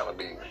it kind of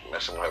be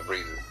messing with her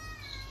breathing.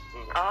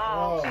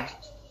 Oh.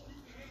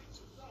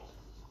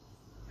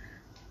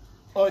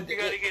 Oh, You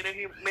gotta get a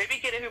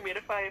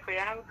humidifier for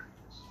your house.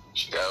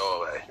 She got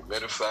all that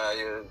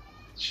humidifier.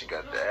 She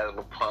got the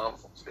asthma pump,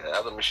 the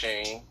other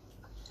machine.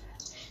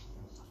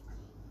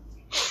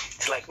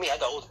 It's like me, I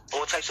got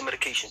all types of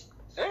medication.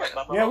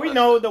 Yeah, we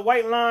know the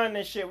white line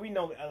and shit. We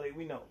know, Ellie.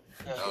 We know.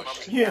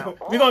 Yeah,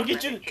 we gonna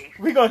get you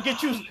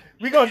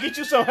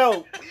some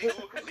help. Legal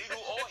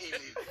or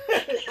illegal.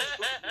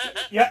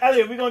 Yeah,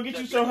 Elliot, we gonna get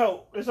you some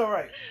help. It's all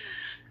right.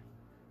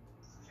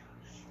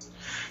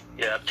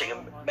 Yeah, I'm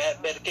taking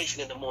bad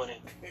medication in the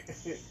morning.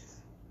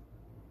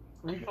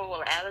 Full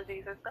of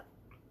allergies and stuff.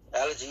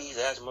 Allergies,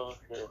 asthma.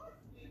 Yeah.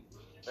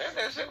 Man,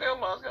 that shit,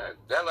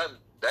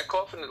 that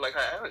coughing is like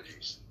her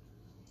allergies.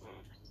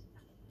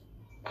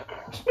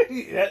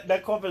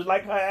 that cough is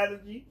like her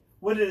allergy.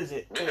 What is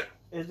it? Yeah.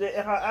 Is it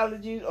her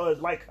allergies or is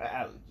like her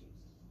allergies?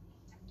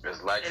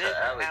 It's like It her is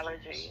her allergies.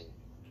 allergy.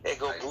 There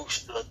go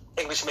Bruce, the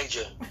English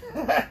major.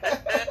 Go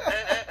ahead,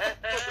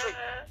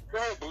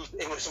 Bruce,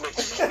 the English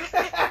major.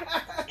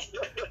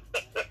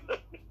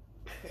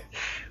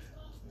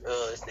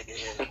 This nigga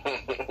here.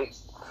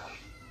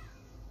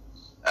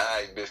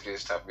 Alright, Biscuit,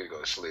 it's time for me to go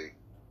to sleep.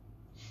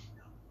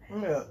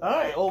 Yeah. All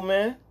right, old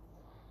man.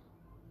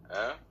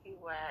 Huh? You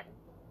whack.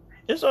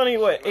 It's only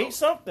what 8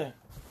 something.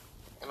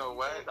 You know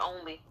what? It's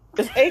only.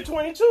 It's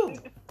 8:22.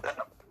 You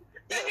gotta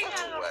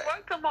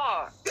work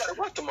tomorrow. You gotta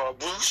work tomorrow,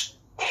 Bruce.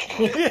 I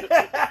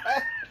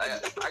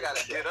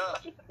gotta get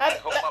up. I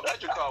hope my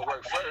electric car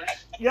work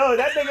first. Yo,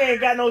 that nigga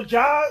ain't got no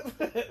job.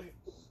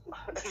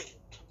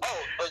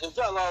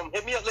 John,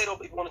 hit me up later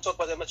if you want to talk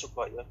about that Metro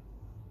part, yeah?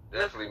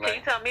 Definitely, Can man.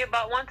 you tell me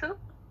about one too?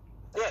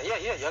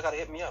 Yeah. Y'all gotta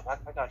hit me up. I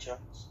got you.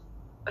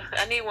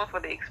 I need one for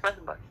the express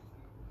bus.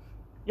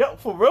 Yo,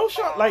 for real,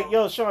 Sean. Like,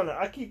 yo, Shauna,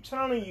 I keep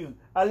telling you,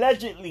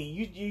 allegedly,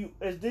 you,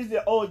 these are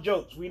all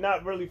jokes. We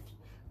not really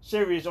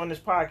serious on this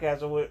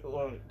podcast or what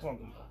we're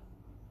talking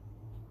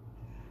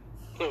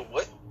about.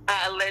 What?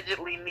 I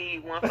allegedly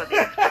need one for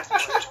the express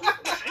bus.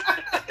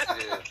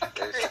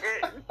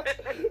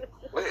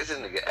 Where is this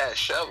nigga ass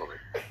shoveling?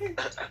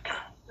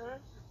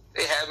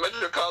 They have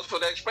Metro cars for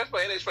the express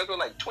bus. And the express bus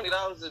like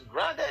 $20 to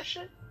ride that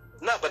shit.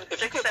 No, but if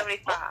you get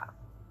 $675.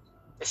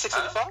 it's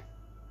 $675.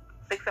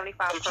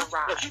 $675 per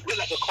ride. If you get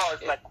like a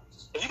card,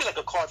 if you get like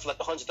a card for like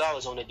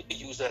 $100 on it, you can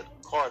use that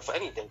card for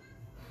anything.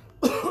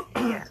 Yeah.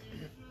 You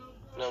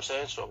know what I'm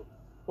saying? So.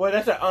 Well,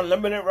 that's an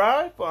unlimited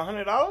ride for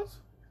 $100. Nah.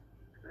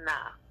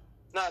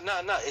 Nah.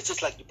 It's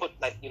just like you put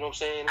like, you know what I'm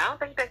saying? I don't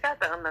think they got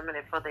the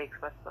unlimited for the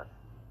express bus.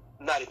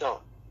 No, they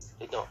don't.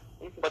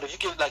 But if you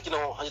give like, you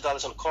know,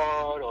 $100 on the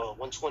card or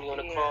 $120 on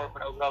the card,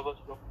 whatever,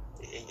 you know,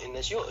 and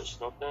that's yours.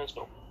 You know what I'm saying?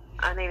 So.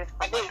 I need to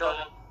stop my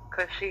daughter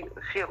because she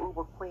a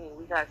Uber queen.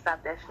 We gotta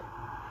stop that shit.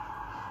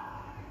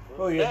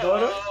 Oh, your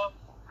daughter?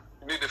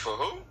 You need it for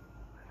who?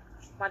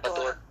 My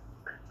daughter.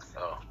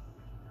 Oh.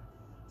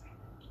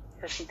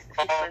 Because she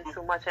spends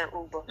too much on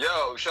Uber.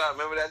 Yo, Sean,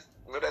 remember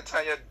that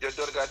time your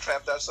daughter got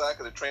trapped outside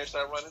because the train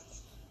started running?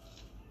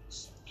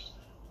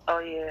 Oh,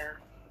 yeah.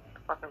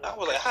 I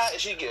was like, how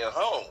is she getting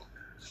home?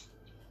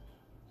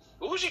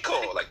 Who was she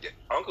called? Like your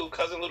uncle,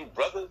 cousin, little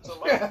brother,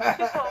 somebody? She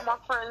called my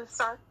friend's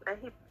son, and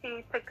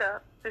he picked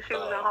up because she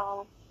was in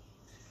Harlem.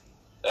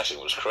 That shit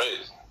was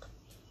crazy.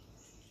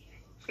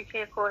 She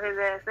can't call his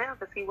ass now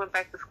because he went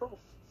back to school.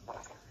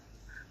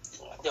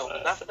 Yo,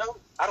 I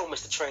don't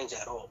miss the trains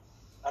at all.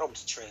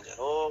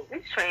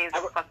 These trains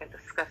are fucking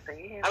disgusting.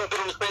 Yeah. I haven't been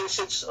on the train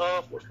since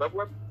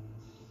February.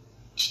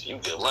 You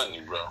get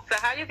money, bro. So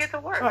how you get to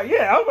work? Oh,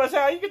 yeah, I was about to say,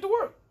 how you get to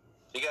work?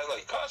 You got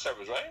like car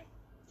service, right?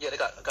 Yeah, I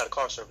got a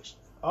car service.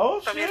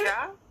 Oh, From shit. your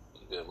job?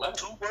 You get money.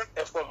 2 work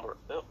and 1 work.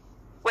 Yep.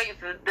 Wait,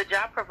 the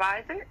job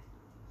provides it?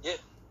 Yeah.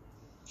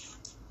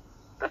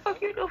 The fuck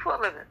you do for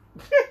a living?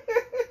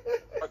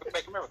 Work at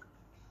Bank America.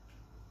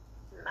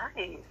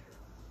 Nice.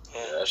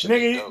 Yeah.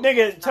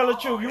 Nigga, tell the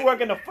truth. You work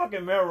in the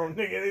fucking mailroom,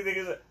 nigga.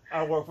 Nigga said,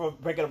 I work for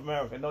Bank of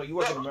America. No, you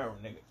work in the mailroom,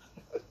 nigga.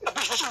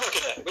 What you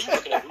working at? What you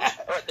working at?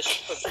 All right,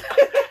 that's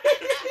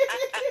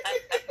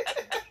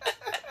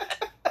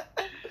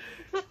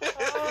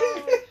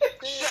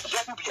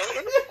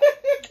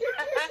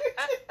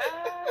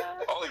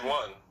Only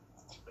one.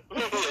 The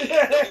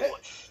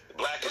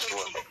blackest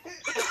one.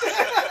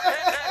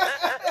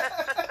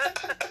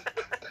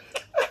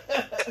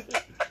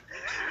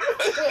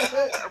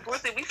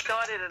 Brucey, we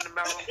started in the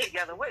mailroom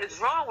together. What is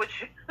wrong with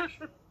you?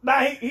 Nah,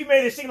 he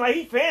made it seem like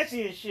he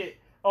fancy and shit.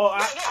 Oh,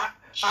 that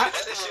shit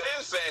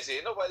is fancy.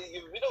 Ain't nobody,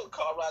 we don't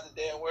car ride the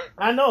damn work.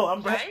 I know.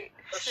 I'm right.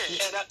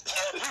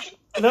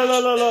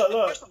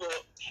 Look. First of all,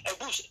 and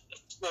Bruce,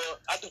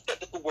 I do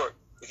technical work.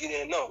 If you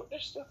didn't know,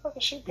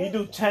 You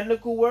do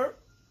technical work?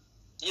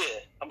 yeah,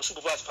 I'm a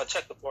supervisor for a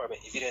tech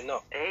department. If you didn't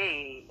know,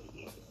 Hey.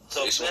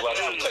 so This is what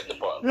I'm tech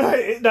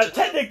department. Now,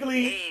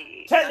 technically,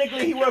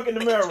 he work in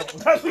the mailroom.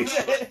 That's what he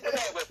said.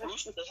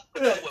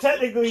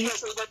 Technically,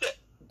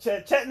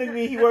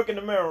 he work in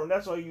the mailroom.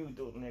 That's all you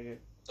do, nigga.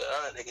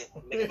 Alright, nigga,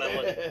 making my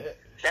money.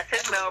 That's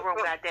his mailroom,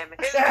 goddammit.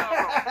 His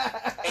mailroom.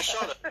 Hey,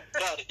 Shauna,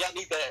 y'all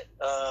need that.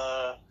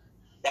 Y'all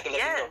can let me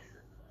Yes. know.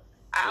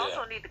 I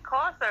also need the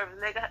car service,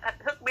 nigga.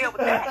 Hook me up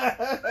with that.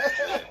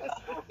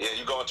 Yeah,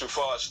 you going too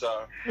far,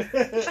 Star.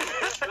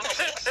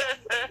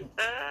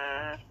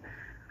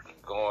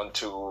 Going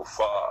too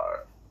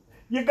far.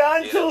 You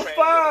gone too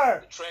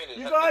far.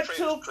 You gone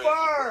too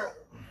far.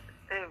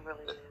 It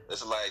really is.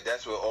 It's like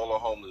that's where all the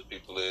homeless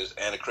people is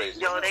and the crazy.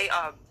 Yo, they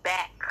are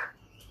back.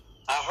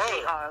 I They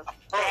heard. are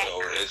back. Yo,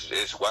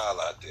 it's wild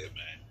out there,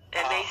 man.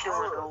 And they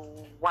doing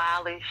the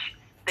wildish.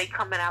 They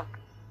coming out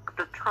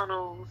the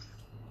tunnels.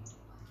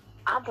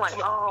 I'm like,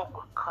 oh my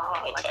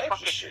god, All like types of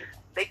fucking, shit.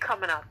 they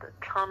coming out the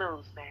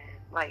tunnels, man.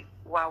 Like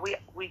while we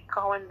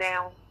going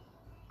down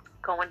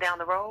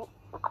the road.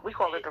 We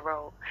call it the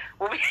road.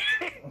 When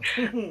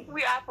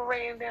we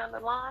operating down the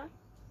line.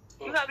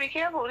 You gotta be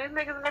careful. These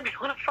niggas are gonna be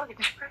on a fucking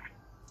track.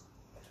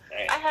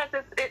 I had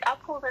this. I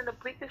pulled into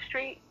Bleecker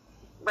Street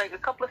like a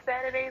couple of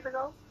Saturdays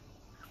ago,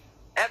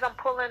 as I'm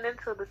pulling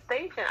into the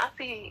station, I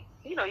see,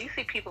 you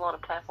see people on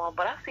the platform,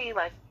 but I see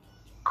like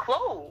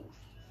clothes.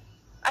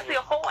 I see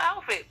a whole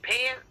outfit,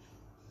 pants,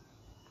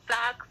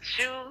 socks,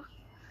 shoes.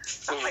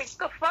 I'm like,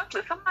 the fuck?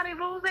 Did somebody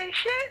lose their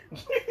shit?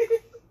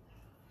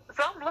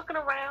 So I'm looking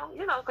around,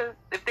 because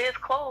if there's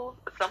clothes,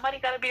 somebody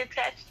got to be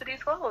attached to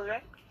these clothes,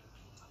 right?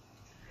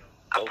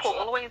 I pull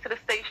all the way into the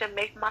station,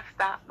 make my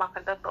stop. My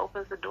conductor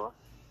opens the door.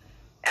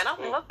 And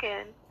I'm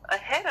looking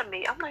ahead of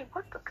me. I'm like,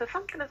 what the? Because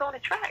something is on the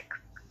tracks.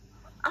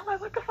 I'm like,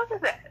 what the fuck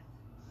is that?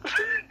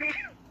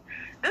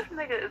 This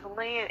nigga is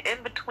laying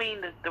in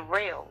between the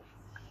rails.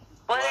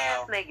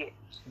 Butt-ass nigga.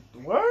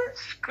 What?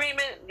 Screaming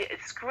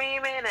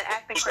and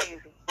acting crazy.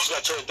 She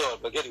got turned on,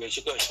 but anyway,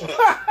 she good.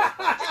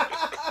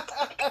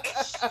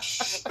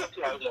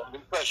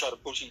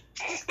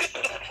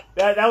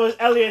 That was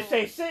Elliot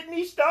say,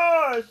 Sydney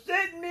Stars,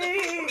 Sydney.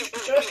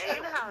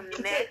 You know how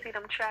nasty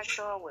them tracks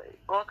are with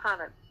all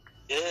kind of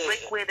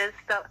liquid and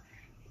stuff.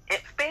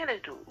 And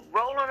Spanish dude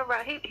rolling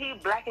around. He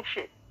black as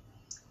shit.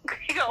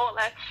 He got all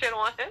that shit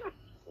on him.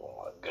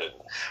 Oh my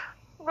goodness.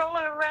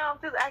 Rolling around,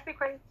 just acting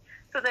crazy.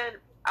 So then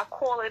I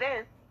call it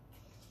in.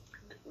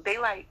 They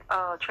like,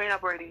 train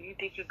operator, you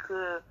think you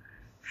could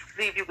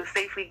see if you could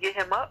safely get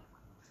him up?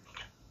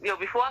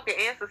 Before I could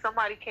answer,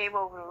 somebody came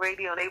over the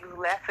radio and they was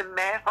laughing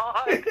mad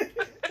hard.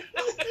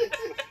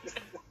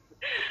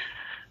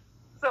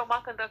 So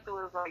my conductor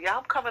was like, yeah,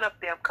 I'm coming up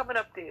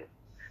there.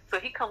 So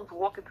he comes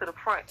walking to the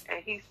front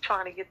and he's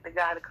trying to get the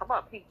guy to come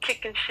up. He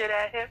kicking shit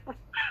at him,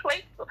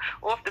 like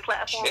off the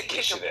platform,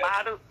 kicking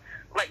bottles.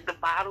 Like the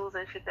bottles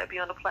and shit that be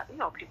on the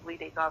platform. People eat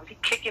their garbage. He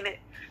kicking it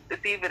to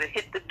see if it'll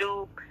hit the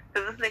dude.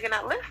 Because this nigga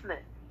not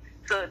listening.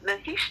 So then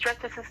he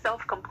stretches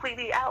himself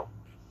completely out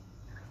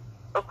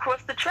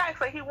across the tracks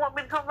like he want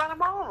me to come run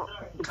him over.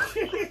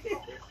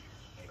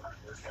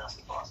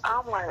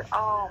 I'm like,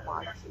 oh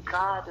my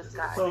God, this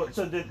guy. So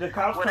did the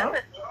cops come?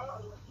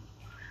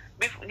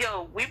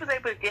 We was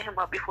able to get him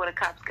up before the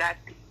cops got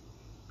there.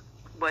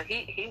 But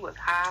he was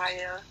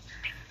higher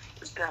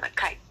than a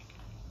kite.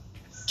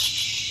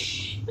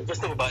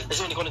 Just think about it.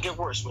 It's only going to get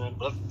worse, man.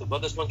 The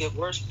weather's going to get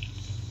worse.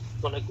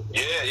 They're going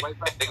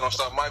to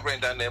start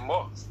migrating down there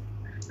more.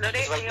 No,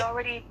 they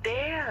already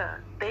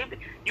there.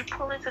 You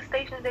pull into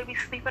stations, they be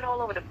sleeping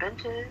all over the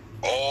benches.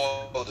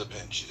 All the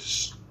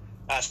benches.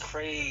 That's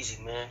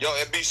crazy, man. Yo,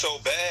 it be so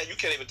bad, you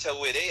can't even tell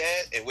where they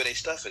at and where they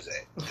stuff is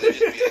at. It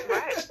just be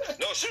right.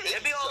 No, seriously.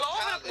 It be all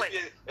over the place.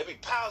 It be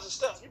piles of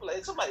stuff. You be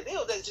like, somebody,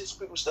 they just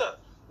people stuff.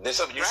 And then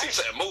you see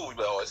something move, you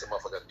be like, oh, it's a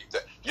motherfucker.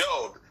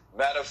 Yo,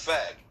 matter of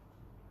fact,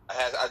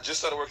 I just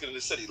started working in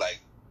the city like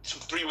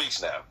 3 weeks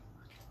now.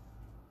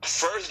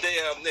 First day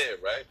I'm there,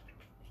 right?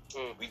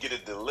 We get a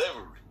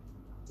delivery.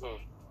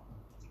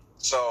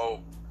 So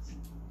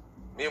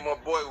me and my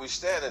boy, we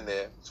standing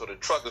there. So the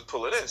truck is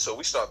pulling in. So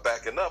we start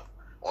backing up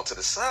onto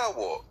the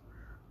sidewalk.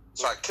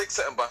 So I kick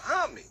something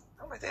behind me.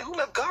 I'm like, damn, who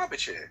left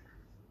garbage here?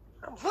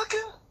 I'm looking.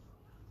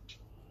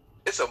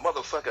 It's a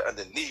motherfucker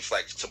underneath,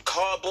 like some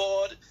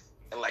cardboard,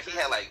 and like he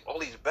had like all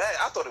these bags.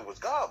 I thought it was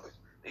garbage.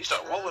 He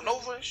started rolling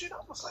over and shit. I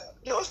was like,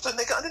 yo, it's the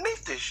nigga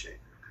underneath this shit.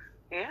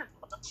 Yeah.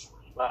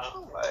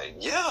 Wow. I'm like,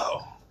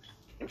 yo,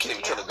 you can't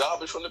even tell the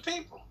garbage from the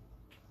people.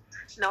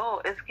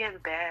 No, it's getting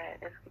bad.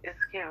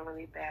 It's getting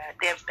really bad.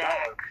 They're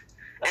back.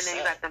 And then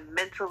you got the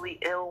mentally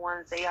ill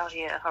ones. They out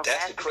here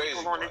harassing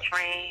people on the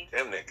train.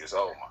 Them niggas,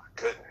 oh my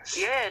goodness.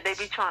 Yeah, they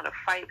be trying to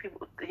fight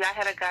people. Y'all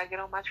had a guy get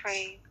on my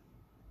train.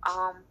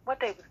 What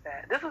day was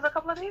that? This was a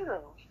couple of days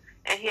ago.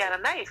 And he had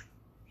a knife.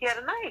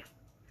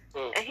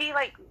 And he,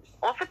 like,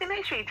 on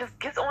 59th Street, just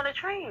gets on the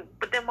train.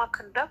 But then my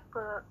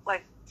conductor,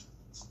 like,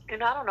 I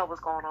don't know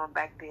what's going on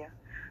back there.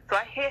 So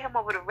I hear him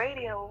over the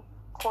radio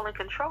calling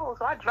control.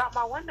 So I drop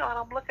my window and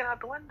I'm looking out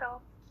the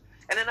window.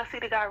 And then I see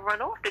the guy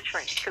run off the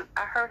train. Because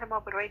I heard him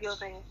over the radio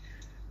saying,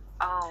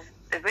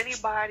 if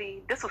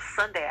anybody, this was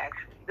Sunday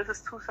actually. This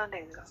was 2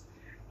 Sundays ago.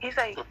 He's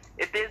like,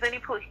 if there's any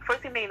police,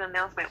 first he made an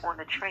announcement on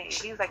the train.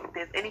 He was like, if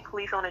there's any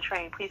police on the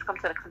train, please come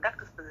to the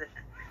conductor's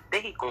position.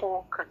 Then he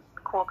called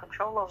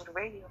control over the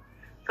radio.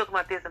 Talking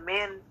about there's a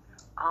man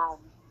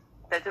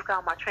that just got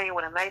on my train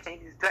with a knife and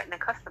he's threatening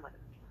customers.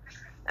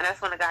 And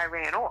that's when the guy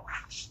ran off.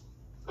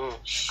 I'm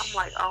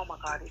like, oh my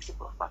God, these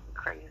people are fucking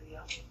crazy, yo.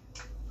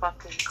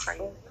 Fucking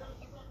crazy.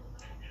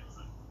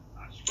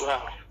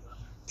 Wow.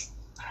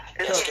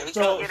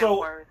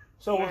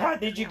 So how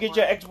did you get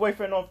your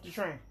ex-boyfriend off the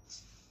train?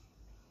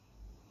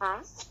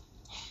 Huh?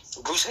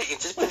 Bruce hating.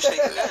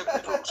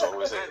 Bruce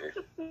always hating.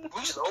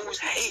 Bruce always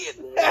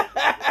hating, man.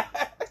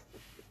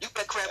 You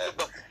that crap in the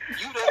bucket.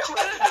 You that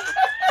crap in the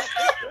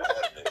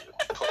bucket.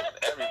 Pulling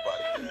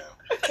everybody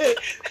down.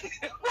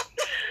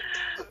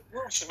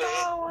 Bruce, man.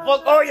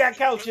 Fuck all your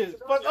couches.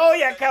 Fuck all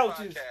your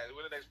couches.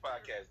 When the next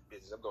podcast,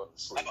 bitches, I'm going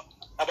to sleep.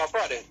 How about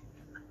Friday?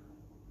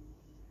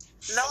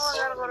 No, I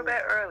gotta go to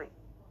bed early.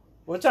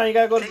 What time you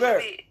gotta go to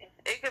bed?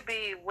 It could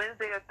be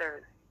Wednesday or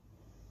Thursday.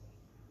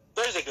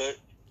 Thursday good.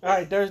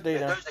 Alright, Thursday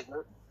then. Thursday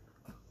good.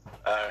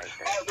 Alright.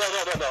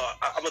 No.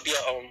 I'm gonna be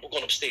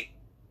going upstate.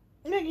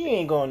 Nigga, you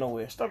ain't going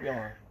nowhere. Stop your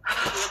line.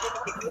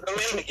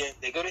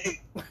 They go to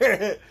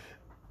hit.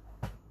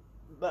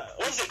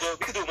 Wednesday good.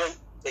 We can do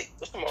Wednesday.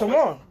 What's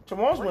tomorrow?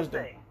 Tomorrow's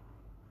Wednesday.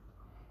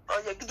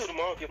 Oh yeah, we can do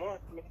tomorrow if you want.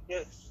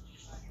 Yeah.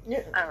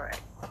 Yeah. All right.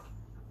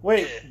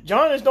 Wait, Yeah.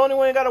 John is the only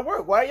one that got to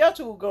work. Why y'all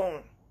two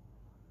going?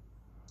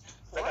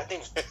 Like I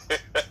think.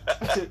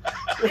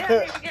 Yeah,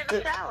 I need to get in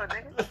the shower,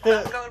 nigga.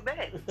 Let's go to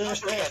bed. Yeah,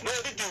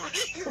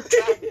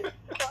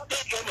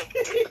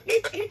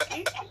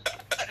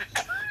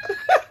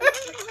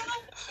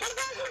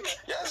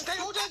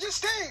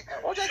 stay.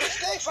 Won't y'all just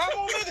stay? 5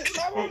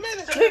 more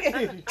minutes.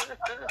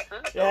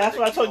 Yeah, that's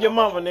what I told your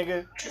mama,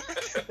 nigga.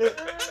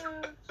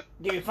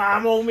 Give me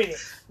 5 more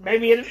minutes.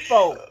 Maybe it's 4.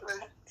 All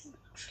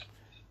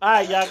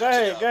right, y'all. Go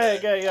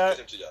ahead, y'all.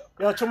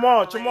 Yo,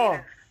 tomorrow.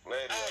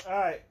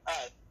 Later.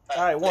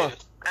 All right, one. All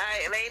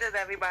right, later,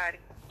 everybody.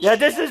 Yeah,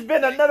 this has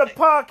been another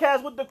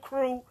podcast with the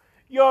crew.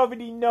 You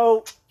already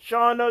know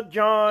Shauna,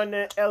 John,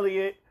 and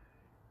Elliot.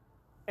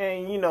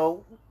 And, you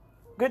know,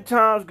 good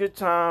times.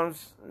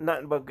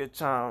 Nothing but good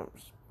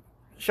times.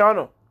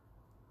 Shauna,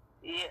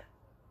 Yeah.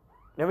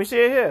 let me see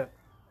it here.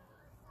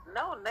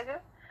 No,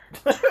 nigga.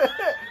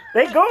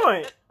 They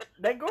going.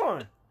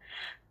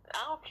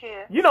 I don't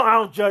care. You know I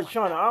don't judge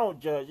Shauna. I don't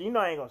judge. You know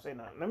I ain't going to say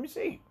nothing. Let me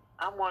see.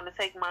 I'm going to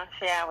take my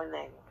shower,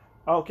 nigga.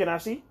 Oh, can I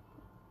see?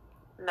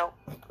 No.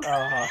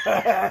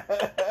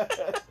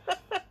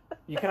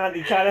 You kind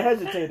of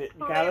hesitated.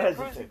 All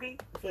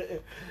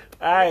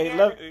right,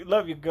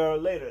 love you, girl.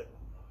 Later.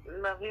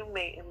 Love you,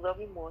 mate, and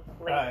love you more.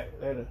 All Later.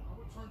 right, later.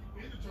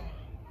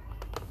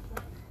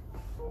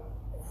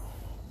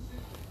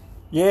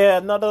 Yeah,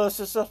 another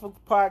successful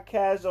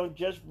podcast on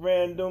Just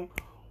Random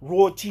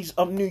Royalties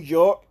of New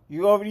York.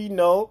 You already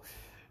know.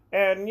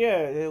 And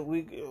yeah,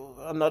 we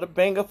another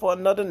banger for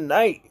another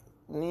night.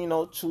 You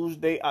know,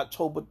 Tuesday,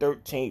 October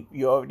 13th.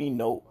 You already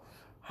know.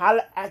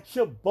 Holla at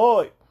your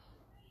boy.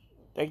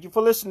 Thank you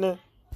for listening.